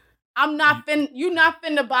because I'm not you not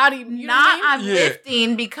finna body. You know what I mean? I'm Yeah.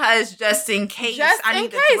 lifting because just in case Just I in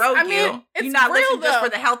need to case. throw I mean, you. it's You're not real, lifting just though. for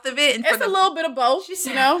the health of it and for It's the. a little bit of both. She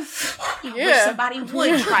said, You know? I wish Yeah. somebody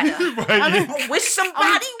would try to. Right, I mean, yeah. I wish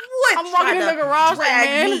somebody would. I'm walking in try the to garage like, drag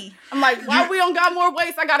man, me. I'm like, why we don't got more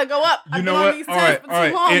weights? I gotta go up. You I've know been on what? these All tests right, for too all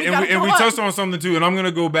right. long. And we gotta go touched up. on something too, and I'm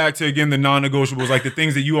gonna go back to again the non-negotiables, like the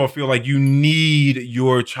things that you all feel like you need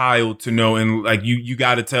your child to know, and like you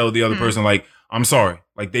got to tell the other person, like, I'm sorry,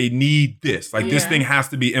 like they need this, like this Yeah. thing has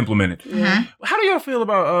to be implemented. Yeah. How do y'all feel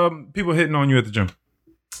about people hitting on you at the gym?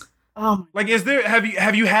 Oh my. Like, is there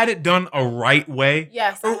have you had it done a right way?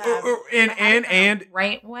 Yes. I have. And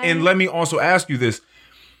Right way. and let me also ask you this: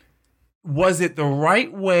 was it the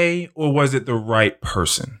right way or was it the right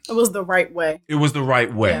person? It was the right way. It was the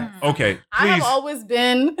right way. Yeah. Okay, I have please. always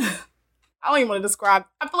been. I don't even want to describe.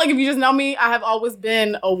 I feel like if you just know me, I have always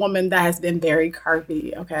been a woman that has been very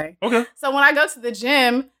curvy. Okay. Okay. So when I go to the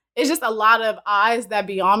gym, it's just a lot of eyes that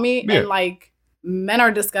be on me, Yeah. and like men are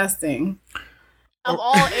disgusting of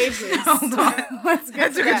all ages. Hold on. Let's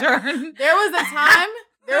get That to took a that. turn. There was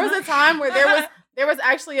a time where there was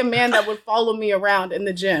actually a man that would follow me around in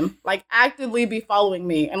the gym, like actively be following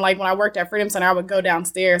me. And like when I worked at Freedom Center, I would go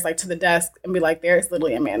downstairs like to the desk and be like, there's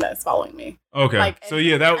literally a man that's following me. Okay. Like, So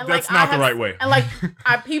yeah, and, that's like, not I the have- right way. And like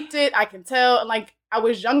I peeped it, I can tell, and like I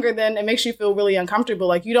was younger then, it makes you feel really uncomfortable.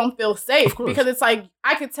 Like you don't feel safe Of course. because it's like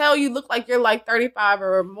I could tell you look like you're like 35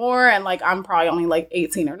 or more, and like I'm probably only like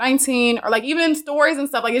 18 or 19, or like even in stories and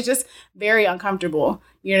stuff. Like it's just very uncomfortable.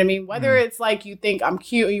 You know what I mean? Whether it's like you think I'm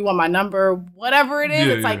cute or you want my number, whatever it is,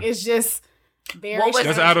 Yeah, it's like yeah. it's just very. What was-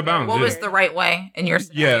 strange, That's out of very bounds, What yeah. was the right way in your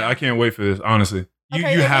Yeah, I can't wait for this. Honestly, you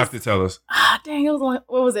Okay, you it have was- to tell us. Dang, it was like,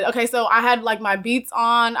 what was it? Okay, so I had like my beats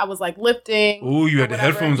on. I was like lifting. Ooh, you or had the whatever.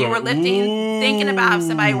 headphones You on. were lifting, thinking about if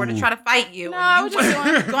somebody were to Ooh. try to fight you. No, and I you was just were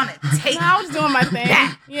doing- gonna take. No, I was doing my thing.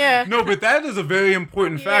 Yeah. No, but that is a very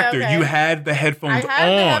important Yeah, factor. okay. You had the I headphones had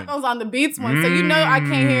the on. headphones on the Beats one, so you know I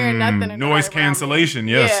can't hear nothing. Noise and nobody around me. cancellation,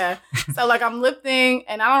 yes. Yeah. So like I'm lifting,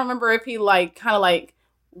 and I don't remember if he like kind of like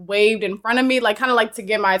waved in front of me, like kind of like to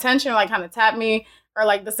get my attention, or like kind of tap me, or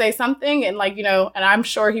like to say something, and like and I'm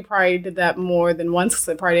sure he probably did that more than once because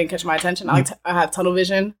it probably didn't catch my attention. I have tunnel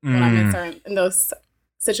vision when I'm in those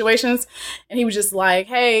situations, and he was just like,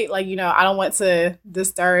 "Hey, like I don't want to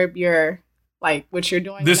disturb your like what you're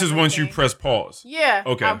doing." This and is once you everything." press pause. Yeah.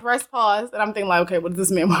 Okay. I pressed pause and I'm thinking like, okay, what does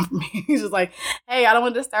this man want from me? He's just like, hey, I don't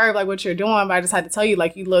want to disturb like what you're doing, but I just had to tell you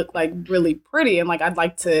like you look like really pretty and like I'd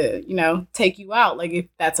like to, take you out, like if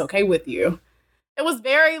that's okay with you. It was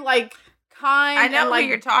very like kind. I know and, like who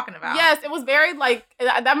you're talking about. yes, it was very like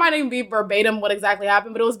that might even be verbatim what exactly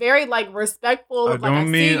happened, but it was very like respectful. I Like I don't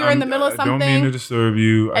see mean you're in the middle of I don't mean to something. disturb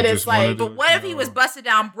you. I And it's just like- wanted to But what if he was busted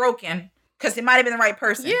down broken? Because it might have been the right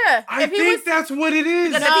person. Yeah. I if he think was that's what it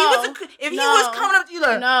is. Because No. if he No. was coming up to you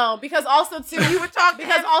like, no, because also too you were talking.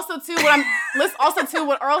 Because also too,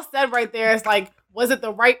 what Earl said right there is like, was it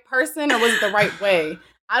the right person or was it the right way?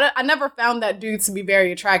 I never found that dude to be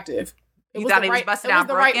very attractive. You thought he was busted down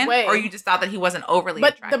broken, or you just thought that he wasn't overly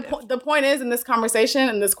attractive? But the point is, in this conversation,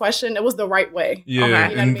 in this question, it was the right way. Yeah, Okay. You know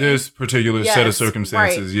what I in mean? this particular set of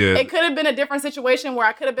circumstances, right. yeah. It could have been a different situation where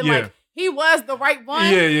I could have been like, he was the right one.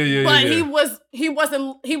 Yeah. But he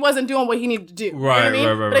wasn't doing what he needed to do. Right, you know what I mean?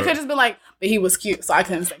 right. But it could have just been like, but he was cute, so I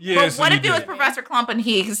couldn't say. Yeah, But so what you if it was did. Professor Clump and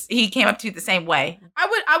he came up to you the same way?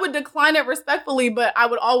 I would decline it respectfully, but I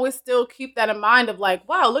would always still keep that in mind of like,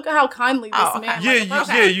 wow, look at how kindly this Oh, okay.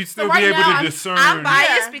 man. You'd still right be able now, to discern. I'm biased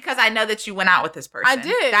Yeah. because I know that you went out with this person. I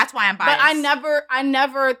did. That's why I'm biased. But I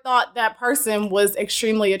never thought that person was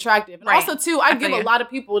extremely attractive. And Right. also, too, I give feel a you. lot of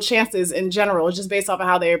people chances in general, just based off of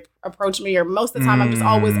how they approach me. Or most of the time, I'm just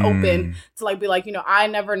always open to like be like, you know, I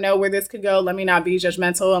never know where this could go. Let me not be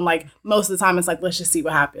judgmental. And like most of the time, it's like, let's just see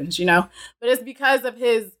what happens, you know. But it's because of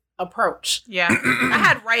his approach. Yeah, I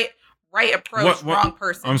had right approach, wrong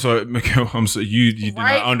person. I'm sorry, Mikhail. I'm sorry. You do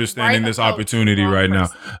not understanding this approach, opportunity wrong right now.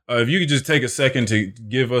 person. If you could just take a second to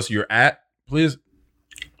give us your @ please.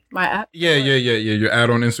 My app. Yeah. Your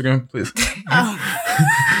 @ on Instagram, please.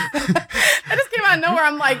 That just came out of nowhere.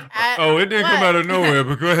 I'm like, at Oh, it didn't come what? out of nowhere,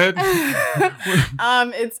 but go ahead.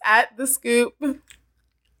 It's at the scoop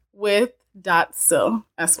with .sil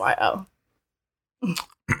SYL.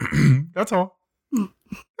 That's all.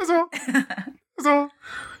 That's all. That's all.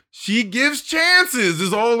 She gives chances,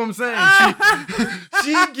 is all I'm saying.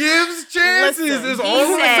 She gives chances, Listen, is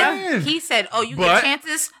all I'm saying. He said, "Oh, you But- get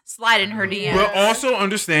chances, slide in her DM." But also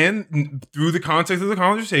understand through the context of the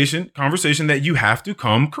conversation that you have to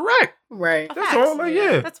come correct. Right. That's Facts. all. Like,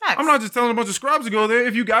 yeah. That's facts. I'm not just telling a bunch of scrubs to go there.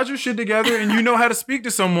 If you got your shit together and you know how to speak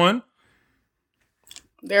to someone,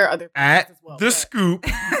 There are other at as well, the but- scoop.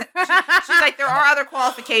 She's like, there are other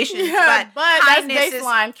qualifications, Yeah, but that's kindness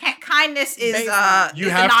baseline. Kindness is Baseline. You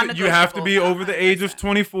is have a to you have to non-negotiable. be over the age of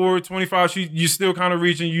 24, 25. You still kind of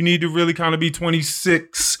reaching. You need to really kind of be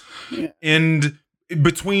 26 and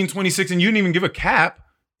between 26 and you didn't even give a cap.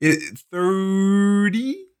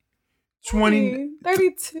 30, 20,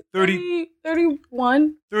 32, 30,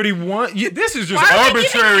 31. 31. Yeah, this is just Why are we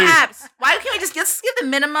giving arbitrary. caps? Why can't we just give the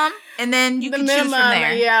minimum and then you The can choose from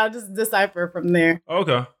there? Yeah, I'll just decipher from there.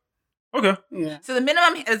 Okay. Yeah. So the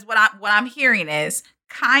minimum is what I'm hearing is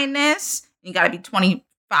kindness. You got to be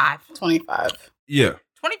 25. 25. Yeah.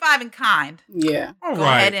 25 and kind. Yeah. All Go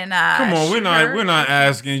right. ahead and Come on, shoot her. we're not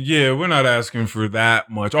asking. Yeah, we're not asking for that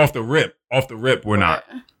much off the rip. We're not.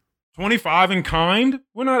 25 and kind.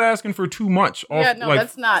 We're not asking for too much. Off, Yeah, no, like,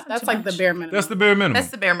 that's not. That's too like the much. bare minimum. that's the bare minimum. That's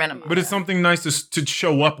the bare minimum. But it's something nice to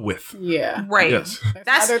show up with. Yeah. right. Yes.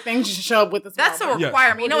 That's- other things you should show up with as That's well. a Yes.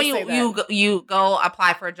 requirement. You know, We'll when just say you go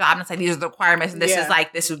apply for a job and it's like these are the requirements and this Yeah. is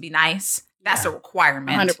like this would be nice. That's a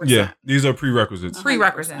requirement. 100%. Yeah, these are prerequisites.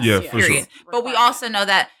 Prerequisites. Yeah, for period. sure. But we also know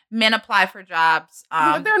that men apply for jobs.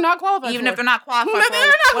 Even if they're not qualified. Even for if it. they're not qualified, Even if for they're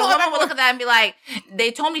it. not Well, a woman qualified will for look at that and be like, "They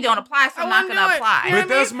told me don't apply, so I'm not going to wouldn't do it. apply." You know But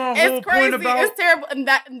what I that's mean? my It's whole point crazy. about- It's terrible, and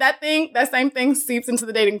that same thing seeps into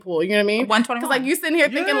the dating pool. You know what I mean? 121. Because like you sitting here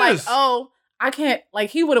thinking like, Yes. oh, I can't. Like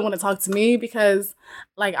he wouldn't want to talk to me because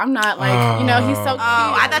like I'm not like you know he's so. Oh,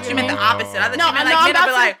 I thought you meant the know? opposite. I thought No, you meant no, like men I'm to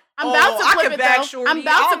be like, I'm about to I flip can it bag though. shorty. I'm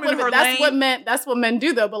about I'm to flip in her it. That's what lane. That's what men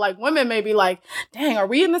do though. But like women may be like, dang, are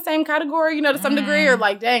we in the same category? You know, to some degree, or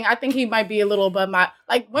like, dang, I think he might be a little above my.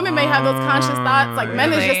 Like women may have those conscious thoughts. Like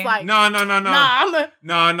men is Really? just like, No.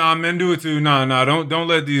 nah, Men do it too. Nah. Don't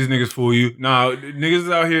let these niggas fool you. Nah, niggas is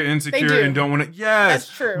out here insecure do. and don't want to. Yes,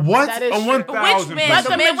 That's true. What? That is A true. 1,000%. which men? But The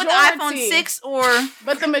the men with the iPhone majority- 6 or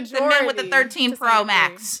but the the majority. men with the 13 to Pro some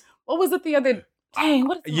Max? degree. What was it the other? Dang,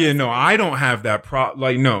 what? Is Yeah, no, I don't have that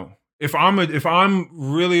like no. If I'm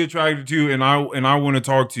really attracted to you and I want to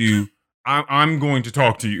talk to you, I'm going to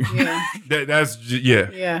talk to you. Yeah.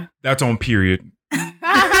 Yeah. That's on period. Go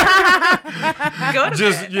to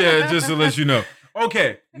bed. Just to let you know.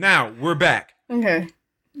 Okay, now we're back. Okay.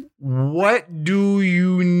 What do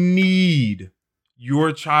you need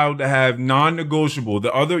your child to have non-negotiable?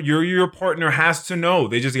 Your partner has to know.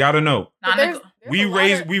 They just got to know. But there's We a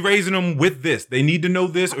lot of- we raising them with this. They need to know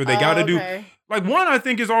this, or they got to do. okay. Like one, I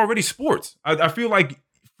think is already sports. I feel like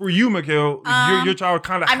for you, Mikhail, your child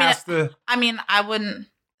kind of I mean, has to. I mean, I wouldn't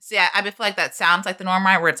see. I feel like that sounds like the norm,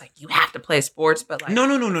 right? Where it's like you have to play sports, but like No,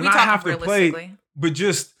 we not talk have to play, realistically. but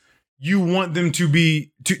just you want them to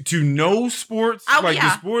be to know sports, Oh, like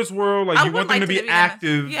yeah. the sports world. Like I you would want them like to be in a-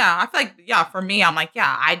 active. Yeah, I feel like for me, I'm like,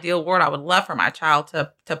 ideal world. I would love for my child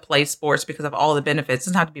to play sports because of all the benefits.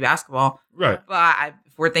 It doesn't have to be basketball, Right. but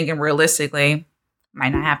if we're thinking realistically,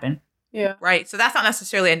 might not happen. Yeah. Right. So that's not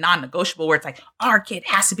necessarily a non-negotiable where it's like our kid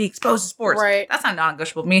has to be exposed to sports. Right. That's not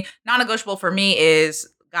non-negotiable for me. Non-negotiable for me is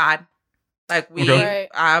God. Like Okay.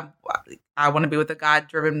 I want to be with a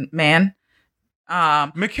God-driven man.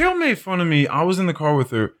 Mikhail made fun of me. I was in the car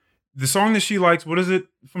with her. The song that she likes, what is it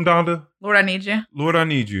from Donda? Lord, I need you. Lord, I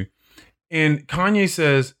Need You. And Kanye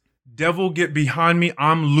says, devil, get behind me.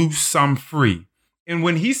 I'm loose. I'm free. And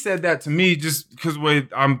when he said that to me, just because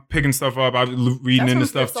I'm picking stuff up, I'm reading That's into from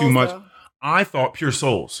Pure stuff too Souls, much. though. I thought Pure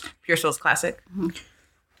Souls. Pure Souls classic.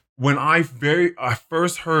 When I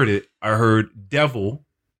first heard it, I heard devil.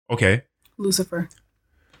 Okay. Lucifer.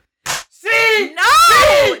 See?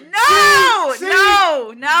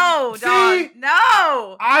 No, dog.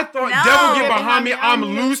 No. I thought No. devil get behind me. I'm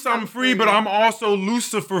loose. I'm free, but I'm also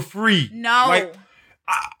Lucifer free. No. Like,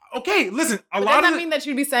 okay, listen. A But lot doesn't of that mean that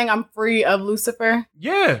you'd be saying I'm free of Lucifer?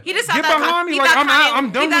 yeah. He just get thought behind me. he Like thought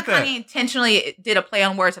I'm done he with thought that. Kanye intentionally did a play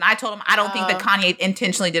on words, and I told him I don't think that Kanye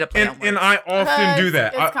intentionally did a play on words. And I often do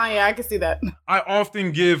that. It's Kanye. I can see that. I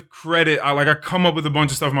often give credit. I come up with a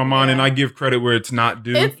bunch of stuff in my mind, and I give credit where it's not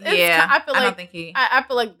due. Yeah, I feel like don't think he. I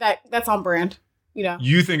feel like that's on brand. You know.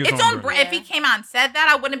 You think it's on brand. brand. If he came out and said that,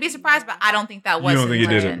 I wouldn't be surprised. But I don't think that was. You don't think he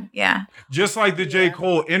did it? intention. Yeah. Just like the J.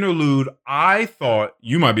 Cole interlude, I thought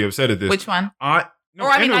you might be upset at this. Which one? No, Or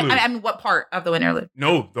I mean, interlude. I mean, what part of the interlude?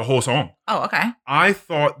 No, the whole song. Oh, okay. I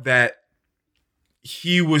thought that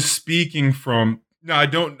he was speaking from. No, I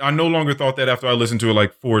don't. I no longer thought that after I listened to it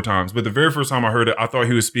like 4 times. But the very first time I heard it, I thought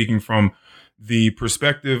he was speaking from the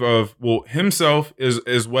perspective of himself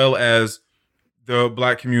as well as the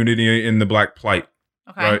Black community and the Black plight,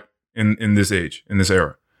 Okay. right? In this age, in this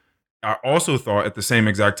era. I also thought at the same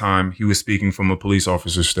exact time he was speaking from a police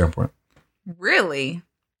officer's standpoint. Really?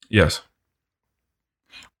 Yes.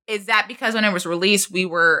 Is that because when it was released, we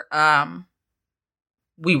were like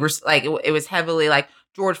it was heavily like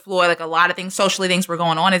George Floyd, like a lot of things, socially things were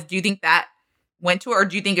going on. Do you think that went to it, or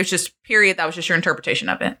do you think it's just period that was just your interpretation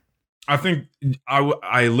of it? I think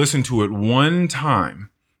I listened to it one time,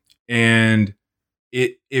 and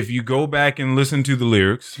if you go back and listen to the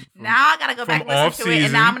lyrics, Now I gotta go back and listen to it,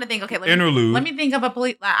 and now I'm gonna think, okay, interlude. let me think of a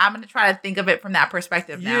police. I'm gonna try to think of it from that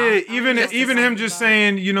perspective now. Yeah, even him just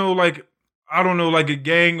saying, like, I don't know, like a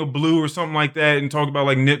gang of blue or something like that, and talk about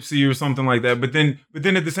like Nipsey or something like that. But then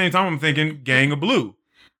at the same time, I'm thinking gang of blue.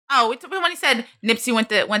 Oh, when he said Nipsey went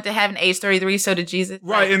to heaven, age 33, so did Jesus.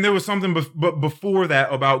 Right, and there was something before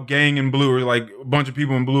that about gang in blue, or like a bunch of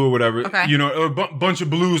people in blue or whatever. Okay. Or a bunch of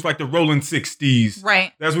blues, like the Rolling 60s.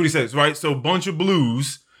 Right. That's what he says, right? So bunch of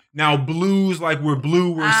blues. Now blues, like we're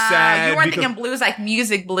blue, we're sad. You weren't thinking blues like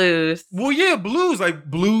music blues. Well, yeah, blues,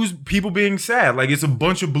 like blues, people being sad. Like it's a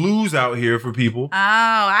bunch of blues out here for people. Oh,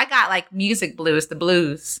 I got like music blues, the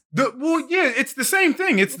blues. Yeah, it's the same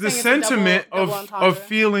thing. It's the saying it's a sentiment double of entendre.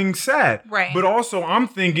 feeling sad. Right. But also I'm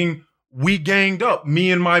thinking we ganged up,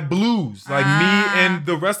 me and my blues. Like me and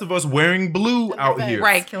the rest of us wearing blue out here.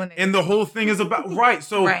 Right, killing it. And the whole thing is about right.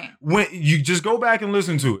 So when you just go back and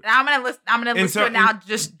listen to it. I'm gonna listen to it now,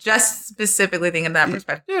 just specifically thinking that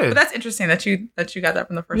perspective. Yeah. But that's interesting that you got that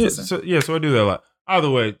from the first listen. So I do that a lot. Either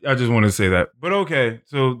way, I just wanted to say that. But okay,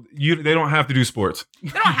 so they don't have to do sports. They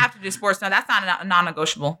don't have to do sports. No, that's not a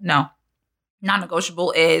non-negotiable. No.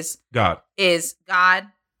 Non-negotiable is God.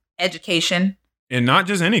 Education. And not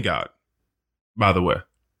just any God, by the way.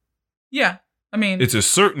 Yeah. I mean, It's a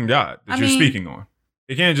certain God that you're speaking on.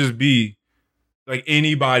 It can't just be like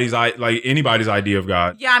anybody's idea of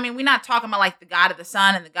God. yeah, I mean, we're not talking about like the God of the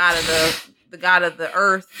sun and the God of the God of the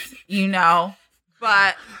earth,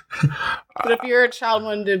 But But if your child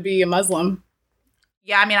wanted to be a Muslim,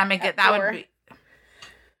 yeah, I mean, I make it that Or- would be.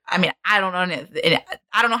 I mean, I don't know.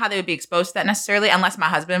 I don't know how they would be exposed to that necessarily, unless my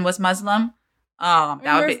husband was Muslim.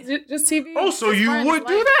 That would be just TV. Oh, so just you friends, would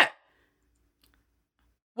do like- that?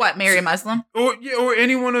 what, marry a Muslim? Or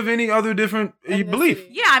anyone of any other different belief. Ethnicity.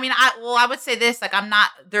 Yeah, I mean, I would say this, like, I'm not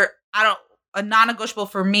there. A non-negotiable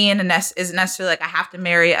for me isn't necessarily like I have to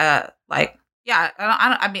marry a like. Yeah,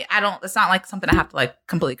 I don't. It's not like something I have to like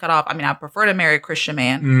completely cut off. I mean, I prefer to marry a Christian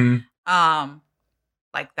man. Mhm.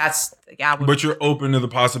 Like that's yeah. But you're open to the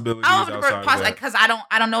possibilities outside of that. Because I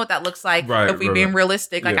don't know what that looks like. Right, if we're right, being right.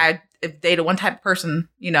 realistic, like Yeah. I've dated one type of person,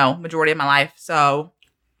 majority of my life. So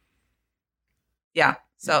yeah.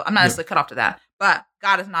 So I'm not necessarily cut off to that. But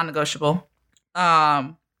God is non-negotiable.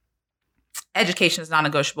 Education is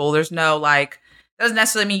non-negotiable. There's no like. Doesn't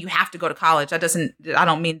necessarily mean you have to go to college. I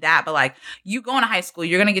don't mean that, but like you going to high school,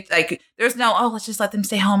 you're gonna get like. There's no let's just let them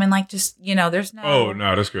stay home and like just there's no. Oh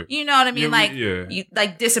no, that's good. You know what I mean? Yeah, like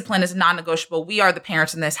like discipline is non-negotiable. We are the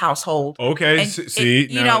parents in this household. Okay, And see,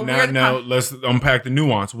 we're the now let's unpack the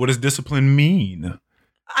nuance. What does discipline mean?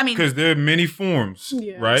 I mean, Because there are many forms,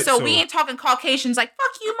 Yeah. right? so we ain't talking Caucasians like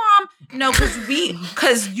fuck you, mom. No,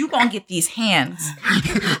 because you gonna get these hands.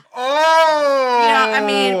 Oh, You know, I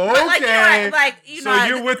mean, but like, you're right, like, you so know,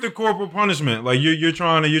 you're with the corporal punishment, like you're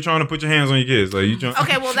trying to put your hands on your kids, like you trying.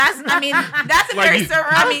 okay, well, that's a Like very you-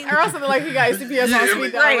 I mean, or else like he got CPS on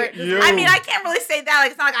speed dial. right. Yo. I mean, I can't really say that.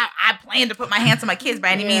 Like, it's not like I plan to put my hands on my kids by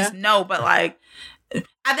any means. No, but like, at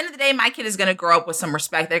the end of the day, my kid is gonna grow up with some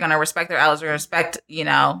respect. They're gonna respect their elders. They're gonna respect,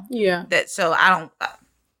 Yeah. that. So I don't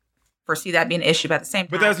foresee that being an issue. But at the same time,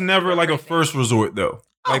 But that's never like a first resort though.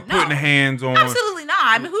 Oh, Like no. putting hands on. absolutely not.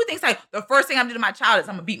 I mean, who thinks like the first thing I'm gonna do to my child is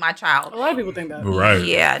I'm gonna beat my child? A lot of people think that. Right.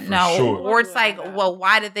 Yeah, for no. sure. Or it's like, well,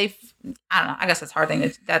 why did they? I don't know. I guess that's a hard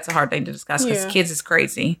thing. That's a hard thing to discuss because Yeah. kids is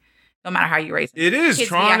crazy. No matter how you raise them. It is Kids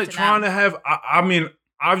trying react to have. I mean,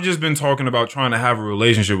 I've just been talking about trying to have a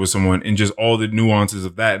relationship with someone and just all the nuances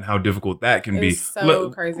of that and how difficult that can be. It's so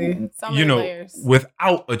Look, crazy. So many layers.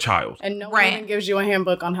 without a child. And no Right. one even gives you a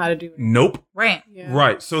handbook on how to do it. Nope. Right. Yeah.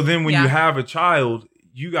 Right. So then when Yeah. you have a child,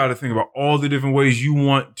 you got to think about all the different ways you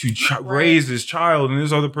want to raise this child. And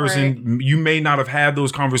this other person, you may not have had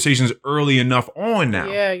those conversations early enough on now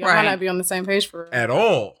Yeah, y'all Right. might not be on the same page for at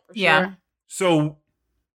all. Yeah. sure. So,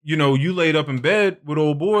 you laid up in bed with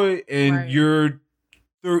old boy and Right. your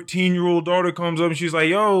 13-year-old daughter comes up and she's like,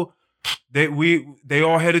 yo, they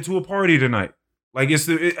all headed to a party tonight. Like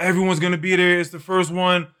everyone's going to be there. It's the first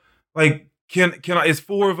one. Like, can I, it's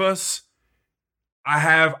 4 of us. I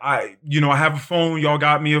have a phone. Y'all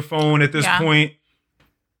got me a phone at this Yeah. point.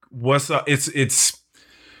 What's up? It's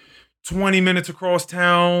 20 minutes across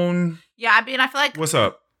town. Yeah. I mean, I feel like What's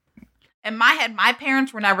up? in my head, my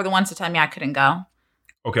parents were never the ones to tell me I couldn't go.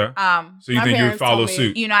 Okay. So you My think you would parents follow told me-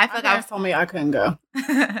 suit? I feel My like I parents told me I couldn't go.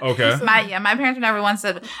 Okay. my parents were never the ones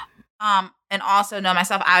that. And also know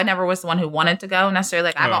myself, I never was the one who wanted to go necessarily.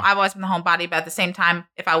 Like Oh. I've always been the homebody, but at the same time,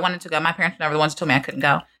 if I wanted to go, my parents were never the ones who told me I couldn't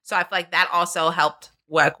go. So I feel like that also helped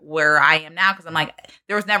where I am now because I'm like,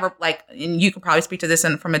 there was never like, and you can probably speak to this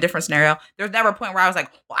from a different scenario. There was never a point where I was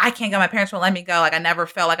like, well, I can't go. My parents won't let me go. Like I never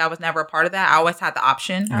felt like I was never a part of that. I always had the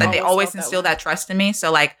option. I Like they always always felt that instilled way. that trust in me.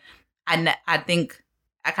 So like, I think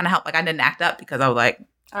I kind of helped. Like I didn't act up because I was like,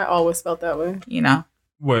 I always felt that way.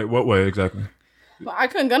 Wait, what way exactly? But I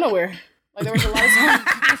couldn't go nowhere. Like there was a lot of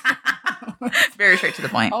times. Very straight to the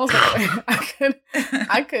point. I was like,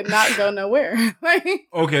 I could not go nowhere. Like,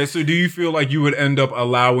 Okay, so do you feel like you would end up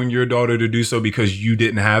allowing your daughter to do so because you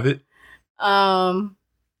didn't have it? I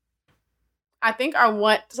think I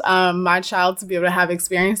want my child to be able to have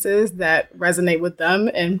experiences that resonate with them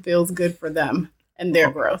and feels good for them and their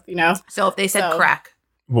growth. So if they said So- crack,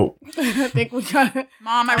 Whoa. I think we got.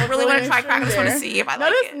 Mom, I really want to try crack. I just want to there. see if I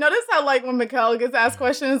like it. Notice how like when Mikkel gets asked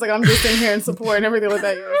questions, like I'm just in here and support and everything like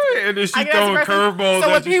that. Yeah. And then she I get throwing asked a question, curveballs So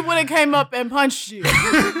at if you. he would have came up and punched you,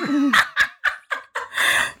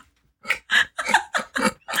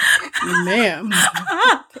 ma'am,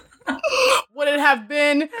 would it have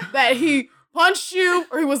been that he punched you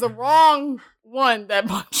or he was the wrong one that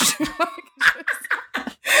punched you?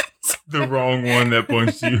 The wrong one that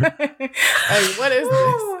punched you. Like, what is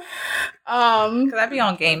this? Because I'd be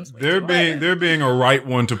on games. There being a right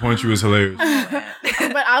one to punch you is hilarious.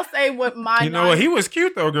 But I'll say what my You know what? He was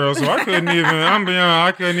cute though, girl. So I couldn't even. I'm being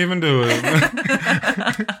honest, I couldn't even do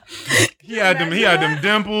it. he had them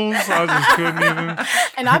dimples. I just couldn't even.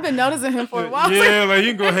 and I've been noticing him for a while. Yeah, like you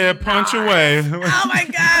can go ahead and punch away. Oh my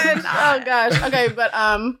god! Oh gosh. Okay, but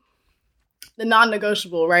the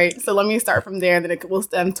non-negotiable, right? So let me start from there, and then it will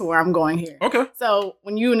stem to where I'm going here. Okay. So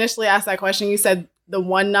when you initially asked that question, you said the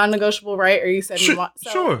one non-negotiable, right? Or you said Sure. you want,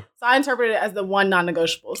 Sure. So I interpreted it as the one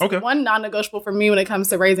non-negotiable. So Okay. the one non-negotiable for me when it comes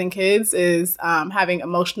to raising kids is having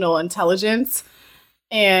emotional intelligence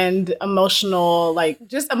and emotional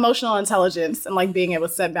intelligence and like being able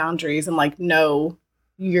to set boundaries and like know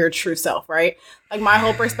your true self, right? Like my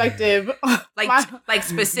whole perspective, Like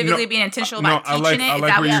specifically No, being intentional no, about I like- teaching I it. Is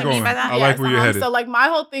like that where what you're you mean going. by that? I like where you're headed. So like my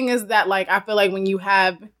whole thing is that like I feel like when you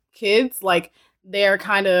have kids, like they're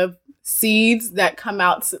kind of seeds that come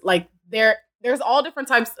out like there's all different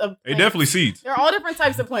types of They plants. definitely seeds. There are all different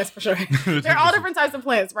types of plants for sure. They're all different types of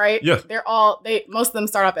plants, right? Yes. Most of them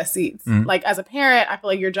start off as seeds. Mhm. Like as a parent, I feel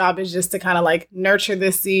like your job is just to kind of like nurture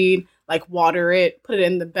this seed, like water it, put it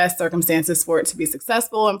in the best circumstances for it to be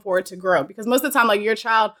successful and for it to grow. Because most of the time, like your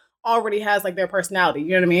child already has like their personality. You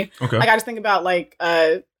know what I mean? Okay. Like I just think about like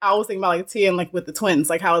I always think about like Tia and like with the twins,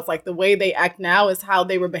 like how it's like the way they act now is how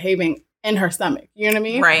they were behaving in her stomach. You know what I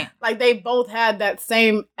mean? Right. Like they both had that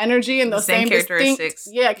same energy and those Same same characteristics.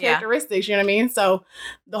 characteristics. You know what I mean? So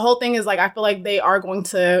the whole thing is like I feel like they are going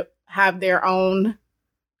to have their own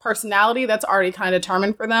personality that's already kind of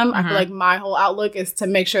determined for them. I feel like my whole outlook is to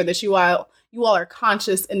make sure that you all are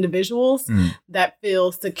conscious individuals that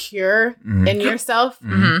feel secure in yourself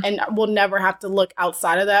and will never have to look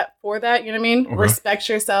outside of that for that. You know what I mean? Okay. Respect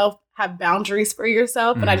yourself, have boundaries for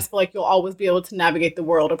yourself. And I just feel like you'll always be able to navigate the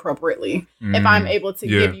world appropriately if I'm able to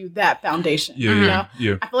give you that foundation. You know?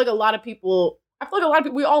 I feel like a lot of people,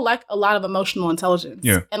 we all lack a lot of emotional intelligence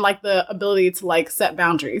and like the ability to like set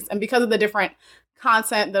boundaries. And because of the different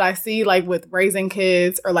content that I see, like with raising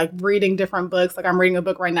kids or like reading different books, like I'm reading a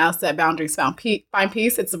book right now, Set Boundaries, Find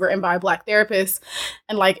Peace. It's written by a Black therapist.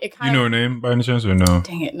 And like it kind of... You know her name by any chance or no?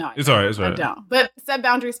 Dang it, no. It's all right. I don't. But Set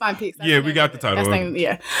Boundaries, Find Peace. We got the title.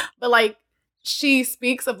 But like she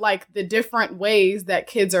speaks of like the different ways that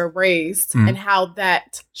kids are raised and how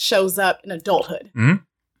that shows up in adulthood.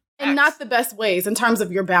 And not the best ways in terms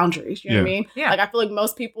of your boundaries. You know what I mean? Yeah. Like I feel like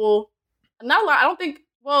most people, not a lot, I don't think,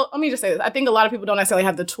 well, let me just say this. I think a lot of people don't necessarily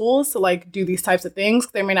have the tools to like do these types of things.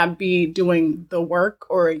 They may not be doing the work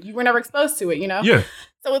or you were never exposed to it, you know? Yeah.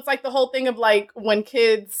 So it's like the whole thing of like when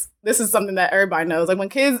kids, this is something that everybody knows. Like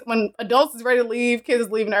when adults is ready to leave, kids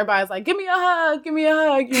is leaving, everybody's like, give me a hug, you know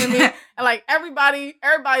what I mean? And like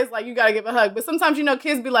everybody's like, you gotta give a hug. But sometimes, you know,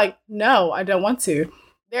 kids be like, no, I don't want to.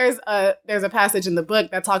 There's a passage in the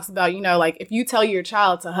book that talks about, you know, like if you tell your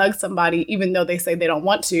child to hug somebody, even though they say they don't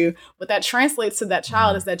want to, what that translates to that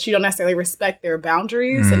child is that you don't necessarily respect their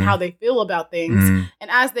boundaries and how they feel about things. And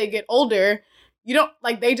as they get older, you don't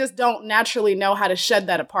like, they just don't naturally know how to shed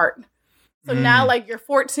that apart. So now like you're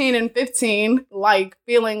 14 and 15, like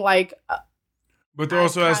feeling like, but there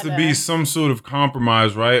also has to be some sort of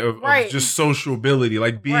compromise, right? Of just sociability,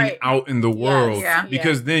 like being out in the world.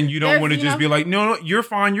 Because then you don't want to just be like, no, you're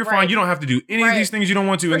fine, you're fine. You don't have to do any of these things you don't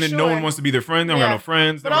want to. And then no one wants to be their friend. They don't got no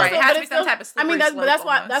friends. But also, it has to be some type of slippery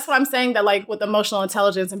slope. That's what I'm saying, that like with emotional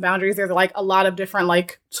intelligence and boundaries, there's like a lot of different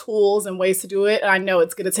like tools and ways to do it. And I know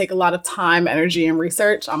it's going to take a lot of time, energy, and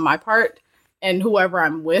research on my part and whoever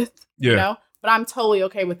I'm with, you know? But I'm totally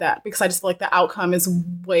okay with that because I just feel like the outcome is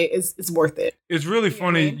worth it. It's really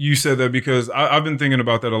funny you said that because I've been thinking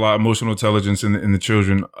about that a lot, emotional intelligence in the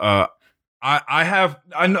children. I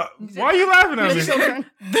know. Why are you laughing at me?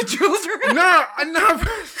 The children? No, I'm not.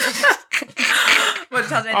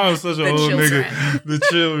 I'm such an old nigga. The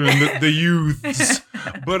children, the youths.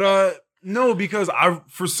 But no, because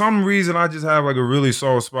for some reason I just have like a really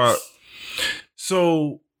soft spot.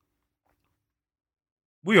 So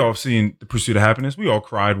we all seen The Pursuit of Happiness. We all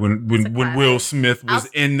cried when Will Smith was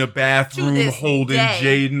in the bathroom holding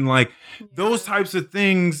Jaden. Like those types of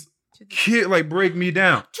things, break me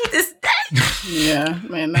down. To this day. Yeah,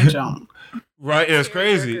 man, that jump. Right, it's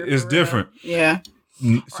crazy. It's different. Yeah.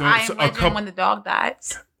 So I Am Legend when the dog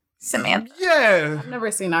dies. Samantha. Yeah. I've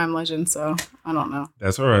never seen I Am Legend, so I don't know.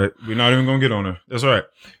 That's all right. We're not even gonna get on her. That's all right.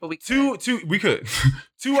 But we could.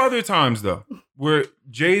 Two other times though, where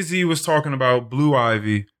Jay-Z was talking about Blue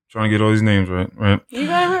Ivy, trying to get all these names right? You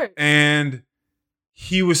got it right. And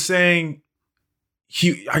he was saying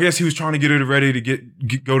I guess he was trying to get her ready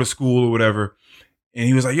to go to school or whatever. And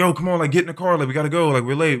he was like, yo, come on, like get in the car, like we gotta go, like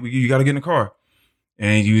we're late. You gotta get in the car.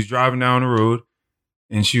 And he was driving down the road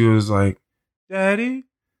and she was like, Daddy?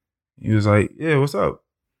 He was like, yeah, what's up?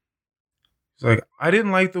 He's like, I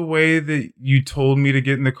didn't like the way that you told me to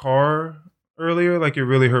get in the car earlier. Like, it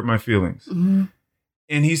really hurt my feelings. Mm-hmm.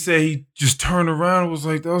 And he said he just turned around and was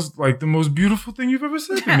like, that was like the most beautiful thing you've ever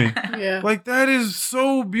said to me. Yeah. Like, that is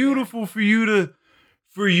so beautiful for you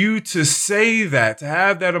to say that, to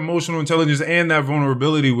have that emotional intelligence and that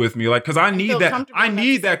vulnerability with me. Like, because I need that. I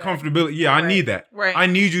need that comfortability. Yeah, right. I need that. Right. I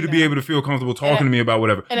need you to be able to feel comfortable talking to me about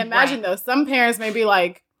whatever. And imagine though, some parents may be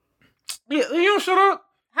like, you don't shut up.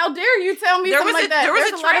 How dare you tell me something like that? There was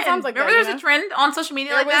a trend. Remember there was a trend on social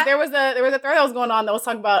media like that? There was a thread that was going on that was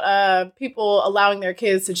talking about people allowing their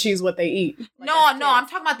kids to choose what they eat. Like no, I'm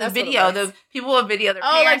talking about the video. The people with video, their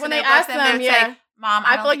parents. Like when they asked them, say, Mom,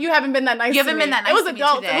 I feel like you haven't been that nice to me. You haven't been that nice to me. It was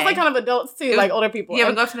adults. It was like kind of adults too, like older people. You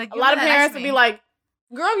ever go to the, a lot of parents would be like,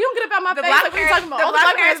 girl, you don't get up out my face. Like, what are you talking about? The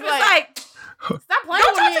black parents was like, stop playing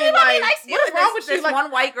with me. Don't talk to me. Nice to you. What is wrong with you? This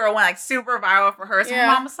one white girl went like super viral for her. So her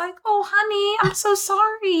mom was like, "Oh, honey, I'm so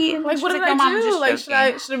sorry." Like, what did I do?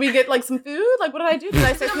 Like, should we get like some food? Like, what did I do? Did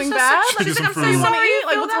I say something bad? Like, I'm so sorry.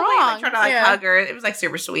 Like, what's wrong? I tried to like hug her. It was like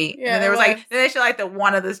super sweet. Yeah. And there was like, then they showed like the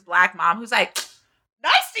one of this black mom who's like,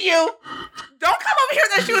 nice to you. Don't come over here.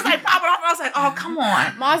 Then she was like popping off. And I was like, oh, come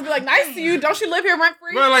on. Moms be like, nice to you. Don't you live here rent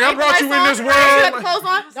free? Well, like I brought you in this world. You have clothes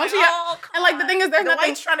on. Don't you? And like the thing is, there's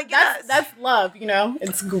nothing trying to get us. That's love, you know.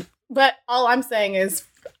 It's but all I'm saying is.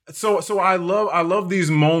 So I love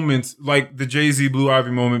these moments like the Jay-Z Blue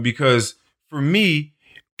Ivy moment because for me,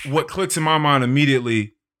 what clicks in my mind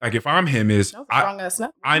immediately like if I'm him, is That was a strong ass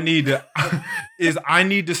snap. I need to I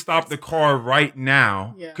need to stop the car right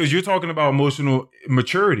now Yeah. because you're talking about emotional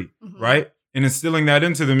maturity, right? And instilling that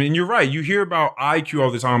into them. And you're right. You hear about IQ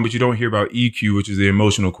all the time, but you don't hear about EQ, which is the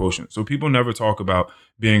emotional quotient. So people never talk about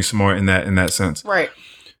being smart in that sense. Right.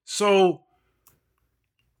 So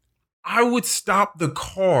I would stop the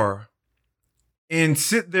car and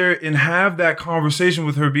sit there and have that conversation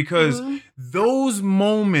with her because those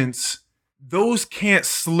moments, those can't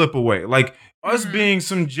slip away. Like us being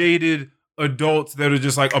some jaded adults that are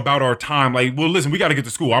just like about our time. Like, well, listen, we got to get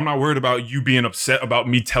to school. I'm not worried about you being upset about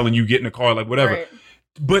me telling you get in the car, like whatever. Right.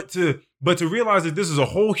 But to realize that this is a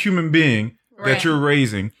whole human being that Right. you're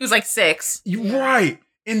raising. He was like 6. Right.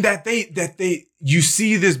 And that you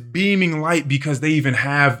see this beaming light because they even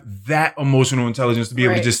have that emotional intelligence to be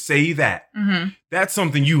able to Right. just say that. That's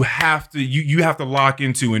something you have to lock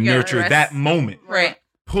into and Yeah, nurture that's- that moment. Right.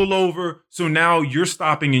 Pull over. So now you're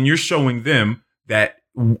stopping and you're showing them that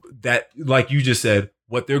like you just said,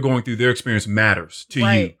 what they're going through, their experience matters to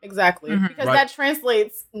Right, you. exactly. Because Right. that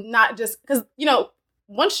translates not just because,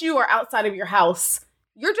 once you are outside of your house,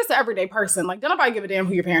 you're just an everyday person. Like, don't nobody give a damn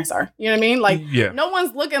who your parents are. You know what I mean? Like, Yeah. no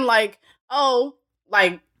one's looking like, oh,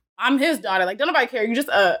 like, I'm his daughter. Like, don't nobody care. You're just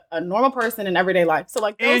a normal person in everyday life. So,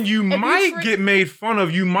 like, And you might get made fun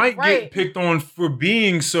of. You might Right. get picked on for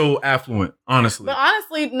being so affluent, honestly. But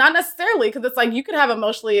honestly, not necessarily, because it's like you could have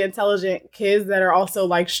emotionally intelligent kids that are also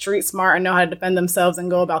like street smart and know how to defend themselves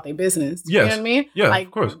and go about their business. You know Yes. what I mean? Yeah, like,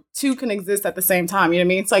 of course. Two can exist at the same time. You know what I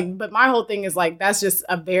mean? It's like, but my whole thing is like that's just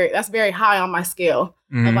that's very high on my scale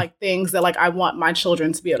Mm-hmm. of like things that like I want my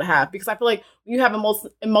children to be able to have, because I feel like when you have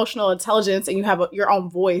emotional intelligence and you have your own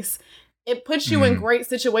voice, it puts you in great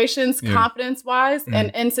situations, Yeah. confidence-wise,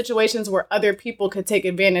 and in situations where other people could take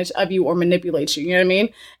advantage of you or manipulate you. You know what I mean?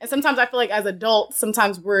 And sometimes I feel like as adults,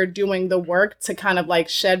 sometimes we're doing the work to kind of like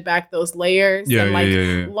shed back those layers and like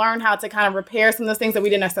learn how to kind of repair some of those things that we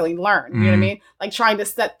didn't necessarily learn. You know what I mean? Like trying to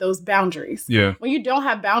set those boundaries. Yeah. When you don't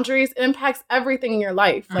have boundaries, it impacts everything in your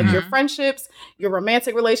life, like your friendships, your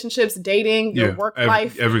romantic relationships, dating, your work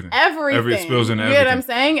life, everything. everything. It spills into You know what I'm everything.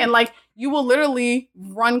 saying? And like you will literally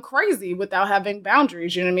run crazy without having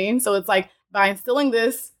boundaries. You know what I mean? So it's like by instilling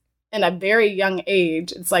this in a very young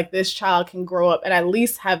age, it's like this child can grow up and at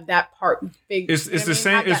least have that part big. It's you know what the I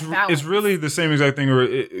same. mean? Have that It's balance. really the same exact thing. Or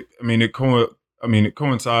it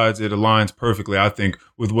coincides. It aligns perfectly. I think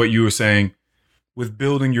with what you were saying, with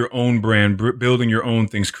building your own brand, building your own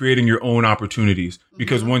things, creating your own opportunities.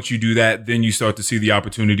 Because once you do that, then you start to see the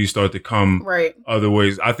opportunities start to come right. other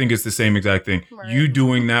ways. I think it's the same exact thing. Right. You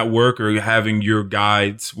doing that work or having your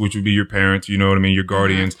guides, which would be your parents, you know what I mean, your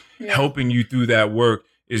guardians, Yeah. helping you through that work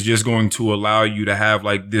is just going to allow you to have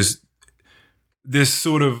like this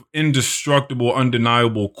sort of indestructible,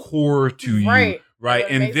 undeniable core to you. Right. Right.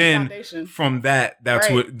 An And amazing then foundation. from that's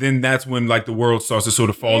Right. that's when like the world starts to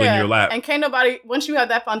sort of fall in your lap. And can't nobody, once you have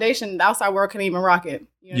that foundation, the outside world can't even rock it.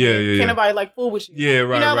 You know what I mean? Yeah. Can't nobody like fool with you. Yeah,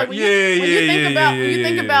 right, You know, right. like when Yeah, you, when you think yeah, about yeah, when you yeah,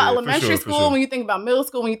 think yeah, about yeah, for elementary sure, for school, sure. when you think about middle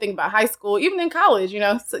school, when you think about high school, even in college, you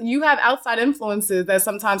know, so you have outside influences that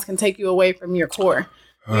sometimes can take you away from your core.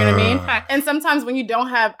 You know what I mean? And sometimes when you don't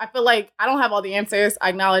have, I feel like I don't have all the answers. I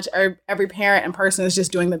acknowledge every parent and person is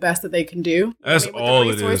just doing the best that they can do. You know That's what I mean? all with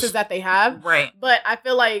it the resources is. that they have. Right. But I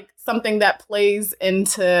feel like something that plays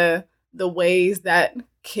into the ways that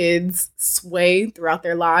kids sway throughout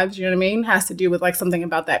their lives, you know what I mean, has to do with like something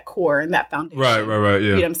about that core and that foundation. Right. Yeah. You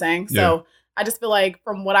know what I'm saying? So I just feel like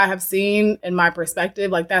from what I have seen in my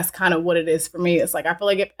perspective, like that's kind of what it is for me. It's like I feel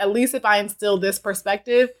like at least if I instill this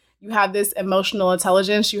perspective, you have this emotional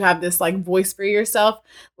intelligence, you have this like voice for yourself,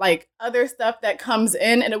 like other stuff that comes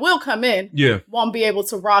in, and it will come in, won't be able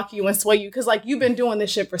to rock you and sway you because like you've been doing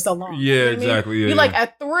this shit for so long. Yeah, You know what I mean? exactly. Yeah, You like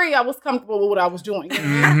at 3, I was comfortable with what I was doing. You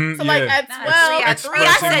know what I mean? So like at 12, At 3, I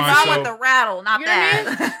Expressing said myself. I want the rattle, not You know what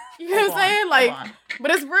I that. you know what I'm saying? Like,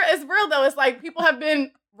 but it's real though. It's like people have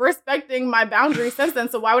been respecting my boundaries since then.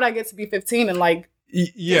 So why would I get to be 15 and like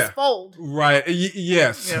just fold? Right.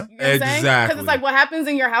 Yes. You know what I'm saying? Exactly. Because it's like what happens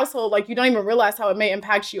in your household, like you don't even realize how it may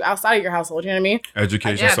impact you outside of your household. You know what I mean?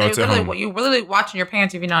 Education Yeah, starts at home. you're really watching your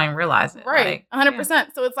parents if you don't even realize it. Right. Like,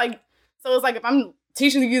 100%. So it's like if I'm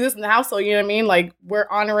teaching you this in the household, you know what I mean? Like we're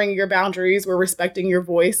honoring your boundaries, we're respecting your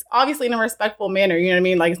voice, obviously in a respectful manner. You know what I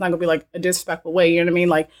mean? Like it's not gonna be like a disrespectful way. You know what I mean?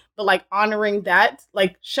 Like, but like honoring that,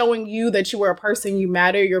 like showing you that you are a person, you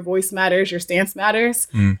matter, your voice matters, your stance matters,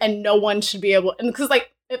 and no one should be able. And because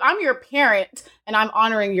like if I'm your parent and I'm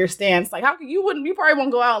honoring your stance, like how could you probably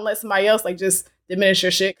won't go out and let somebody else like just diminish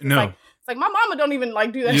your shit. No. It's like my mama don't even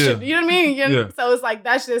like do that Yeah. shit. You know what I mean? You know? Yeah. So it's like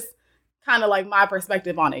that's just kind of like my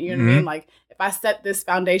perspective on it. You know what I mean? Like if I set this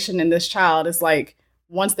foundation in this child, it's like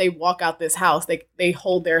once they walk out this house, they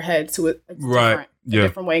hold their head to a Right.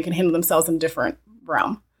 different way and can handle themselves in a different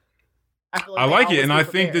realm. feel I they like it, always and be I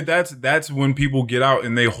think prepared. that's when people get out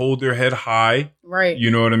and they hold their head high. Right. You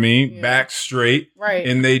know what I mean? Yeah. Back straight. Right.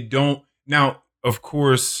 And they don't. Now, of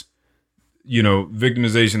course, you know,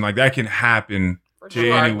 victimization like that can happen For to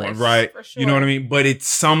sure. anyone, Regardless. right? For You know what I sure. mean? But it's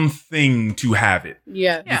something to have it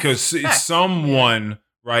Yeah. Yeah. because facts. someone,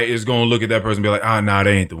 right, is going to look at that person and be like, nah,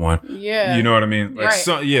 they ain't the one. Yeah. You know what I mean? Like,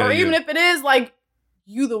 Right. yeah. Or even yeah. if it is like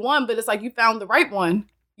you the one, but it's like you found the right one.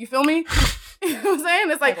 You feel me? You know what I'm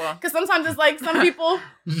saying? It's like, Hold on. because sometimes it's like some people,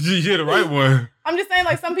 You're the right one. I'm just saying,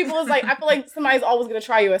 like, some people is like, I feel like somebody's always going to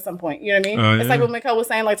try you at some point. You know what I mean? Oh, It's like yeah. what Mikkel was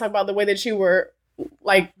saying, like, talk about the way that you were,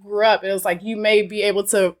 like, grew up. It was like you may be able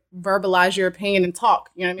to verbalize your opinion and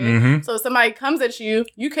talk. You know what I mean? Mhm. So if somebody comes at you,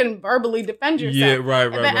 you can verbally defend yourself. Yeah, right,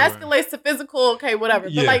 If right, it right. escalates to physical, okay, whatever.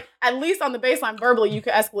 Yeah. But like at least on the baseline, verbally, you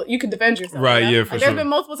could escalate. You could defend yourself. Right, you know? yeah, for like, There's sure. been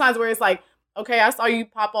multiple times where it's like, okay, I saw you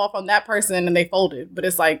pop off on that person and they folded, but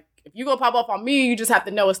it's like if you go pop off on me, you just have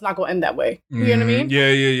to know it's not going to end that way. You know what I mean?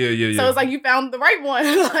 Mhm. Yeah. So it's like you found the right one,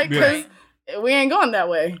 like Yeah. because we ain't going that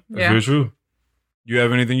way. That's Yeah. very true. You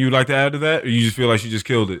have anything you'd like to add to that, or you just feel like she just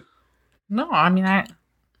killed it? No, I mean, I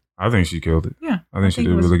think she killed it. yeah. I think she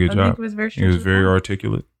did a it was- really good I job. think it was very It was very straightforward.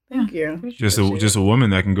 articulate. Thank you. Just a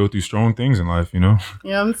woman that can go through strong things in life. You know,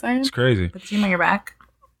 You know what I'm saying? it's crazy. Put the team on your back.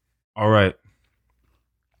 All right,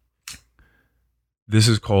 this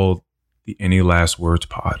is called the Any Last Words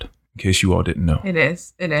Pod. In case you all didn't know, It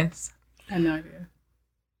is. It is. I had no idea. at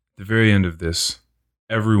the very end of this,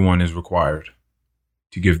 everyone is required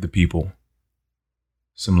to give the people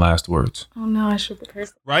some last words. Oh no, I should prepare.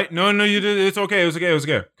 Right? No, you did. It's okay. It's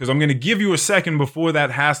okay. Because I'm going to give you a second before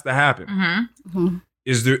that has to happen. Mm-hmm.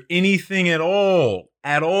 Is there anything at all,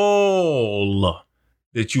 that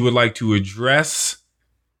you would like to address,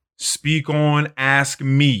 speak on, ask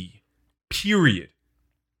me? Period.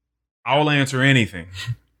 I'll answer anything.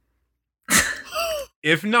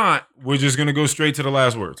 If not, we're just going to go straight to the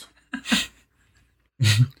last words.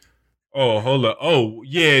 Oh, hold up. Oh,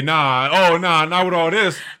 yeah, nah. Oh, nah, not with all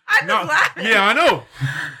this. I just No, laughed. yeah, I know.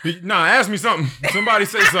 Nah, ask me something. Somebody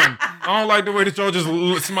say something. I don't like the way that y'all just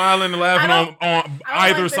smiling and laughing I on don't- I don't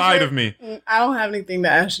either like that side you're- of me. I don't have anything to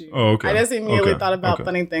ask you. Oh, okay. I just immediately Okay. thought about Okay.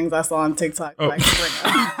 funny things I saw on TikTok. Oh. Like, bring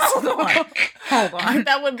up. Hold on. Hold on.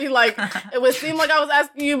 That would be like, it would seem like I was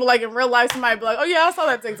asking you, but like in real life, somebody would be like, oh yeah, I saw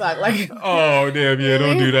that TikTok. Like, Oh, damn, yeah,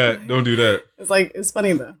 don't do that. Don't do that. it's like, it's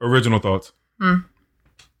funny though. Original thoughts.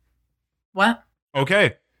 What?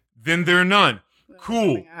 Okay, then there are none. I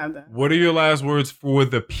Cool. think I have that. What are your last words for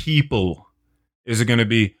the people? Is it going to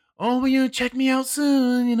be, oh, well, you check me out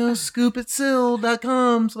soon,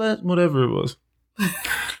 scoopitsil.com/ whatever it was.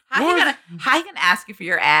 How What? you gonna ask you for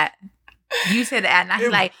your ad? You said the ad, now he's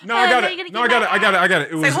like, No, I got "Oh, it. you're gonna No, I get got my it. I got it. ad." I got it. It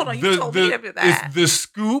It's was like, hold on, you told me to do that. It's the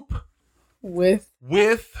scoop With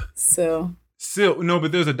with so no,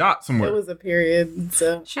 but there's a dot somewhere it was a period.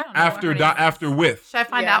 So She don't know what after her dot name is. after with. Should I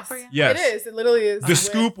find out for you? Yes. it is. It literally is. The with-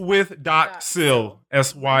 scoop with dot Syl,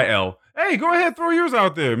 SYL. Hey, go ahead, throw yours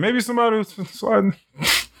out there. Maybe somebody was sliding.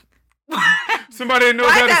 Somebody that knows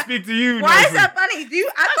Why how to that- speak to you. Why knows is that funny? Do you?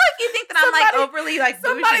 I feel like you think that I'm like Somebody- overly like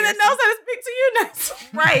Somebody bougie that or knows how to speak to you next.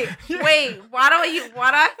 Right. Wait, why do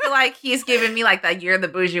I feel like he's giving me like that you're the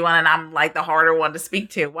bougie one and I'm like the harder one to speak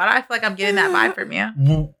to? Why do I feel like I'm getting that vibe from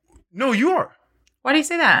you? No, you are. Why do you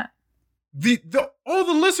say that? All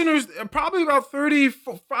the listeners, probably about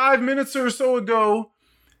 35 minutes or so ago,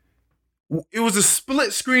 it was a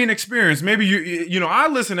split screen experience. Maybe you know, I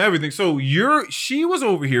listen to everything. So she was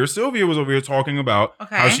over here, Sylvia was over here talking about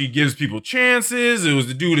Okay. how she gives people chances. It was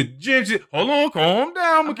the dude at gym. Hold on, calm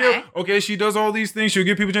down, Mikhail. Okay, she does all these things. She'll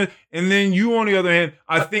give people chances. And then you, on the other hand,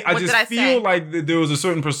 I think I What just did I feel say? like there was a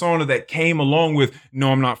certain persona that came along with,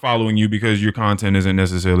 no, I'm not following you because your content isn't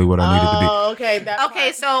necessarily what I needed to be. Oh, okay. That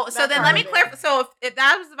Okay, part. so That then part let me of it. clarify. So if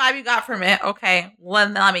that was the vibe you got from it, okay, well,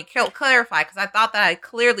 then let me clarify because I thought that I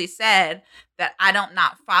clearly said that I don't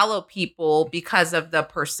not follow people because of the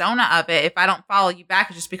persona of it. If I don't follow you back,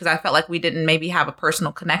 it's just because I felt like we didn't maybe have a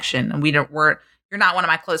personal connection and you're not one of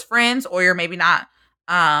my close friends, or you're maybe not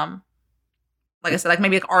like I said, like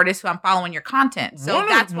maybe an artist who I'm following your content. So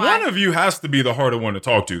that's why one of you has to be the harder one to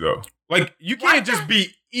talk to, though. Like, you can't just be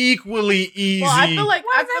equally easy. Well, I feel like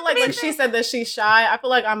Why does that mean like she said that she's shy. I feel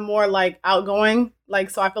like I'm more like outgoing. Like,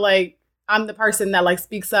 so I feel like I'm the person that like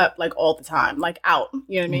speaks up like all the time, like out.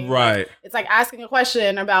 You know what I mean? Right. It's like asking a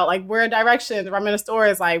question about like where directions. If I'm in a store,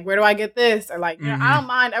 it's like, where do I get this? Or like, you know, I don't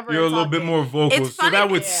mind ever. You're a little bit talking. more vocal. It's So funny- that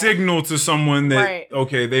would Yeah. signal to someone that, Right.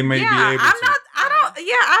 okay, they may be able I'm to. not. I don't.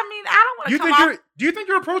 Yeah, I mean, I don't want to come off. Do you think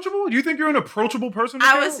you're approachable? Do you think you're an approachable person?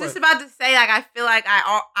 I was just about to say, like, I feel like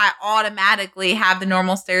I automatically have the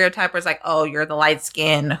normal stereotype where it's like, oh, you're the light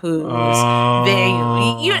skin who's very.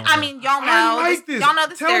 I mean, y'all know. I like this. Y'all know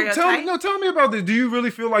the stereotype. Tell me about this. Do you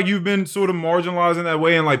really feel like you've been sort of marginalized in that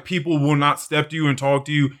way, and like people will not step to you and talk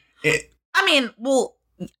to you? Yeah,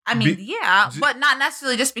 but not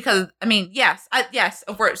necessarily just because. I mean, yes,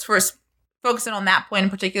 for focusing on that point in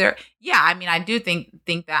particular, yeah. I mean, I do think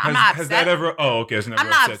that I'm not upset. Has that ever? Oh, okay. It's never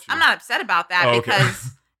upset you. I'm not upset about that because it's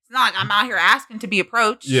not like I'm out here asking to be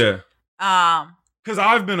approached. Yeah. Because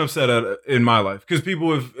I've been upset in my life because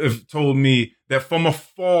people have told me that from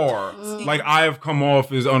afar, like I have come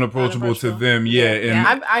off as unapproachable to them. Yeah,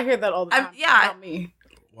 and I hear that all the time. About me.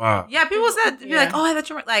 Wow. Yeah, people said be like, oh, that's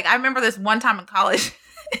like I remember this one time in college,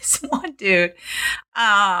 this one dude,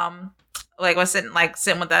 was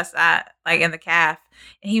sitting with us at in the caf,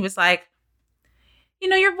 and he was like,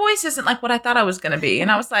 your voice isn't like what I thought I was gonna be, and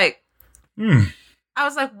I was like, I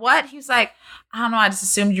was like, what? He was like, I don't know. I just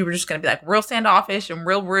assumed you were just gonna be like real standoffish and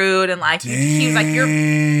real rude, and like he was like, you're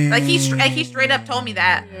like he straight up told me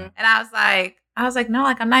that, and I was like, no,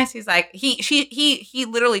 like I'm nice. He's like, he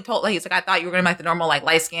literally told, like, he's like, I thought you were gonna be like the normal, like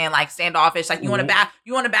light skin, like standoffish, like you want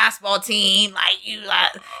a basketball team, like you, so I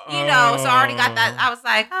already got that. I was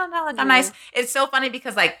like, oh no, like I'm nice. It's so funny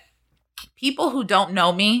because like people who don't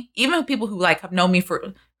know me, even people who like have known me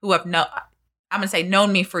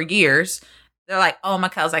known me for years, they're like, oh,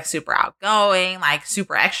 Mykel's like super outgoing, like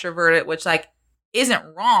super extroverted, which like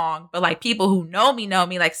isn't wrong, but like people who know me,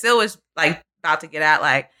 like Sil was like about to get at,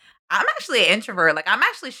 like, I'm actually an introvert. Like, I'm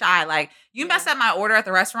actually shy. Like, you mess up my order at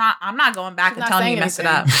the restaurant, I'm not going back and telling you mess it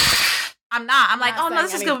up. I'm not. I'm like, oh, no,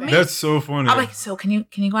 this is good with me. That's so funny. I'm like, so can you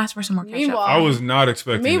go ask for some more ketchup? I was not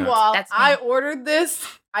expecting that. Meanwhile, I ordered this.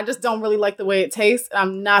 I just don't really like the way it tastes.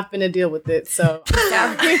 I'm not going to deal with it. So,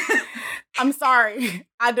 I'm sorry.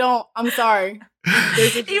 I'm sorry.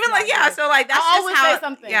 Even like, yeah, so like that's I'll just always how say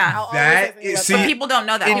something. Yeah, but people don't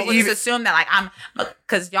know that. People just assume that like I'm,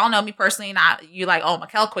 because y'all know me personally, not you like, oh,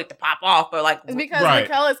 Mykel quick to pop off, but like it's because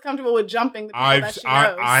Mykel is comfortable with jumping the people that she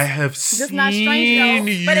knows. I have seen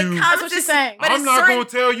you. But it comes what she's saying. I'm not going to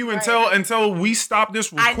tell you until we stop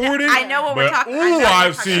this recording. I know what we're talking about. Oh,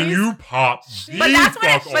 I've seen you pop. But that's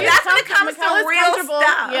when it comes to real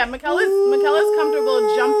stuff. Yeah, Mykel is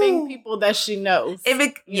comfortable jumping people that she knows. I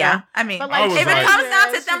mean, if it comes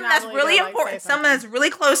down to something that's really important, something that's really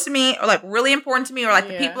close to me, or like really important to me, or like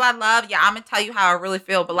the people I love, I'm gonna tell you how I really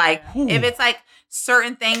feel. But like, if it's like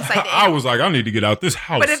certain things, like I was like, I need to get out this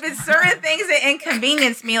house. But if it's certain things that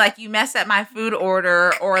inconvenience me, like you mess up my food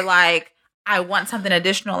order, or like I want something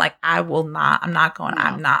additional, like I'm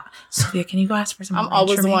not. Sophia, can you go ask for some? I'm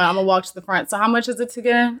always the one. I'm gonna walk to the front. So how much is it to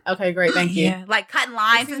get in? Okay, great, thank you. Yeah, like cutting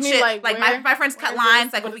lines and shit. Like my friends cut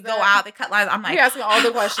lines. Like when we go out, they cut lines. I'm like, you're asking all the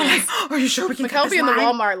questions. Are you sure we can cut this line? Mykel be in the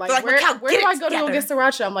Walmart. Like where do I go to go get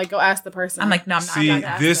sriracha? I'm like, go ask the person. I'm like, no, I'm not. See,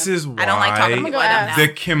 this is why I don't like talking to people.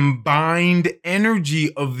 The combined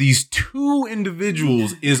energy of these two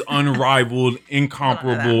individuals is unrivaled,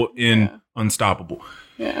 incomparable, and unstoppable.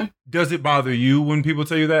 Yeah. Does it bother you when people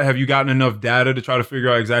tell you that? Have you gotten enough data to try to figure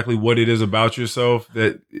out exactly what it is about yourself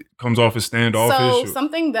that comes off as standoffish? So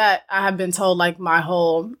something that I have been told like my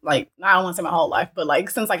whole, like, I don't want to say my whole life, but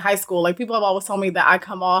like since like high school, like people have always told me that I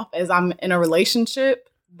come off as I'm in a relationship.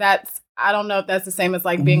 I don't know if that's the same as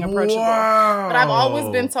like being approachable. Wow. But I've always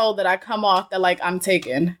been told that I come off that like I'm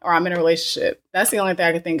taken or I'm in a relationship. That's the only thing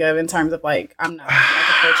I can think of in terms of like I'm not like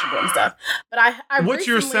approachable and stuff. But I what's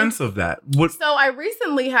your sense of that? So I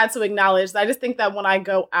recently had to acknowledge that I just think that when I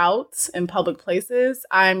go out in public places,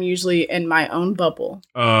 I'm usually in my own bubble.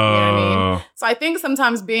 You know what I mean? So I think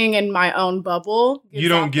sometimes being in my own bubble, you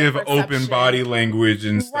don't give open body language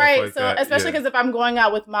and stuff like that. Right. Especially because if I'm going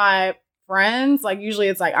out with my friends, like usually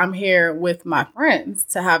it's like I'm here with my friends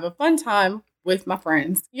to have a fun time with my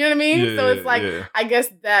friends. You know what I mean? Yeah, so it's like I guess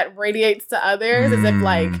that radiates to others as if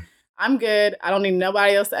like I'm good. I don't need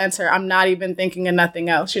nobody else to enter. I'm not even thinking of nothing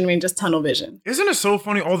else. You know what I mean? Just tunnel vision. Isn't it so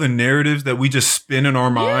funny all the narratives that we just spin in our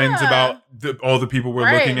minds about all the people we're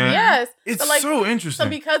looking at? Yes. It's so interesting. So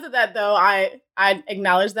because of that though, I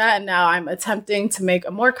acknowledge that, and now I'm attempting to make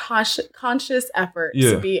a more conscious effort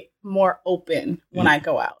to be more open when I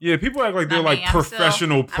go out. Yeah, people act like they're like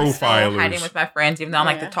professional profilers. I'm still hiding with my friends, even though I'm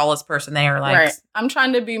like the tallest person there. Like, right. I'm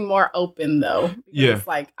trying to be more open though. It's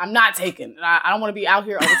like I'm not taken. I don't want to be out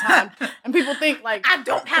here all the time. And people think like I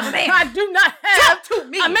don't have a man. I do not have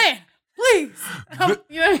a man. Please.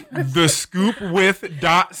 The scoop with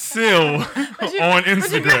 .sil on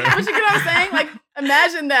Instagram. But you get what I'm saying? Like,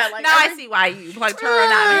 imagine that. Like, now I see why you like her or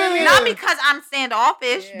not. Not because I'm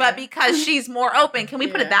standoffish, but because she's more open. Can we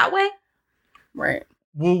put it that way? Right.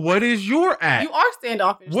 Well, what is your at? You are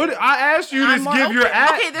standoffish. What though. I asked you to I'm more give your open.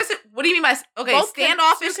 at. Okay, what do you mean by Both can-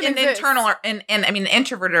 standoffish two can and exist. internal and I mean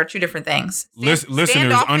introverted are two different things. Listeners,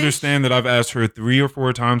 Standoffish- understand that I've asked her 3 or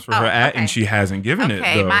 4 times for her at, okay. and she hasn't given it.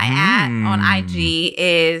 Okay, Though. my at on IG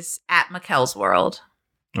is at Mikkel's World.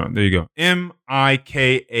 Oh, there you go.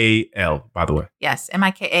 Mikal, by the way. Yes,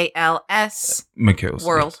 Mikals Mikkel's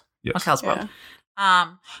World. Yes. Mikkel's Yeah. World.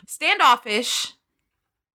 Standoffish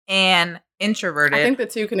and introverted I think the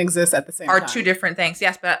two can exist at the same are time. two different things.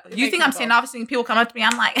 Yes, but It you makes think them I'm both. standoffish and people come up to me,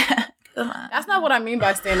 I'm like, come on. That's not what I mean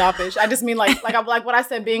by standoffish. I just mean like what I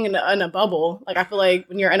said, being in a bubble. Like I feel like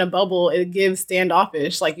when you're in a bubble, it gives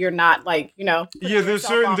standoffish. Like you're not like putting Yeah, there's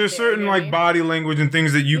yourself out certain there, you know what I like mean? body language and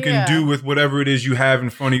things that you can Yeah. do with whatever it is you have in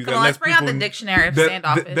front of you. Come on, let's bring out the dictionary of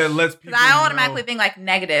standoffish. That lets people. Because I automatically know. think like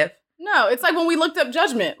negative. No, it's like when we looked up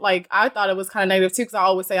judgment. Like I thought it was kind of negative too, because I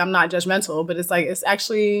always say I'm not judgmental, but it's like it's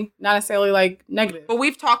actually not necessarily like negative. But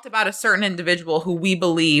we've talked about a certain individual who we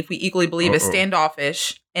equally believe is Uh-oh.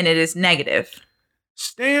 standoffish, and it is negative.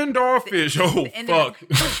 Standoffish. Oh, The fuck.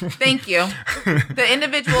 Thank you. The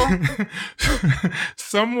individual.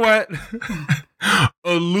 Somewhat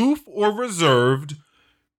aloof or reserved,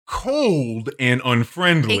 cold and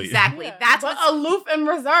unfriendly. Exactly. Yeah, That's but what's aloof and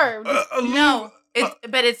reserved. Aloof. no.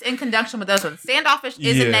 But it's in conjunction with those ones. Standoffish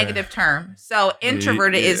is Yeah. a negative term. So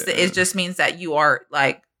introverted Yeah. is just means that you are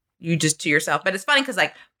like you just to yourself. But it's funny because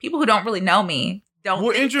like people who don't really know me don't.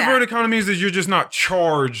 Well, think introverted that. kind of means that you're just not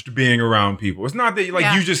charged being around people. It's not that like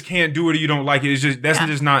Yeah. you just can't do it or you don't like it. It's just that's Yeah.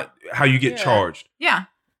 just not how you get Yeah. charged. Yeah,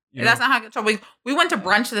 you that's know? not how I get trouble. We went to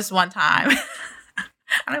brunch this one time.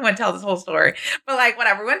 I don't want to tell this whole story, but like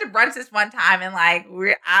whatever. We went to brunch this one time and like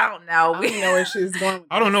I don't know. I don't know where she's going. With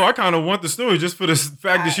I don't know. I kind of want the story just for the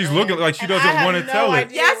fact that she's looking like she And I doesn't have want to no tell it.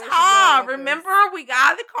 idea. Yes, where she's ha! going with Remember, we got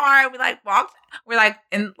out of the car and we like walked. We're like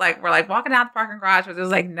walking out the parking garage where there's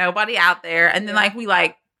like nobody out there, and then like we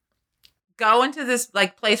like go into this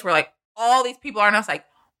like place where like all these people are, and I was like,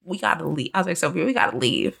 we gotta leave. I was like, Sophia, we gotta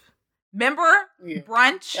leave. Remember Yeah.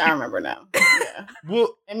 brunch? Yeah, I remember now. Yeah.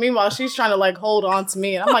 Well, And meanwhile, she's trying to like hold on to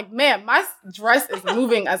me, and I'm like, man, my dress is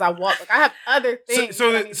moving as I walk. Like I have other things.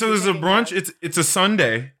 so that I need to so be there's a thinking brunch. of. It's a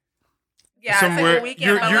Sunday Yeah, somewhere. It's like a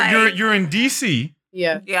weekend, but like, you're in DC.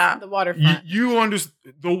 Yeah, yeah. the waterfront. You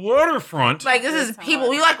understand the waterfront. Like this is This time. people.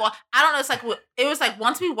 We like. Well, I don't know. It's like it was like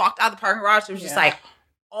once we walked out of the parking garage, it was just Yeah. like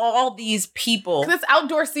all these people. Because it's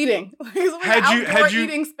outdoor seating. It's like Had an you- outdoor had you-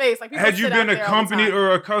 eating space. Like people Had you sit been out there all the accompanied time.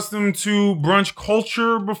 or accustomed to brunch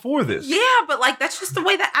culture before this? Yeah, but like that's just the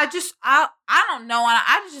way that I don't know.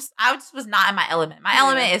 I just was not in my element. My Yeah.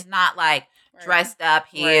 element is not like Right. dressed up,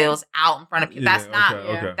 heels, out in front of people. That's Yeah, not.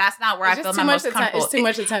 okay, okay. That's not where It's I feel just my too much most comfortable. It's too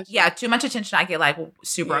much attention. Yeah, too much attention. I get like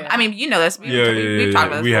super. Yeah. I mean, you know this. Yeah, We've talked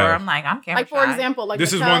about this we before. have. I'm like, I'm camera Like for shy. example, like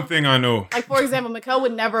This is Mikkel- one thing I know. Like for example, Mikkel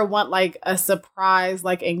would never want like a surprise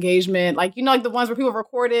like engagement, like like the ones where people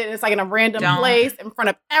record it and it's like in a random Don't. place in front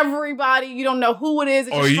of everybody. You don't know who it is.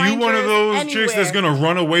 It's Are just you one of strangers those chicks that's anywhere. gonna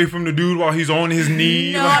run away from the dude while he's on his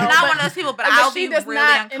knee? No, Like- I'm not one of those people, but I'll she be does really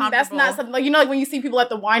not, uncomfortable. and that's not something like like when you see people at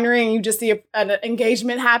the winery and you just see an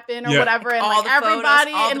engagement happen or Yeah. whatever, and All like the photos,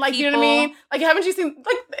 everybody all and the like you know what I mean. people. Like haven't you seen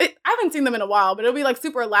I haven't seen them in a while, but it'll be like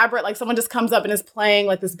super elaborate. Like someone just comes up and is playing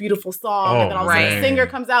like this beautiful song, Oh, and then all of a sudden right. a singer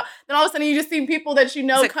comes out. Then all of a sudden you just see people that you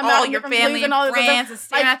know It's like come all out in your different family places and and all this other friends and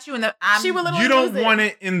staring like, at you in the. she would literally You don't lose it. want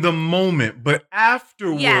it in the moment, but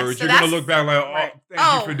afterwards, Yeah, so you're gonna that's- look back like, oh, Right. thank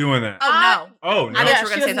Oh. you for doing that. Oh no. Oh no. I thought you were she gonna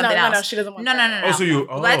say doesn't- something else. No, she doesn't want No, that. Oh, so you.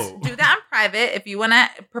 Oh. Let's do that in private. If you want to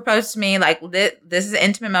propose to me, like this is an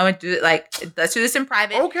intimate moment. Do it like let's do this in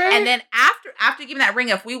private. Okay. And then after giving that ring,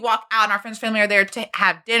 if we walk out and our friends, family are there to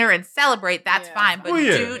have dinner and celebrate, that's Yeah. fine. But Well,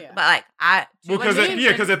 yeah. dude, Yeah. but like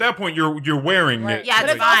Because at that point you're wearing Right. it. Yeah, but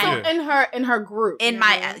it's it's fine. also in her group. In you know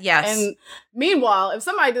my- what I mean? yes. And meanwhile, if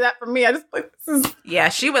somebody did that for me, I just like this is. yeah,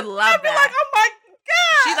 she would love I'd be that. like, oh my god.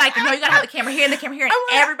 She's like, no, you gotta have the camera here and the camera here, and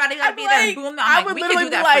I'm like- everybody gotta I'm be there. like- And boom, I I'm like, would we can literally do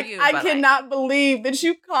be that like, for you. I but, cannot believe that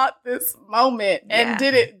you caught this moment and Yeah.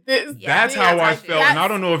 did it. This, Yeah, That's how I that's- felt, and I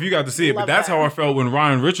don't know if you got to see it, but Love that's that. how I felt when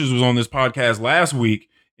Ryan Richards was on this podcast last week,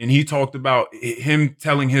 and he talked about him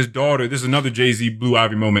telling his daughter. This is another Jay-Z Blue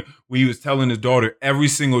Ivy moment where he was telling his daughter every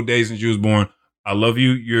single day since she was born, "I love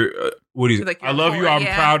you. You're what do you say? Like, I you're love you. cool, I'm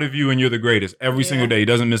yeah. proud of you, and you're the greatest." Every single day, he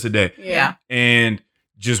doesn't miss a day. Yeah. And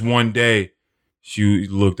just one day, she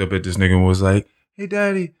looked up at this nigga and was like, "Hey,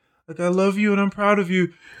 daddy, like I love you and I'm proud of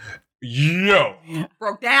you." Yo.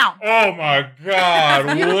 broke down. Oh my God.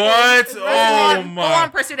 What? Oh Full on my.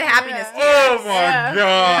 pursuit of happiness. Yeah. Oh my Yeah.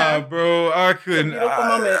 God, bro. I couldn't. Beautiful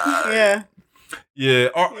moment. Yeah. Yeah.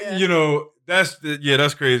 Yeah. You know,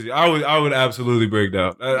 That's crazy. I would absolutely break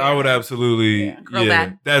down. I would absolutely Girl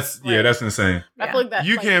bad. That's insane. I feel like that.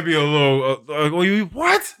 You can't be a little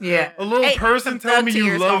what? Yeah. A little person tell me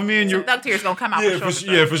you love me and your you're thug tears gonna come out. for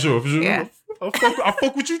sure. Yeah. I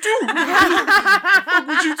fuck with you too.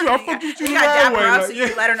 I fuck with you You the got right dapper way. up Like, so you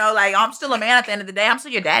can let her know, like, I'm still a man at the end of the day. I'm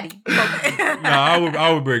still your daddy.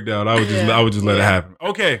 I would break down. I would just let it happen.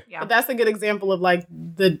 Okay. Yeah. But that's a good example of like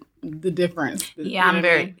the difference. Yeah, I'm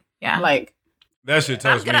very. Yeah. Like That shit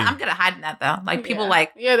touched me. I'm gonna hide in that though. Like people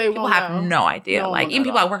like they people won't have know. no idea. No like one even at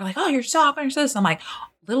people all. at work are like, oh, you're so awkward, you're so this. I'm like,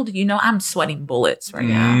 little do you know, I'm sweating bullets right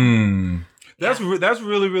now. That's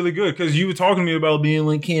really, really good because you were talking to me about being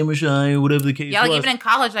like camera shy or whatever the case Yeah, like was. even in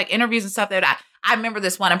college, like interviews and stuff that I remember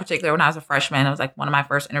this one in particular when I was a freshman. It was like one of my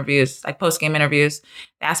first interviews, like post-game interviews.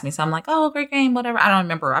 They asked me something like, oh, great game, whatever. I don't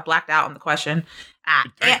remember. I blacked out on the question.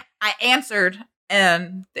 I answered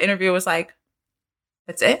and the interviewer was like,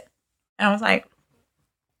 that's it? And I was like,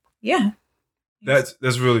 yeah. That's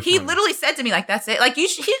really funny. He literally said to me, like, that's it. Like,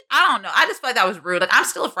 I don't know. I just felt like that was rude. Like, I'm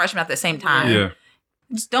still a freshman at the same time. Yeah.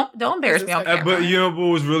 Just don't embarrass me on camera. But you know what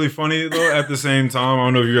was really funny though? At the same time, I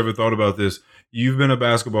don't know if you ever thought about this. You've been a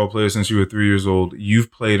basketball player since you were 3 years old.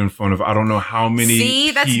 You've played in front of I don't know how many.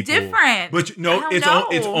 See, that's people. different. But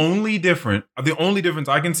it's only different. The only difference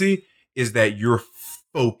I can see is that you're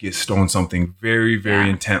focused on something very, very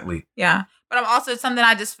intently. Yeah, but I'm also something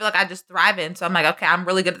I just feel like I just thrive in. So I'm like, okay, I'm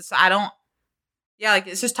really good at. So I don't. Yeah, like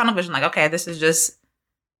it's just tunnel vision. Like, okay, this is just.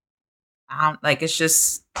 Like it's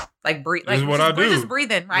just like breathe. Like this is what I do. We're just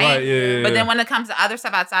breathing, right? Yeah. But then when it comes to other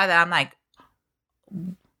stuff outside of that, I'm like,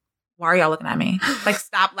 why are y'all looking at me? Like,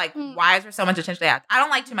 stop. Like, why is there so much attention? I don't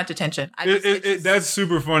like too much attention. That's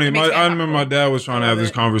super funny. it makes me I remember my dad was trying to have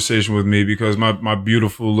this conversation with me because my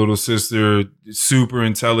beautiful little sister is super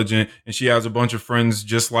intelligent and she has a bunch of friends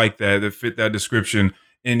just like that fit that description.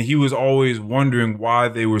 And he was always wondering why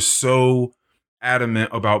they were so adamant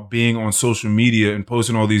about being on social media and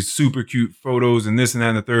posting all these super cute photos and this and that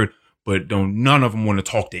and the third, but none of them want to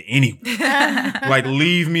talk to anyone. Like,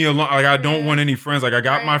 leave me alone. Like, I don't want any friends. Like, I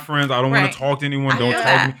got my friends. I don't want to talk to anyone. Don't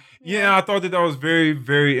talk to me. Yeah, I thought that was very,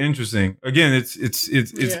 very interesting. Again, it's kind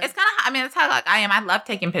of. I mean, it's how like I am. I love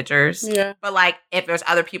taking pictures. Yeah. But like, if there's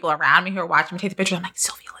other people around me who are watching me take the picture, I'm like,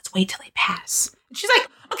 Sylvia, let's wait till they pass. And she's like,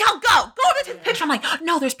 okay, I'll go over to take the picture. I'm like,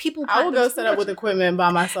 no, there's people. I will go set up with equipment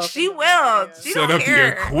by myself. She will. She set don't up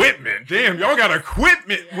care. the equipment. Damn, y'all got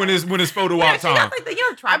equipment when it's photo op She time. got like the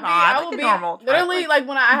tripod. I will like the be normal. literally like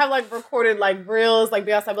when I have like recorded like reels, like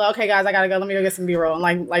be outside, like, okay guys, I gotta go. Let me go get some B-roll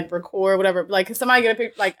and like record whatever. Like, can somebody get a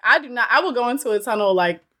picture? Like, I will go into a tunnel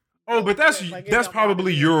like. Oh, but that's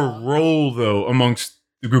probably your role though amongst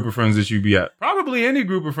the group of friends that you be at. Probably any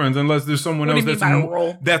group of friends, unless there's someone else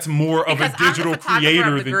that's more of a digital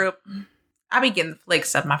creator of the group. I be getting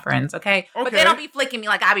flicks of my friends, okay? But they don't be flicking me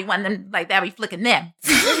like I be wanting them, like they be flicking them.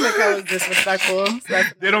 Mikhail is disrespectful.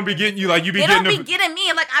 They don't be getting you like you be they getting. They don't be getting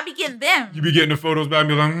me like I be getting them. You be getting the photos back and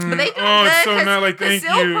be like, but they do oh, good it's so nice. Like, thank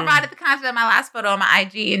Sil you. provided the content of my last photo on my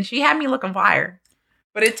IG, and she had me looking fire.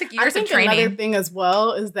 But it took years of training. Another thing as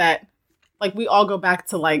well is that, like, we all go back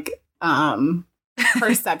to like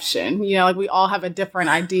perception. You know, like we all have a different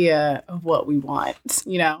idea of what we want.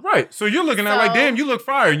 You know, right? So you're looking at like, damn, you look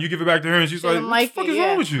fire, and you give it back to her, and she's like, what the fuck is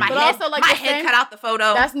wrong with you? But also, like, my head cut out the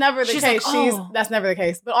photo. That's never the case. Like, that's never the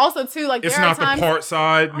case. But also too, like, it's not the part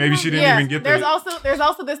side. Maybe she didn't even get there's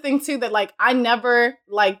also this thing too that like I never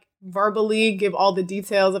like verbally give all the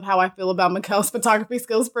details of how I feel about Mikhail's photography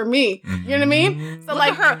skills for me. You know what I mean? So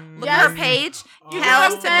look at her page.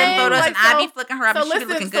 Kel's taking photos and I be flicking her up and she be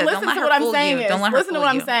looking good. Listen to what I'm saying. Listen to what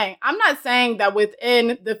I'm saying. I'm not saying that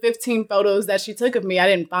within the 15 photos that she took of me, I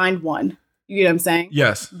didn't find one. You get what I'm saying?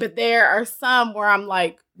 Yes. But there are some where I'm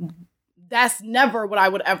like, that's never what I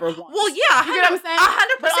would ever want. Well, yeah, you get what I'm saying?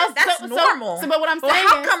 100%. That's normal. So, but what I'm saying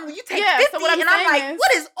how come you take 50 so what and I'm like,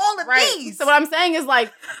 what is all of these? So what I'm saying is like,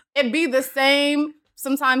 it be the same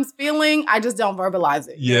sometimes feeling. I just don't verbalize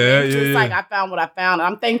it. Yeah. Like I found what I found, and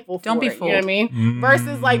I'm thankful for it. Don't be fooled. You know what I mean?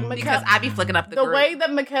 Versus like Mikhail, because I be flicking up the group. way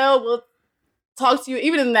that Mikhail will talk to you,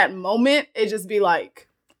 even in that moment, it just be like,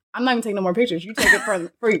 I'm not even taking no more pictures. You take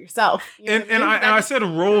it for yourself. You know and I said a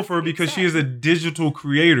role for her because she is a digital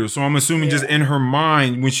creator. So I'm assuming just in her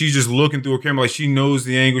mind, when she's just looking through a camera, like she knows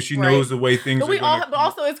the angle, she knows the way things are going. But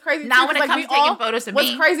also it's crazy now too, when it comes to taking photos of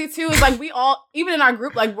what's crazy too is like we all, even in our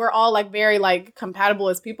group, like we're all like very like compatible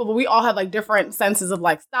as people, but we all have like different senses of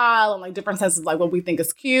like style and like different senses of like what we think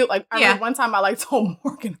is cute. Like I remember one time I like told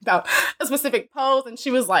Morgan about a specific pose and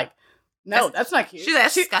she was like, no, that's not cute. She's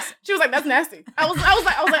like, disgusting. She was like, that's nasty. I was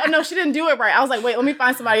like, oh no, she didn't do it right. I was like, wait, let me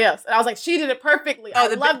find somebody else. And I was like, she did it perfectly.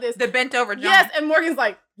 I love this. The bent over jump. Yes, and Morgan's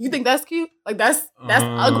like, You think that's cute? Like that's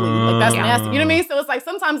ugly. Like that's nasty. You know what I mean? So it's like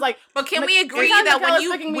sometimes like. But can we agree sometimes that Mikhail when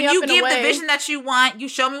is picking me you up in a give the way- vision that you want, you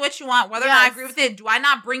show me what you want, whether or not I Yes. agree with it, do I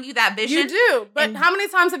not bring you that vision? You do, but And- how many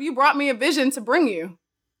times have you brought me a vision to bring you?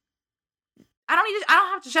 I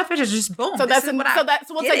don't have to show pictures. Just boom. So This that's is what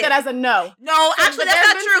so we'll get take it. that as a no. No, So, actually, but that's there's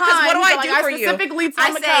not been true. Because what do times I that, do like, for I you? specifically tell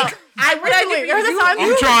I Mikhail, say, what do I do for there's a you? time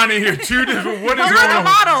I'm trying to hear two different. What is You're going the on?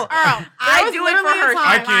 model. Earl, I there do was it for literally a her.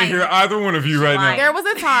 time- I can't hear either one of you right now. Lying. There was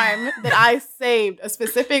a time that I saved a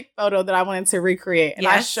specific photo that I wanted to recreate, and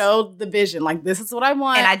I Yes. showed the vision. Like, this is what I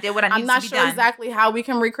want. And I did what I I'm needed not to be sure done. exactly how we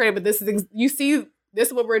can recreate it, but this is you see, this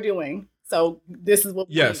is what we're doing. So this is what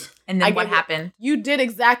we Yes. need. And I then what give it- happened? You did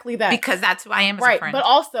exactly that. Because that's who I am as a right, friend. but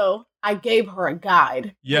also I gave her a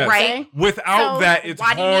guide. Yes. Right. Without So, that, it's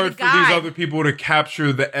why do you need a hard for these guide? other people to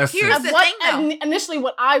capture the essence. Here's Of the what thing, though. initially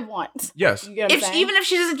what I want. Yes. You get what I'm saying? Even if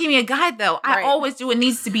she doesn't give me a guide, though, I Right. always do what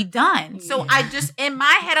needs to be done. So I just, in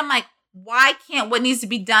my head, I'm like, why can't what needs to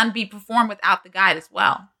be done be performed without the guide as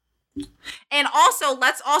well? And also,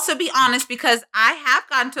 let's also be honest, because I have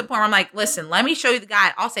gotten to the point where I'm like, listen, let me show you the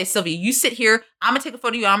guide. I'll say, Sylvia, you sit here. I'm going to take a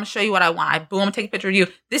photo of you. I'm going to show you what I want. I'm going to take a picture of you.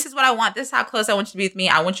 This is what I want. This is how close I want you to be with me.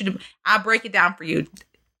 I'll break it down for you.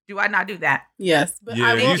 Do I not do that? Yes, but Yeah,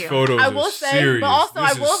 I will, these photos I will are say, serious. but also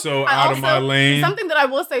this I will is so I out of my also- lane. Something that I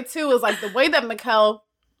will say too is like the way that Mikhail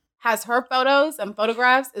has her photos and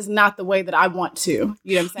photographs is not the way that I want to. You know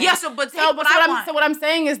what I'm saying? Yeah, so, but take So, what I want. so what I'm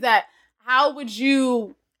saying is that how would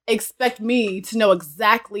you expect me to know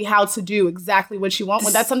exactly how to do exactly what you want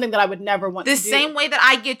when that's something that I would never want The to do? same way that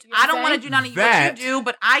I get, You know what I don't I'm want to saying? do none of That what you do,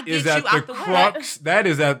 but I get is you at the out the way. crux. That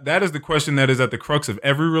is the question that is at the crux of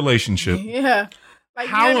every relationship. Yeah. Like,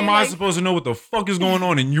 you know How what am mean? I Like, supposed to know what the fuck is going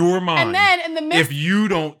on in your mind And then in the midst if you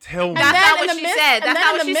don't tell me? And That's then not in what the she midst- said. and That's then not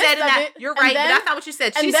in what the she said. midst And of that it- you're and right, but then- that's not what she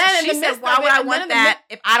said. and She then in the said, midst "Why of would it- I and want then in the that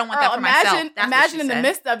if I don't want that for myself?" That's what imagine she in the said.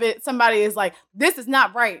 midst of it, somebody is like, "This is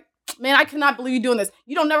not right, man. I cannot believe you doing this.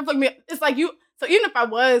 You don't never fuck me." It's like you. So even if I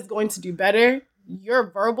was going to do better, your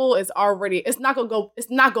verbal is already. It's not gonna go. It's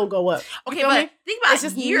not gonna go up. You Okay, feel but me? think about It's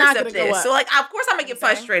just years not of gonna go this. up. So, like, of course, I'm gonna get You know what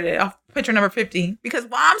I'm saying? frustrated off picture number 50 because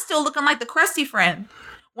I'm still looking like the crusty friend.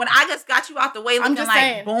 When I just got you out the way, looking just like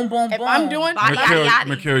saying, boom, boom, if boom. I'm doing- body, Mikhail, yada, yada.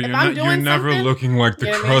 Mikhail, If I'm you're doing never something- looking like the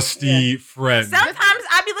You know what I mean? crusty friend. Sometimes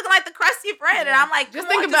I be looking like the crusty friend, and I'm like, Just come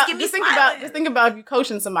think on, about. give me Just think smiling. about. Just think about if you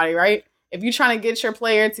coaching somebody, right? If you're trying to get your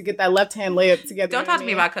player to get that left hand layup together, Don't you know talk what to I me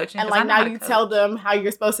mean? about coaching. And 'cause I like know now how to you coach. tell them how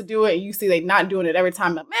you're supposed to do it, and you see they not doing it every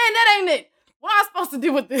time. Like, man, that ain't it. What am I supposed to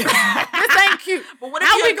do with this? This ain't cute. But what if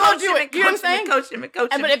How you we and gonna coach do him it? and You know what I'm coach him and saying? coach him and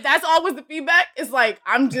coach him? But if that's always the feedback, it's like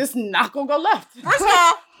I'm just not gonna go left. First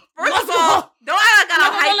of all, don't I gotta I'm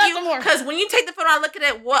not gonna hype let you? them more. Because when you take the photo, I look at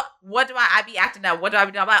it. What do I be acting out? What do I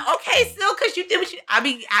be doing? I'm like, okay, still, because you did what you. I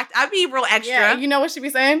be real extra. Yeah, you know what she be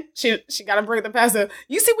saying? She gotta bring the pastor.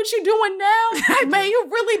 You see what you doing now? Man, you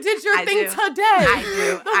really did your I thing do. today. I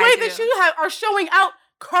do. The I way do. that you are showing out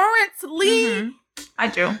currently. Mhm. I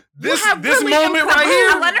do. This have this really moment right improved. here.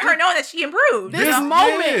 I'm letting her know that she improved. This you know?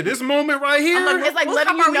 moment. Yeah, this moment right here. I'm like, It's like Look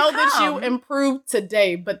letting how you far know we've that you come. improved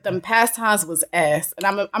today, but them past times was ass, and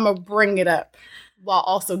I'm gonna bring it up while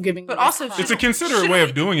also giving. But you also, this It's a time. considerate Shouldn't way we-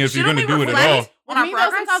 of doing it if you're shouldn't going to we do it at all. reflect on our me though,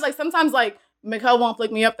 progress? sometimes Mikhail won't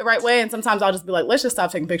flick me up the right way, and sometimes I'll just be like, let's just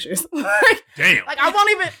stop taking pictures. Damn. Like I won't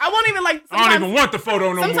even like. I don't even want the photo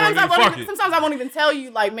no more. Sometimes Then fuck it. sometimes I won't even tell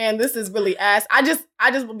you like, man, this is really ass. I just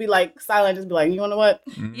will be like silent, just be like, you know what?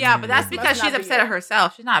 Yeah, but that's This because must she's not be upset it. at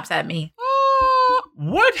herself. She's not upset at me.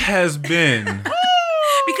 What has been?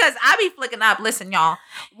 Because I be flicking up. Listen, y'all.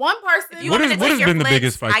 One person. If you What want me has to take your been the flicks,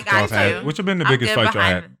 biggest fight I y'all have got had? you. Which have been the I'm biggest good fight y'all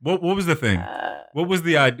behind had? What was the thing? What was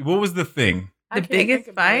the idea? What was the thing? I The can't biggest think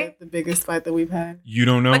of fight? The biggest fight that we've had. You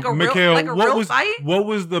don't know, Like a real- Mikhail. like a what real was fight? what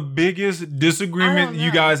was the biggest disagreement you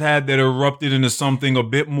know. guys had that erupted into something a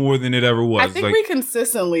bit more than it ever was? I think we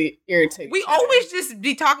consistently irritate. We each other. always just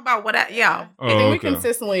be talking about what. Yeah. Oh, I think okay. we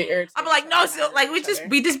consistently irritate. I'm like, no, so like we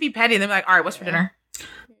just be petty. And they're like, all right, what's for dinner?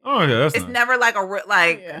 Oh yeah, that's It's nice. never like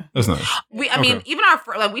like Yeah. That's nice. we. I mean, Okay. even our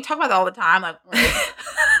like we talk about that all the time. Like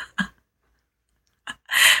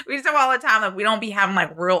we just talk about all the time. Like we don't be having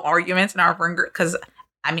like real arguments in our friend group because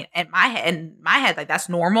I mean, in my head, like that's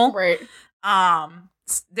normal. Right.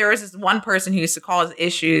 There was this one person who used to cause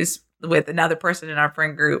issues with another person in our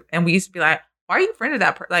friend group, and we used to be like, "Why are you friends with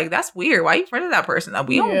that person? Like that's weird. Why are you friends with that person?" Like,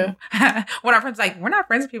 we don't. When our friends like, we're not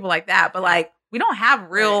friends with people like that, but like we don't have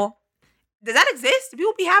real. Does that exist? Do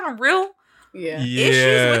people be having real Yeah.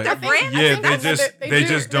 issues with their think- friends? Yeah, think they that's just what they they do.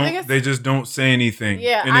 just The thing don't is- they just don't say anything.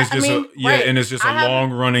 Yeah, and it's I just mean, a and it's just a I have-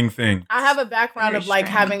 long running thing. I have a background Very of like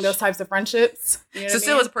having strange. those types of friendships. You know what I Cecile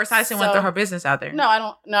mean? was precisely went So- through her business out there. No, I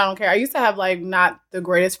don't care. I used to have like not the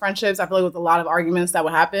greatest friendships. I feel like with a lot of arguments that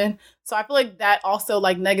would happen. So I feel like that also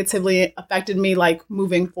like negatively affected me like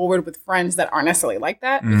moving forward with friends that aren't necessarily like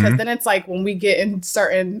that. Because Mhm. then it's like when we get in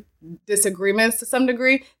certain disagreements to some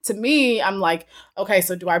degree, to me, I'm like, okay,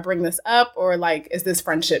 so do I bring this up or like is this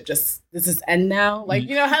friendship just does this end now? Like,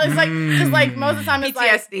 you know how it's like because like most of the time it's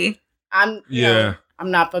like PTSD. I'm you know,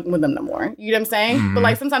 I'm not fucking with them no more. You know what I'm saying? Mhm. But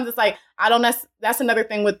like sometimes it's like I don't. That's another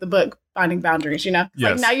thing with the book Finding Boundaries. You know, it's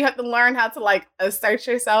like Yes. now you have to learn how to like assert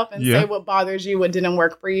yourself and Yeah. say what bothers you, what didn't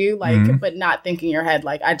work for you, like, Mhm. but not think in your head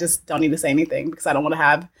like I just don't need to say anything because I don't want to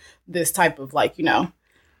have this type of like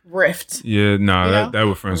rift. Yeah, nah, You know? that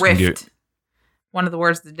what friends can get. Rift. One of the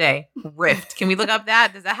words of the day. Rift. Can we look up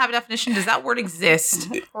that? Does that have a definition? Does that word exist?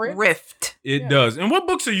 Rift. It Yeah. does. And what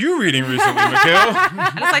books are you reading recently, Mikhail?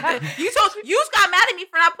 And it's like you got mad at me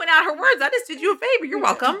for not putting out her words. I just did you a favor. You're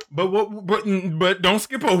welcome. but don't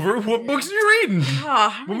skip over. What books are you reading?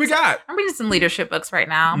 Oh, What we got? I'm reading some leadership books right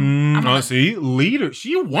now. I'm gonna- See, leader.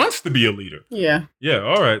 She wants to be a leader. Yeah. Yeah,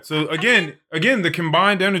 all right. So again, the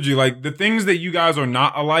combined energy, like the things that you guys are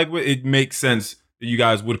not alike with, it makes sense that you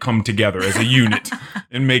guys would come together as a unit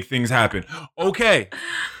and make things happen. Okay.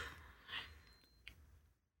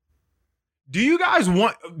 Do you guys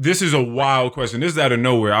want, this is a wild question. This is out of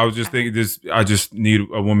nowhere. I was just thinking this, I just need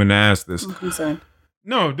a woman to ask this. I'm concerned.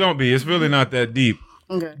 No, don't be. It's really not that deep.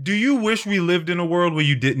 Okay. Do you wish we lived in a world where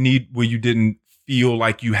you didn't feel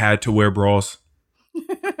like you had to wear bras?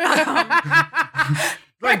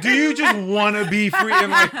 Like, do you just want to be free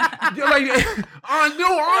and like, no, Where does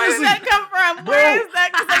honestly, that come from? Where is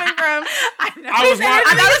that coming from? I know. I was I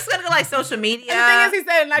watching- thought it was gonna go like social media. And the thing is,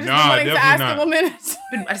 he said, and I just Nah, been wanting to ask definitely the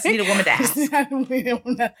woman. I just need a woman to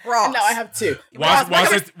ask. Bras. No, I have two. Watch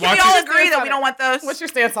Can it- we watch all it- agree that we don't want those? What's your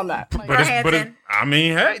stance on that? Like, But it's, Hanson. I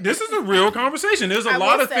mean, hey, this is a real conversation. There's a I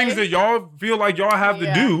lot will of things say- that y'all feel like y'all have to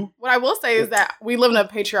Yeah. do. What I will say is that we live in a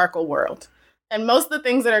patriarchal world. And most of the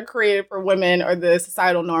things that are created for women or the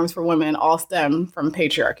societal norms for women all stem from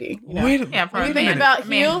patriarchy. You know? Wait a Yeah, from When a you think man, about a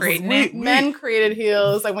man heels, creating Wait, it. men created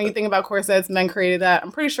heels. Like when you think about corsets, men created that.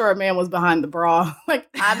 I'm pretty sure a man was behind the bra. Like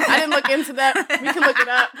I didn't look into that. We can look it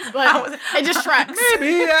up, but it just tracks.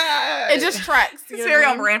 Maybe. It just tracks. you It's know very what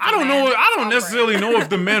I on mean? brand. I don't know. I don't All necessarily know if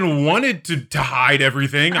the men wanted to hide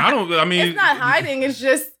everything. I mean, It's not hiding. It's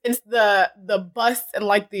just it's the bust and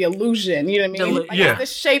like the illusion. You know what I mean? Like, Yeah. It's the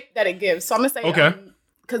shape that it gives. So I'm gonna say Okay.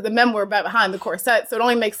 because the men were behind the corset, so it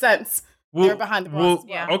only makes sense. They're behind the bras as well.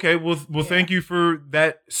 Yeah. Okay. Well, thank you for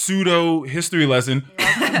that pseudo history lesson.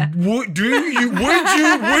 would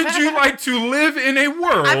you like to live in a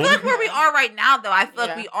world? I feel like where we are right now, though, I feel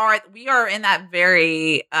like we are in that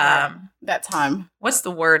very That time, what's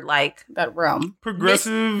the word, like that realm.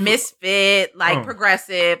 progressive, misfit, like Oh.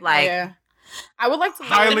 progressive, like Yeah. I would like to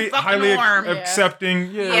live highly fucking highly norm.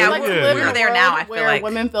 accepting. Yeah, I Yeah, would like to we're live in a there now, world I feel where like.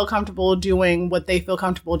 women feel comfortable doing what they feel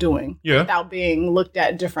comfortable doing Yeah. without being looked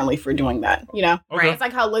at differently for doing that. You know, Okay. Right. it's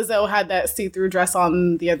like how Lizzo had that see-through dress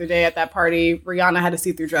on the other day at that party. Rihanna had a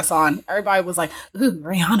see-through dress on. Everybody was like, "Ooh,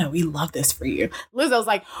 Rihanna, we love this for you." Lizzo's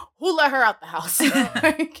like, "Who let her out the house?"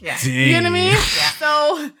 Like, Yeah. you know what I mean? Yeah.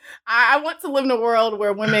 So I want to live in a world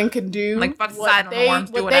where women can do Like, fuck what societal they, norms,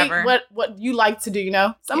 do what they, whatever. what you like to do. You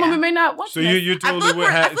know, some Yeah. women may not want. So to. you're I totally feel with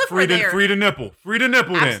I feel we're there. free the nipple then.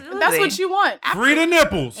 Absolutely. That's what you want. Free the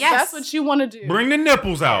nipples. Yes. That's what you want to do. Bring the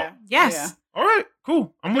nipples out. Yeah. Yes. All right,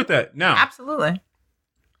 cool. I'm with that. Now, Absolutely.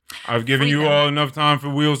 I've given you Freedom. all enough time for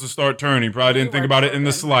wheels to start turning. Probably didn't think about it in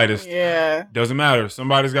the slightest. Yeah. Doesn't matter.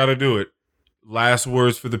 Somebody's got to do it. Last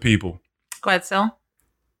words for the people. Go ahead, Sil.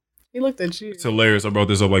 He looked at you. It's hilarious. I brought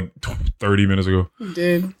this up like 30 minutes ago. He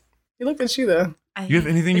did. He looked at you though. You have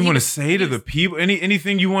anything you want to say to the people?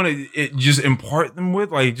 Anything you want to just impart them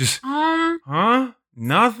with? Like just, huh?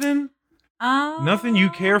 Nothing? Nothing you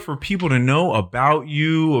care for people to know about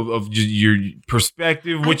you, of just your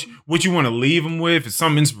perspective, what you want to leave them with. It's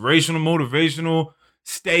something inspirational, motivational.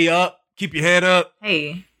 Stay up. Keep your head up.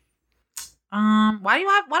 Hey. Why do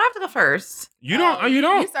I have to go first? You don't. You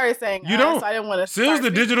don't. You started saying You don't. So I didn't want to. Sil's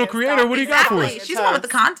the digital creator. What do you got for us? She's the one with the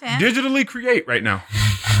content. Digitally create right now.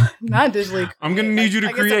 Not digitally. I'm gonna need you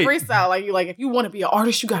to create. It's a freestyle. Like if you want to be an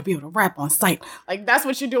artist, you gotta be able to rap on site. Like that's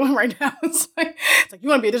what you're doing right now. It's like you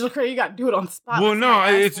want to be a digital creator, you gotta do it on the spot. Well, no,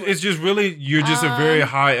 it's just really you're just a very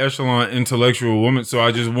high echelon intellectual woman. So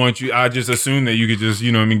I just want you. I just assume that you could just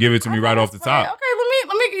give it to me right off the top. Okay,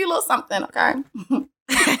 let me give you a little something. Okay.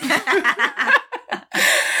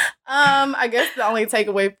 I guess the only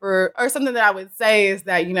takeaway or something that I would say is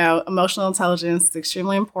that, emotional intelligence is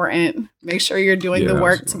extremely important. Make sure you're doing the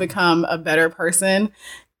work to become a better person.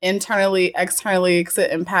 Internally, externally, because it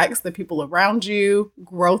impacts the people around you.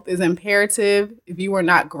 Growth is imperative. If you are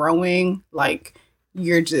not growing,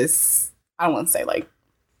 you're just, I don't want to say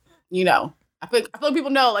I feel like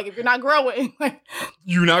people know, if you're not growing,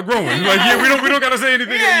 you're not growing. We don't gotta say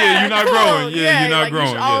anything. You're not growing. You're not growing.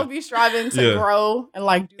 You should always be striving to grow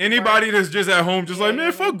and do anybody that's just at home, just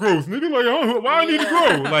man, fuck growth, nigga. Why I need to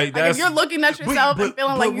grow? That's if you're looking at yourself and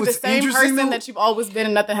feeling like you're the same person that you've always been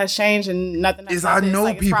and nothing has changed and nothing has I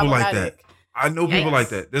know people like that. I know people like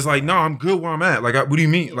that. There's no, I'm good where I'm at. What do you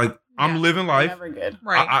mean? I'm living life. Never good.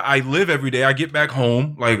 Right. I live every day. I get back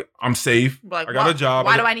home. I'm safe. I got a job.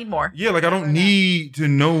 Why do I need more? Yeah, I don't need to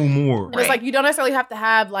know more. And it's you don't necessarily have to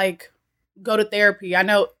have go to therapy. I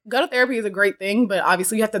know go to therapy is a great thing, but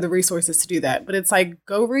obviously you have to have the resources to do that. But it's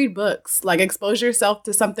go read books. Expose yourself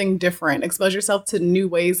to something different. Expose yourself to new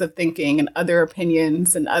ways of thinking and other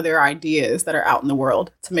opinions and other ideas that are out in the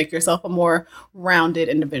world to make yourself a more rounded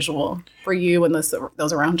individual for you and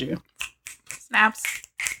those around you. Snaps.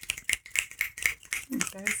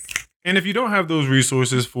 And if you don't have those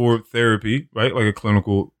resources for therapy, right, like a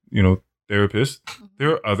clinical, therapist,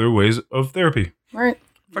 there are other ways of therapy. Right.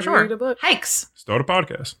 For sure. Read a book. Hikes. Start a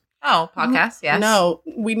podcast. Oh, podcast, yes. No,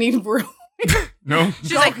 we need No?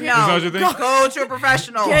 She's like, no. Is that your thing? Go to a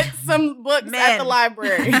professional. Get some books at the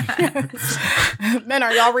library. Men,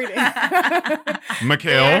 are y'all reading?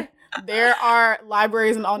 Mikhail. There are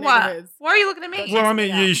libraries in all neighborhoods. Why are you looking at me? Well,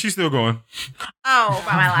 yeah, she's still going. Oh,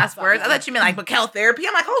 by my last words. I thought you meant Mikhail therapy.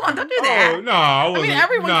 I'm like, hold on, don't do that. Oh, no, I wasn't.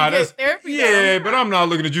 Everyone can get therapy. Yeah, but I'm not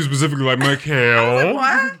looking at you specifically like Mikhail.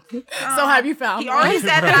 What? So have you found? He already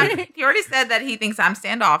said that he thinks I'm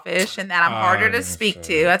standoffish and that I'm harder to speak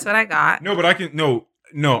to. That's what I got. No, but I can no,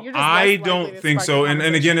 I don't think so.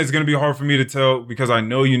 And again, it's gonna be hard for me to tell because I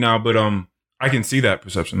know you now, but I can see that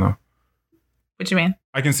perception though. What you mean?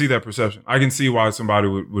 I can see that perception. I can see why somebody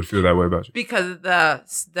would feel that way about you. Because of the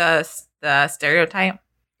stereotype. Is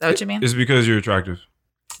that what you mean? It's because you're attractive.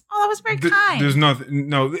 Oh, that was very kind. There's nothing.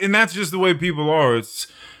 No, and that's just the way people are.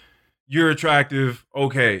 It's you're attractive.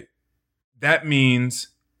 Okay, that means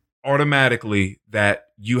automatically that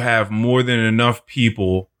you have more than enough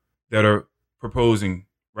people that are proposing,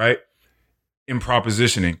 right? In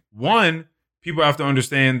propositioning. One, people have to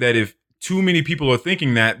understand that if too many people are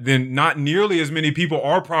thinking that, then not nearly as many people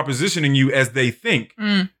are propositioning you as they think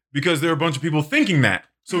because there are a bunch of people thinking that.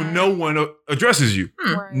 So no one addresses you.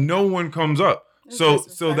 Right. No one comes up. So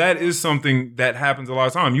that is something that happens a lot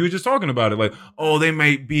of time. You were just talking about it. Oh, they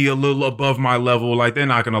might be a little above my level. They're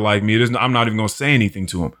not going to like me. I'm not even going to say anything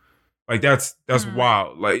to them. That's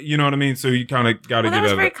wild. You know what I mean? So you kind of got to get that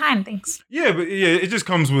was at very it. kind. Thanks. Yeah, but it just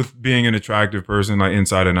comes with being an attractive person,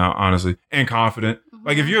 inside and out, honestly, and confident.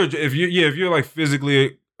 If you're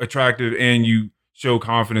physically attractive and you show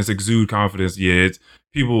confidence, exude confidence, it's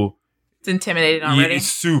people. It's intimidating already. Yeah, it's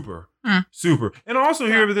super. And I also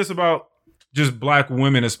hear this about just Black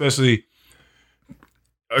women, especially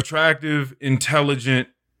attractive, intelligent,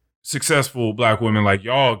 successful Black women.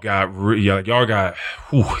 Y'all got.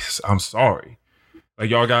 I'm sorry.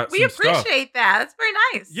 Y'all got. We appreciate that. That's very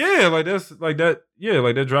nice. Yeah,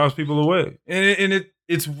 that drives people away, and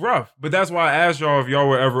it's rough. But that's why I asked y'all if y'all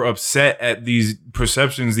were ever upset at these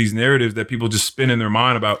perceptions, these narratives that people just spin in their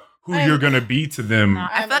mind about who you're gonna be to them. No,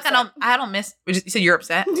 I feel like I don't miss. You said you're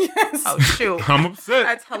upset. Yes. Oh shoot. I'm upset.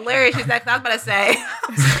 That's hilarious. I was about to say.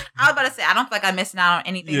 I don't feel like I'm missing out on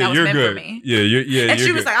anything that was meant for me. Yeah. And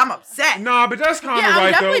she was like, I'm upset. Nah, but that's kind of I'm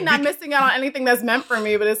right definitely though. not missing out on anything that's meant for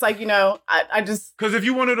me. But it's I just because if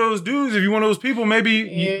you're one of those dudes, if you're one of those people, maybe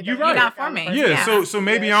you're right. You're not for me. Yeah. So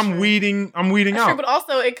maybe I'm weeding that's out. true, but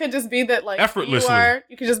also it could just be that effortlessly.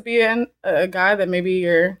 you could just be a guy that maybe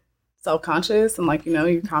you're self-conscious and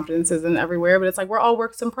your confidence isn't everywhere, but it's we're all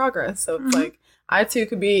works in progress. So it's I too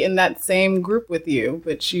could be in that same group with you,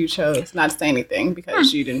 but you chose not to say anything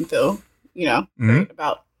because you didn't feel great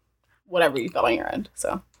about whatever you felt on your end.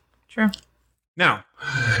 So true. Now,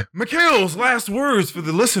 Mikhail's last words for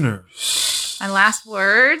the listeners. My last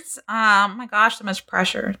words. Oh my gosh, so much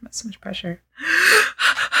pressure. So much pressure.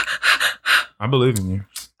 I believe in you.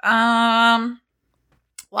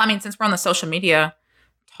 Well, since we're on the social media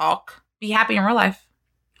talk, be happy in real life.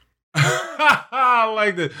 I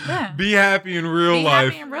like that. Yeah. Be happy in real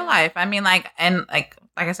life. Be happy in real life. Like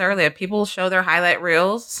I said earlier, people show their highlight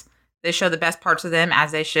reels. They show the best parts of them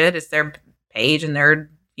as they should. It's their page and they're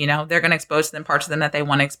going to expose to them parts of them that they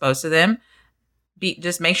want to expose to them.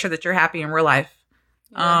 Just make sure that you're happy in real life.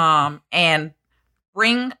 Yeah. And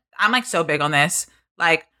I'm so big on this.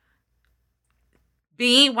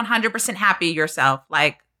 be 100% happy yourself.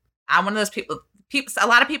 Like, I'm one of those people, a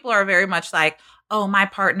lot of people are very much like, oh, my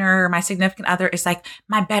partner, my significant other is like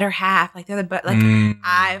my better half. Like they're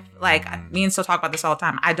the me and still talk about this all the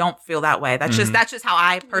time. I don't feel that way. That's just how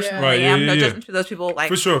I personally am. No judgment to those people. Like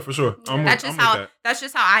for sure. That's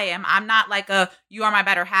just how I am. I'm not like you are my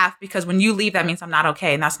better half, because when you leave, that means I'm not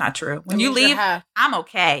okay, and that's not true. When you leave, I'm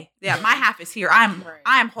okay. Yeah, my half is here.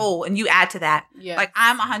 I'm whole, and you add to that. Yes. Like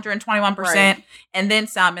I'm 121% and then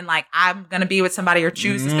some, and like I'm gonna be with somebody or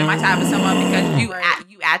choose to spend my time with someone because you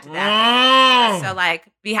add to that. So like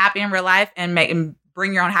be happy in real life and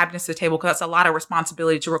bring your own happiness to the table, because that's a lot of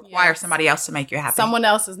responsibility to require somebody else to make you happy. Someone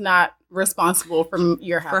else is not responsible for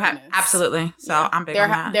your happiness. Absolutely. So I'm big on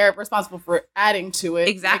that. They're responsible for adding to it.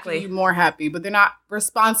 Exactly. Making you more happy, but they're not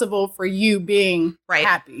responsible for you being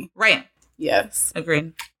happy. Right. Yes.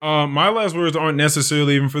 Agreed. My last words aren't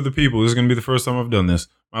necessarily even for the people. This is going to be the first time I've done this.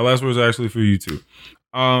 My last words are actually for you two.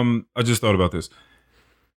 I just thought about this.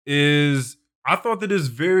 I thought that it's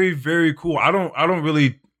very, very cool.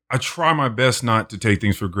 I try my best not to take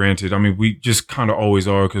things for granted. I mean, we just kind of always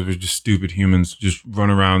are, because we're just stupid humans, just run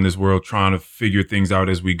around this world trying to figure things out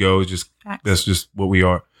as we go. That's just what we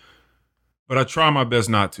are. But I try my best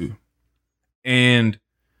not to. And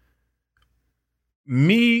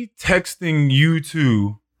me texting you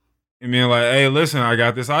two and being like, hey, listen, I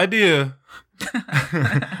got this idea.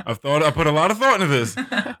 I put a lot of thought into this.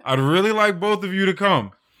 I'd really like both of you to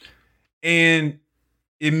come. And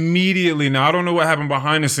immediately, now I don't know what happened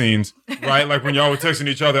behind the scenes, right? Like when y'all were texting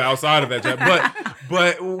each other outside of that chat.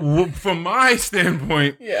 But from my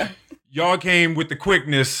standpoint, y'all came with the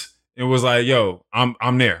quickness and was like, yo,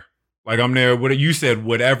 I'm there. Like I'm there. What you said,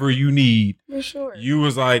 whatever you need. For sure. You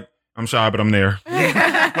was like, I'm shy, but I'm there.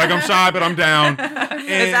 Like I'm shy, but I'm down.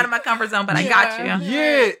 It's out of my comfort zone, but I got you.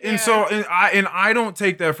 Yeah. And so I don't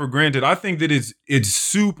take that for granted. I think that it's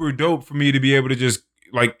super dope for me to be able to just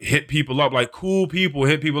like hit people up, like cool people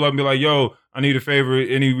hit people up and be like, yo, I need a favor.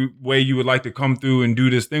 Any way you would like to come through and do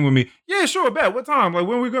this thing with me? Yeah, sure, bet. What time? Like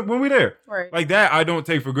when we there? Right. Like that, I don't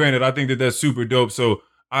take for granted. I think that that's super dope. So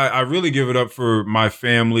I really give it up for my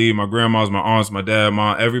family, my grandmas, my aunts, my dad,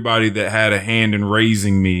 mom, everybody that had a hand in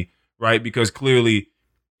raising me, right? Because clearly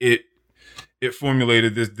it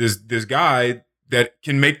formulated this guy that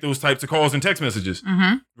can make those types of calls and text messages,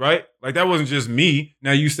 right? Like that wasn't just me.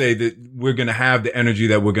 Now you say that we're going to have the energy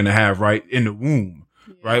that we're going to have, right? In the womb,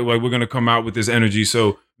 right? Like we're going to come out with this energy.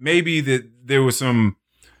 So maybe that there was some,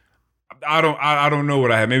 I don't know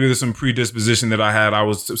what I had. Maybe there's some predisposition that I had. I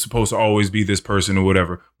was supposed to always be this person or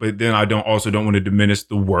whatever. But then I don't want to diminish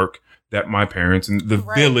the work that my parents and the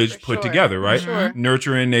village put together, right? Sure.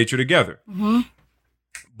 Nurture and nature together.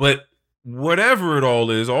 But whatever it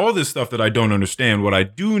all is, all this stuff that I don't understand, what I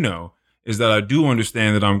do know is that I do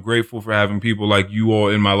understand that I'm grateful for having people like you all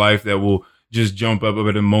in my life that will just jump up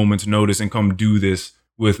at a moment's notice and come do this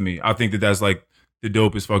with me. I think that that's like the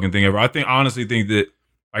dopest fucking thing ever. I honestly think that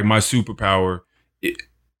like my superpower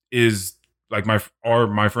is like my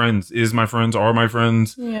friends.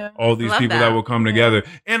 Yeah. All these people that will come together.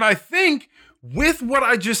 And I think with what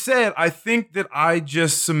I just said, I think that I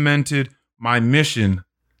just cemented my mission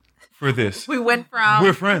for this. We're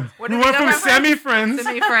friends. We went from semi-friends.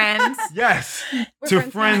 Yes. To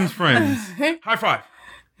friends. High five.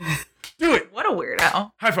 Do it. What a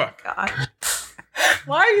weirdo. High five. God.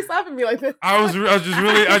 Why are you slapping me like this? I was just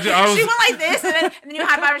really. She went like this, and then you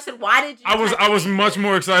high five and said, "Why did you?" I was much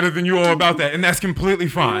more excited than you all about that, and that's completely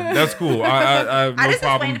fine. That's cool. I just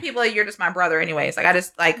explain to people that you're just my brother, anyways. Like I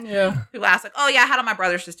just people ask like, "Oh yeah, how do my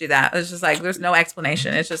brothers just do that?" It's just like there's no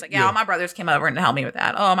explanation. It's just like, all my brothers came over and helped me with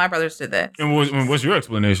that. Oh, my brothers did this. And what's your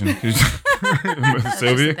explanation,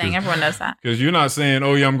 Sylvia? Thing everyone knows that because you're not saying,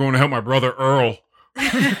 "Oh yeah, I'm going to help my brother Earl."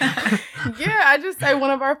 Yeah, I just say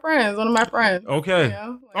one of my friends. Okay.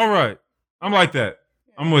 All right. I'm like that.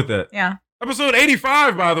 I'm with that. Yeah. Episode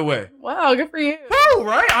 85, by the way. Wow, good for you. Woo,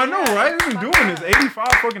 right? I know, right? We've been doing this 85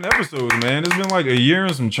 fucking episodes, man. It's been like a year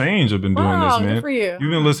and some change I've been doing this, man. Good for you.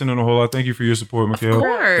 You've been listening a whole lot. Thank you for your support, Mikhail. Of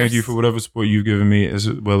course. Thank you for whatever support you've given me as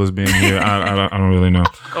well as being here. I don't really know.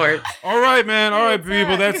 Of course. All right, man. All right,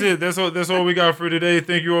 people. That's it. That's all we got for today.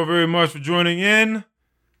 Thank you all very much for joining in.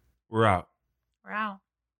 We're out. Wow.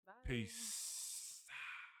 Peace.